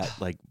through that,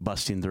 like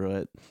busting through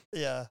it.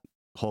 Yeah.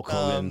 Hulk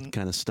Hogan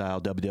kind of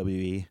style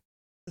WWE.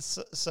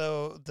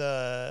 So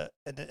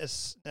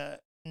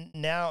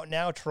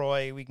now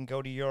Troy, we can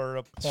go to your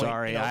point.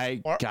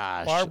 Sorry,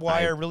 barbed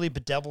wire really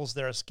bedevils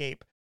their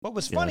escape. What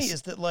was funny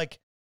is that like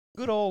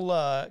good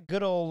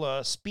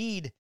old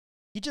Speed,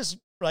 he just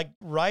like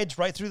rides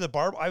right through the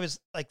barb. I was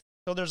like,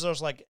 so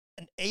there's like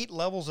 8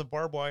 levels of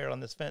barbed wire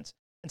on this fence,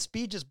 and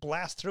Speed just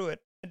blasts through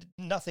it. And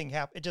nothing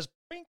happened. It just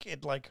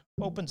it like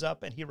opens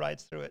up and he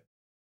rides through it.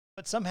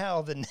 But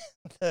somehow the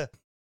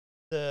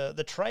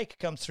trike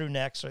comes through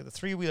next, or the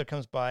 3-wheeler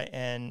comes by,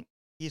 and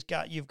you've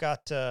got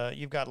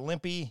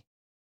Limpy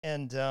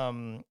and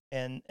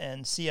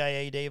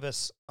CIA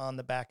Davis on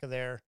the back of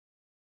there,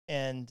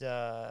 and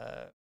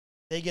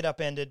they get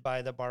upended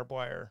by the barbed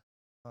wire.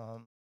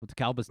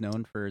 DeKalb is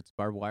known for its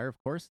barbed wire, of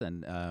course,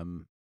 and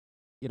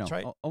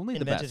right. Only Invented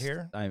the best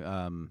here.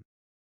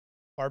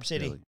 Barb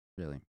City.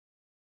 Really.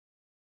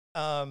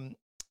 Because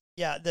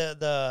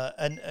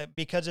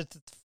it's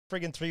a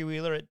friggin'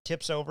 3-wheeler, it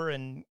tips over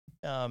and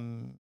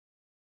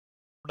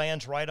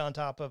lands right on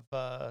top of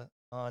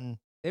on.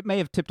 It may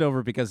have tipped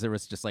over because there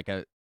was just like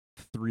a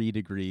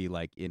 3-degree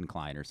like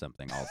incline or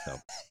something, also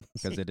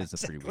because it is a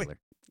 3-wheeler.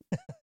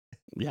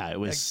 Yeah, it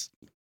was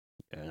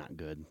not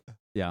good.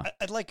 Yeah,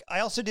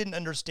 I also didn't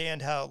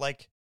understand how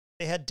like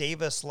they had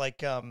Davis like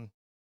they're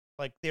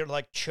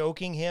like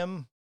choking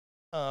him.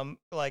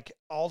 Like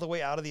all the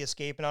way out of the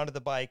escape and onto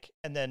the bike,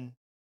 and then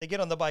they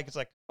get on the bike. It's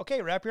like,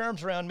 okay, wrap your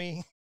arms around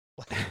me.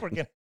 Like we're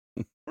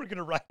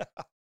gonna ride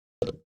out.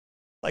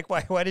 Like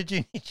why did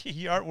you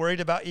aren't worried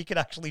about he could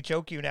actually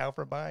choke you now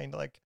from behind?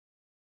 Like,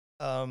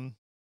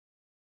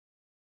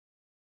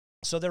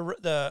 so they're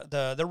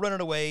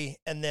running away,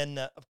 and then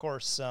of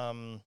course,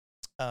 the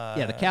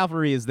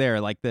cavalry is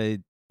there. Like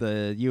the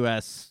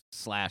U.S. /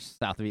 South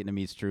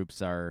Vietnamese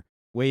troops are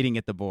waiting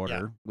at the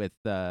border with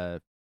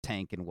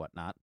tank and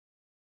whatnot.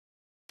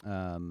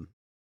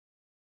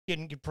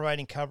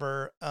 Providing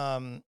cover.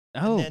 But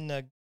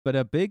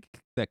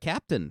the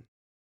captain,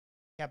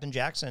 Captain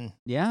Jackson.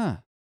 Yeah,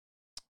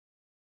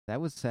 that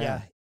was sad.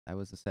 Yeah, that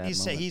was a sad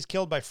moment. He's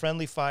killed by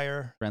friendly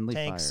fire.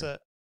 Tanks, fire.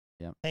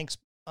 Tanks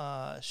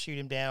shoot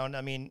him down.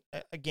 I mean,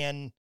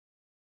 again,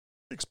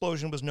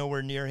 explosion was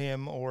nowhere near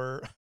him,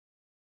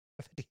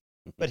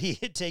 but he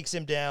takes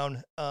him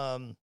down.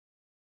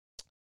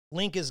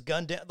 Link is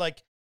gunned down.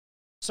 Like,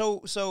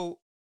 so.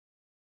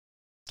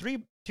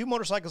 2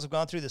 motorcycles have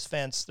gone through this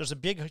fence. There's a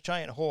big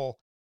giant hole,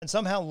 and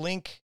somehow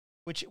Link,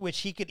 which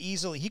he could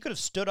have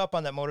stood up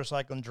on that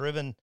motorcycle and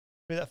driven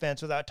through that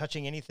fence without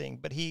touching anything,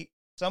 but he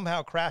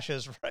somehow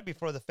crashes right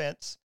before the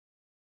fence,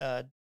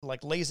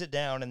 like lays it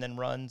down and then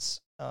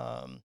runs.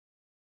 And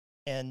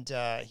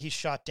he's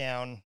shot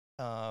down.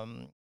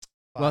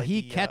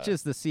 He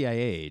catches the CIA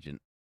agent.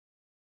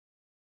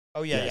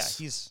 Oh yeah, yes.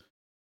 Yeah. He's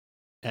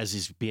as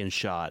he's being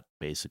shot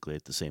basically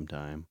at the same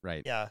time.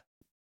 Right. Yeah.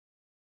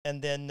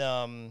 And then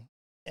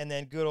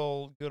good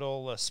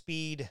old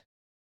Speed.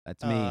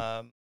 That's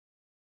me.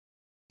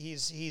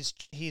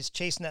 He's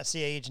chasing that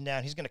CIA agent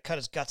down. He's going to cut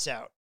his guts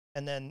out.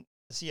 And then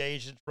the CIA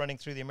agent running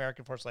through the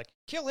American force like,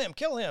 kill him.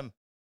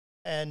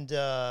 And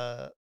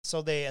so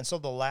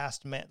the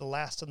last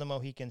of the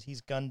Mohicans,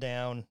 he's gunned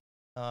down.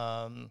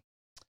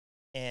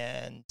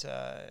 and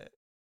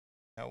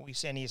he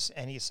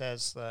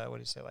says, what do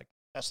you say? Like,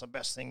 that's the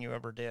best thing you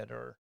ever did,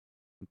 or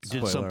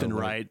did something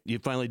right. You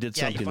finally did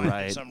something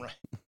right. Did something right.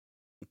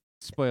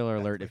 Spoiler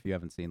alert if you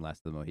haven't seen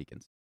Last of the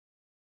Mohicans.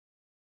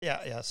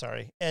 Yeah,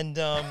 sorry. And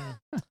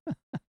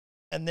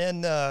and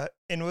then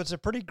it was a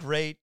pretty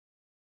great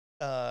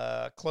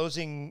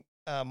closing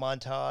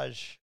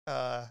montage.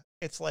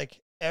 It's like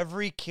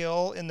every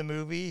kill in the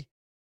movie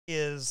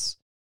is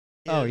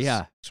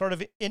sort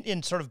of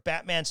in sort of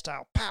Batman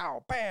style,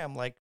 pow, bam,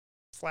 like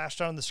flashed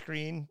on the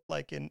screen,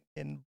 like in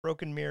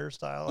Broken Mirror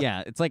style.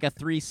 Yeah, it's like a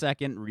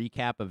 3-second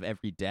recap of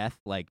every death,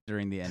 like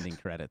during the ending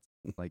credits.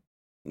 Like,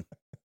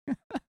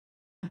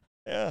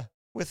 yeah,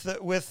 with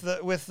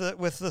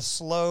the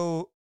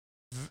slow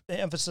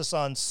emphasis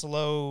on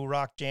slow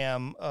rock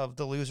jam of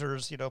the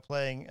Losers,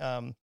 playing.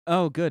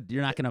 Oh, good.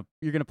 You're gonna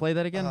play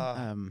that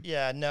again?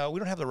 Yeah, no, we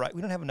don't have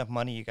we don't have enough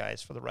money, you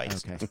guys, for the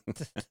rights to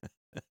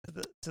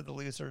the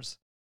Losers.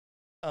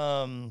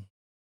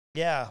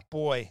 Yeah,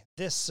 boy,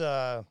 this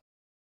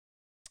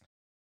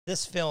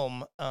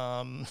film,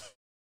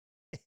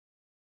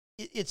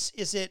 is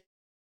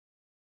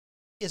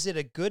it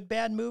a good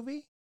bad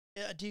movie?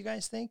 Do you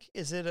guys think?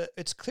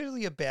 It's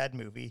clearly a bad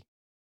movie,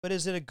 but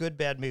is it a good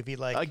bad movie?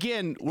 Like,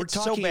 again, we're it's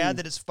talking so bad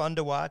that it's fun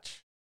to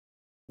watch.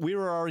 We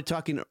were already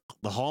talking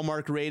the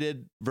Hallmark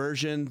rated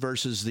version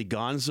versus the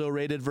Gonzo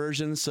rated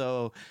version,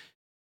 so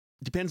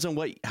depends on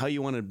how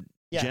you want to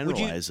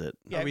generalize it.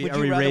 Yeah, are we would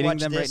you rather rating watch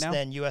them this right now?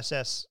 than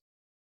USS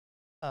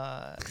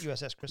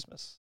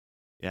Christmas?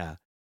 Yeah,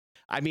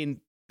 I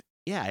mean,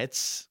 yeah, I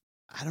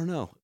don't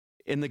know.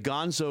 In the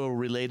Gonzo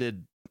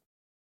related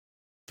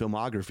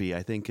filmography,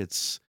 I think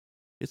it's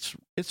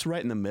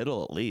right in the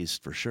middle, at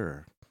least, for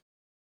sure.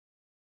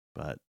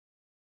 But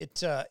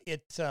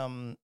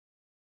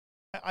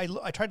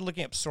I tried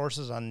looking up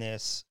sources on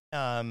this,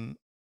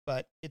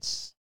 but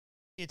it's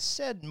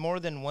said more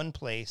than one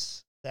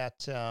place that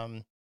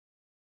the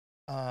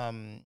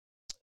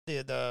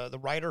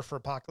writer for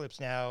Apocalypse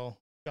Now,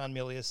 John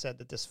Milius, said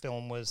that this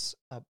film was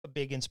a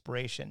big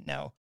inspiration.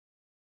 Now,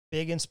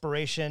 big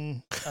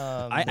inspiration.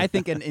 I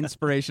think an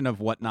inspiration of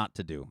what not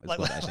to do is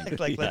what I think.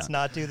 Let's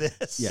not do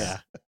this. Yeah,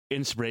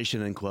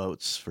 inspiration in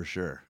quotes for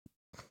sure.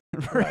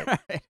 Right.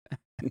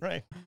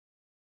 Right.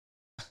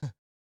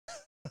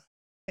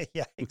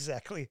 Yeah,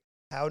 exactly.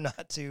 How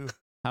not to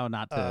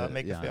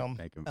make a film.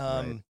 Right,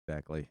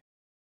 exactly.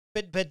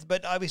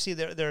 But obviously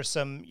there are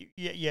some.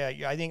 Yeah.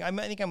 I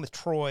think I'm with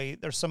Troy.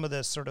 There's some of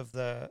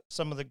the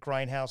some of the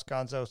grindhouse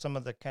Gonzo, some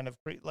of the kind of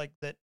like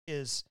that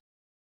is.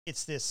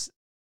 It's these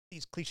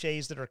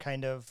cliches that are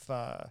kind of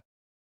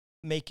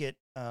make it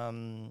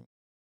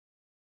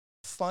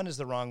fun is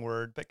the wrong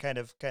word, but kind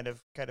of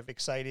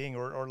exciting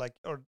or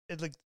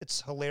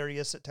it's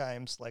hilarious at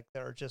times. Like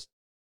there are just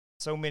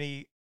so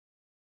many.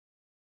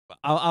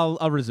 I'll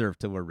reserve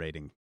till we're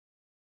rating.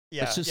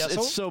 Yeah,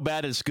 it's so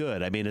bad it's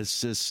good. I mean, it's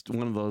just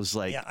one of those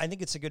like. Yeah, I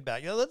think it's a good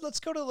bad. Yeah,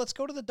 let's go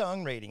to the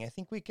dong rating. I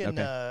think we can.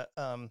 Okay.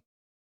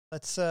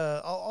 Let's.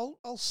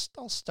 I'll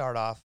start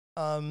off.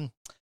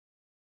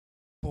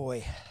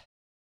 Boy,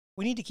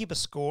 we need to keep a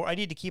score. I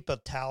need to keep a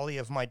tally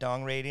of my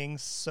dong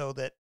ratings so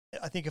that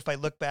I think if I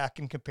look back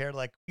and compare,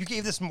 like you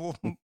gave this more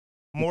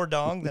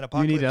dong than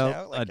Apocalypse You need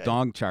Now. a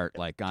dong chart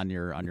like on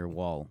your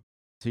wall.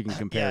 So you can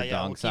compare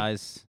dong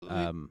size.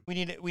 We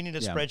need a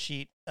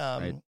spreadsheet.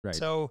 Right.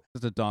 So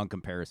it's a dong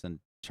comparison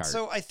chart.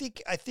 So I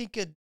think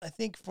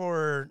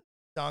for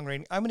dong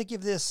rating, I'm gonna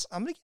give this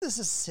a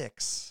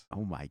 6.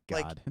 Oh my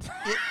god! Like,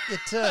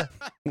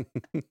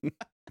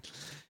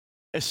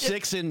 a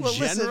 6 in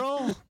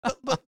general.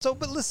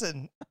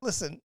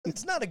 Listen,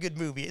 it's not a good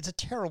movie. It's a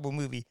terrible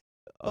movie.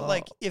 But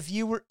like if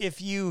you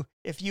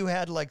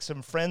had like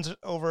some friends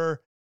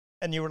over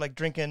and you were like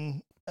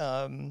drinking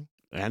and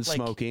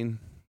smoking.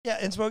 Yeah,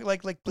 and smoke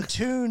like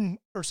Platoon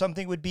or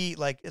something would be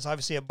like, it's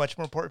obviously a much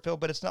more important film,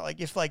 but it's not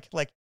like if like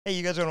hey,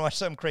 you guys want to watch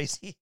something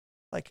crazy,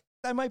 like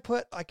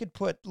I could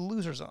put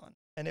Losers on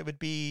and it would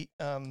be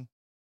you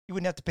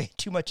wouldn't have to pay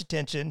too much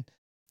attention.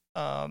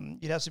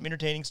 You'd have some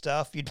entertaining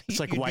stuff. It's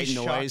like white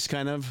noise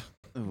kind of.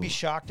 Be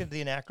shocked at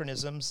the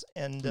anachronisms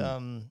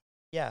and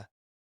yeah.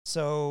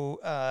 So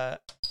I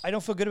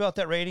don't feel good about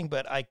that rating,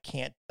 but I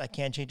can't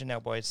change it now,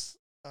 boys.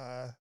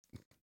 All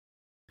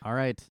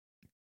right.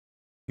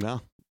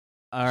 No.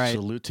 All right.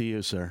 Salute to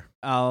you, sir.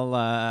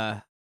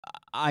 I'm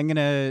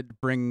gonna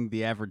bring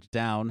the average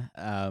down.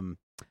 I'm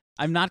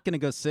not gonna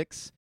go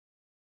 6.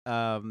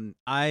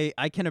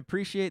 I can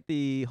appreciate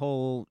the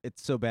whole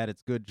 "it's so bad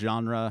it's good"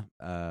 genre.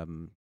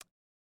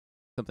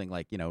 Something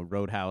like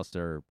Roadhouse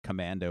or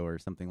Commando or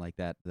something like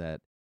that.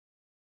 That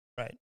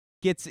right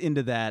gets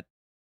into that.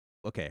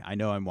 Okay, I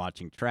know I'm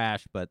watching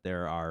trash, but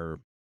there are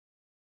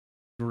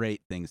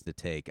great things to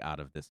take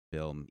out of this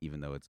film, even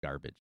though it's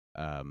garbage.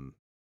 Tell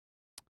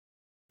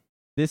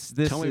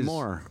me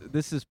more.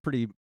 This is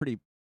pretty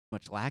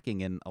much lacking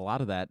in a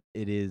lot of that.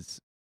 It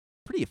is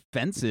pretty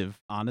offensive,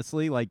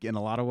 honestly, like in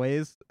a lot of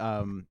ways.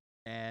 And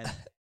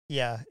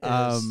yeah,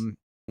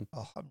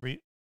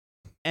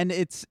 and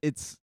it's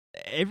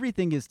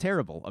everything is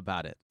terrible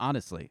about it,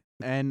 honestly.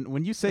 And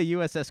when you say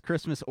USS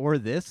Christmas or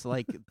this,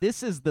 like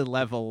this is the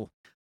level.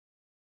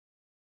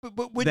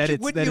 But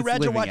wouldn't you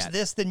rather watch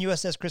this than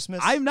USS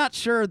Christmas? I'm not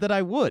sure that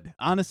I would,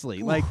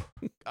 honestly. Like,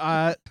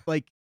 I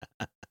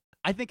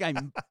think I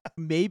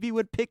maybe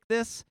would pick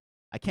this.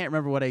 I can't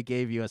remember what I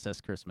gave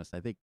USS Christmas. I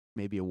think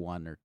maybe a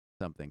 1 or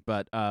something.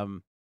 But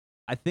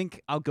I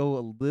think I'll go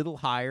a little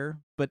higher,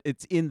 but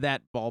it's in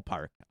that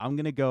ballpark. I'm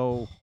gonna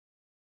go.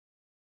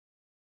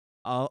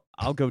 I'll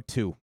go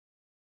 2.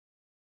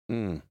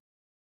 I'm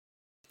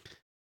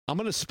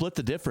gonna split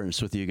the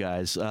difference with you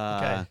guys.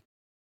 Okay.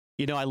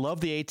 You know, I love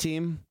the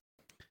A-Team.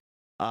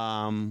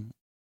 I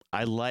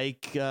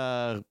like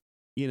ignorant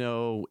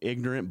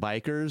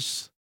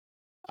bikers.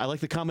 I like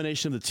the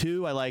combination of the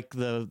two. I like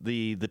the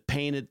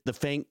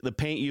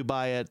paint you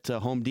buy at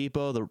Home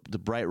Depot, the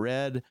bright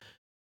red.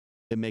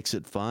 It makes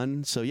it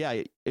fun. So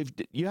yeah, if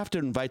you have to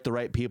invite the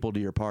right people to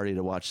your party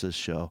to watch this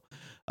show.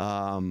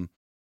 I'm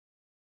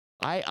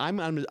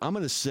going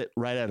to sit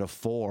right at a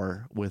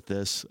 4 with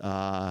this.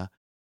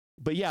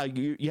 But yeah,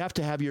 you have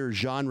to have your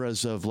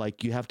genres of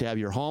like, you have to have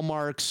your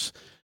hallmarks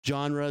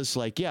genres.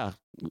 Like, yeah,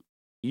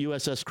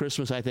 USS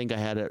Christmas, I think I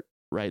had it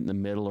right in the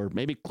middle, or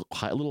maybe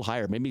a little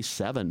higher, maybe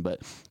 7.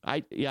 But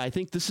I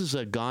think this is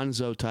a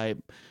gonzo type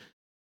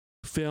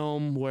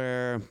film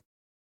where,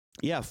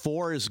 yeah,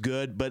 4 is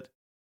good, but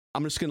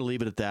I'm just going to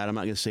leave it at that. I'm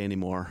not going to say any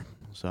more.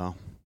 So,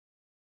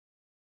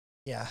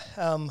 yeah.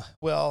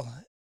 Well,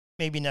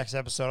 maybe next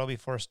episode I'll be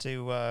forced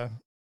to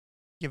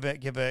give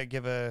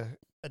a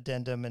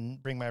addendum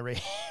and bring my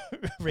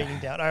rating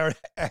down. I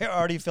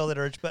already feel that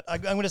urge, but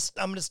I'm gonna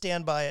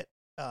stand by it.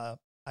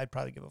 I'd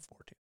probably give a 4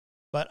 too.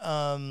 But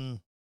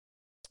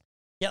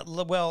yeah.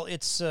 Well,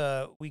 it's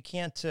we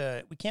can't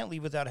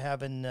leave without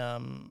having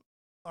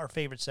our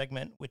favorite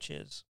segment, which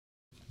is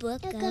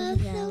Book of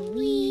the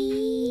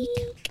Week.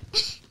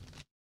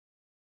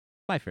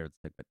 My favorite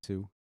segment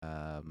too.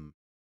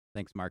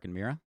 Thanks, Mark and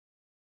Mira.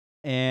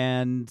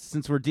 And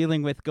since we're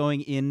dealing with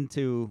going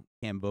into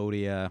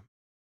Cambodia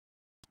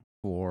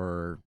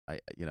for,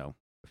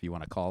 if you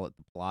want to call it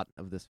the plot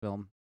of this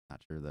film, not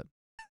sure that.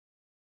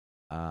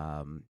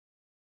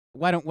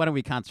 Why don't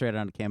we concentrate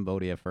on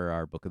Cambodia for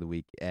our book of the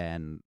week,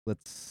 and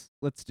let's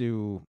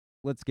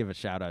give a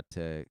shout out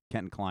to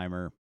Kenton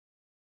Clymer.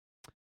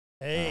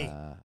 Hey,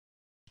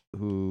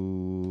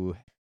 who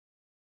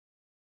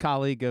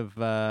colleague of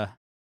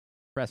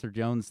Professor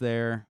Jones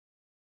there,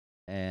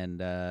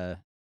 and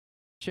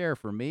chair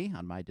for me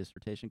on my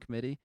dissertation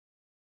committee,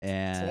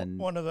 and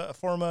one of the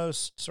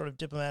foremost sort of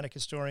diplomatic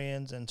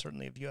historians, and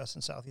certainly of U.S.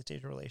 and Southeast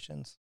Asia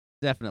relations.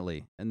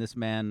 Definitely, and this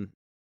man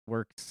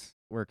works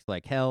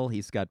like hell.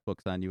 He's got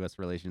books on U.S.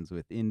 relations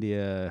with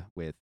India,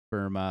 with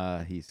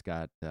Burma. He's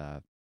got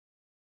a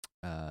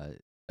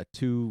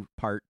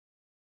 2-part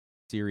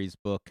series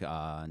book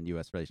on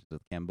U.S. relations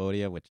with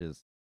Cambodia, which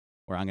is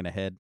where I'm going to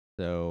head.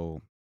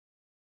 So,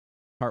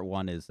 part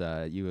 1 is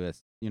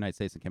United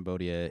States and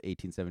Cambodia,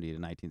 1870 to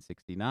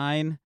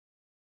 1969,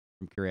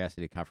 from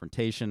curiosity to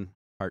confrontation.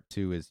 Part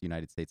 2 is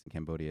United States and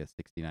Cambodia,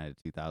 69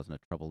 to 2000, a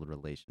troubled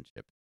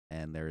relationship.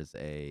 And there's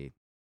a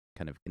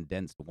kind of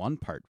condensed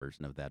 1-part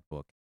version of that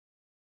book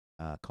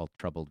called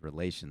Troubled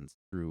Relations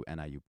through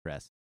NIU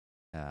Press.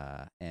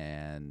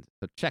 And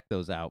so check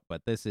those out.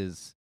 But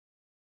there's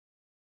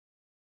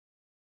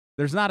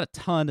not a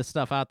ton of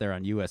stuff out there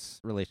on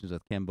U.S. relations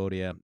with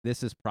Cambodia.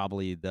 This is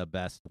probably the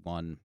best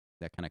one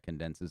that kind of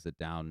condenses it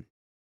down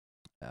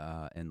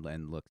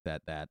and looks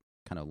at that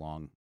kind of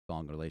long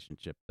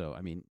relationship. So,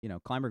 I mean,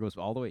 Clymer goes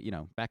all the way,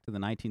 back to the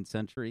 19th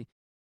century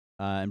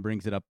and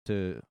brings it up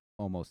to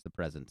almost the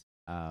present.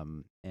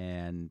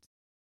 And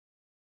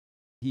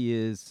he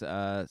is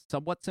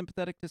somewhat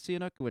sympathetic to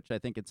Sihanouk, which I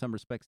think in some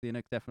respects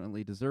Sihanouk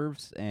definitely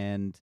deserves.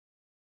 And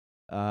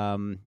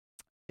it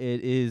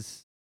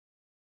is,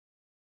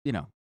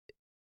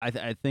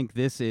 I think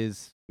this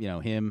is,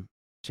 him,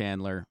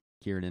 Chandler,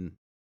 Kiernan.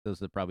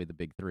 Those are probably the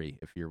big 3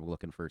 if you're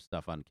looking for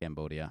stuff on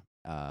Cambodia.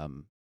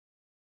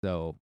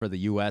 So for the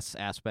U.S.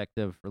 aspect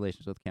of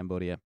relations with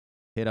Cambodia,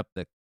 hit up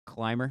the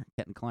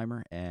Kenton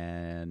Clymer,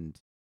 and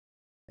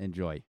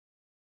enjoy.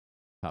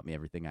 Taught me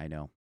everything I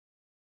know.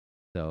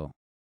 So,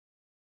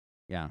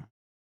 yeah,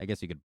 I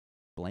guess you could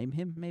blame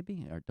him,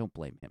 maybe, or don't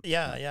blame him.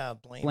 Yeah,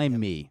 blame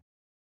me.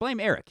 Blame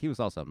Eric. He was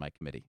also on my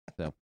committee.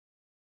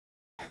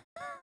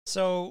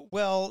 So,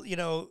 well,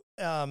 we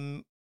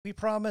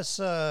promise.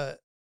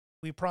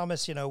 We've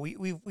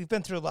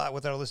been through a lot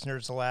with our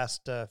listeners the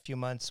last few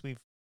months. We've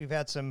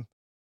had some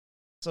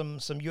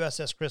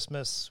USS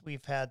Christmas.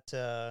 We've had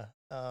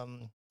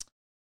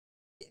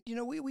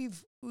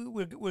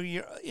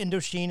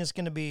Indochine is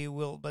going to be,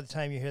 by the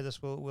time you hear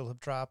this, will have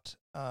dropped.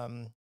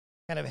 Kind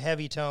of a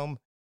heavy tome.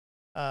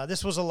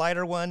 This was a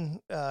lighter one.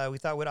 We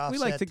thought would offset. We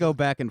like to go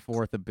back and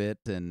forth a bit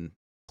and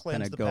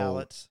cleanse the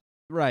palate.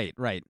 Right.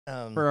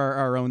 For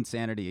our own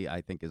sanity,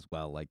 I think, as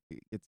well. Like,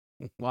 it's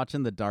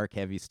watching the dark,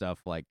 heavy stuff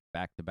like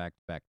back to back to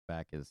back to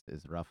back is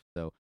rough.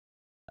 So,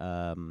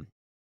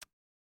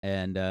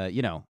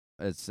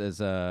 as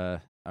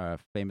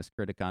famous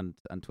critic on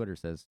Twitter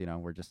says,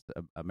 we're just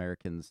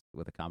Americans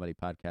with a comedy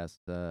podcast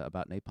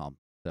about napalm.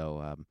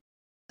 So,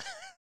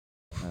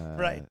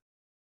 right.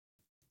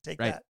 Take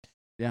that.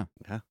 Yeah.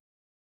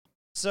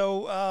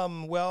 So,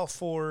 well,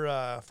 for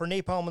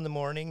Napalm in the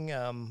Morning,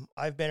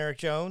 I've been Eric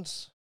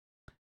Jones.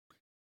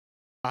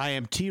 I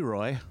am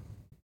T-Roy.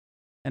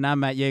 And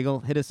I'm Matt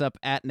Yeagle. Hit us up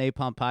at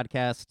Napalm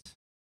Podcast.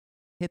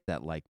 Hit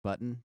that like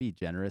button. Be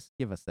generous.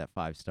 Give us that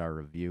 5-star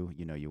review.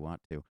 You know you want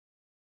to.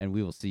 And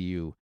we will see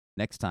you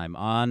next time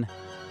on...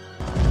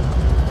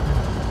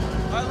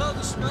 I love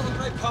the smell of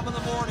napalm in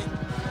the morning.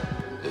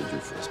 Did your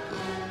first blow?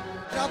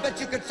 I'll bet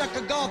you could suck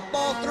a golf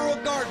ball through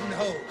a garden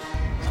hose.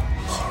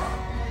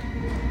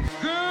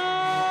 Good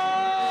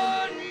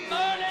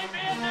morning,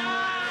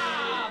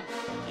 Vietnam!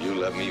 You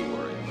let me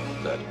worry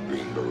about that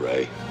green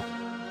beret.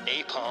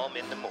 Napalm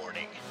in the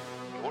Morning,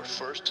 your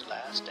first,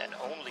 last, and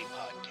only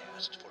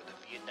podcast for the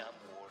Vietnam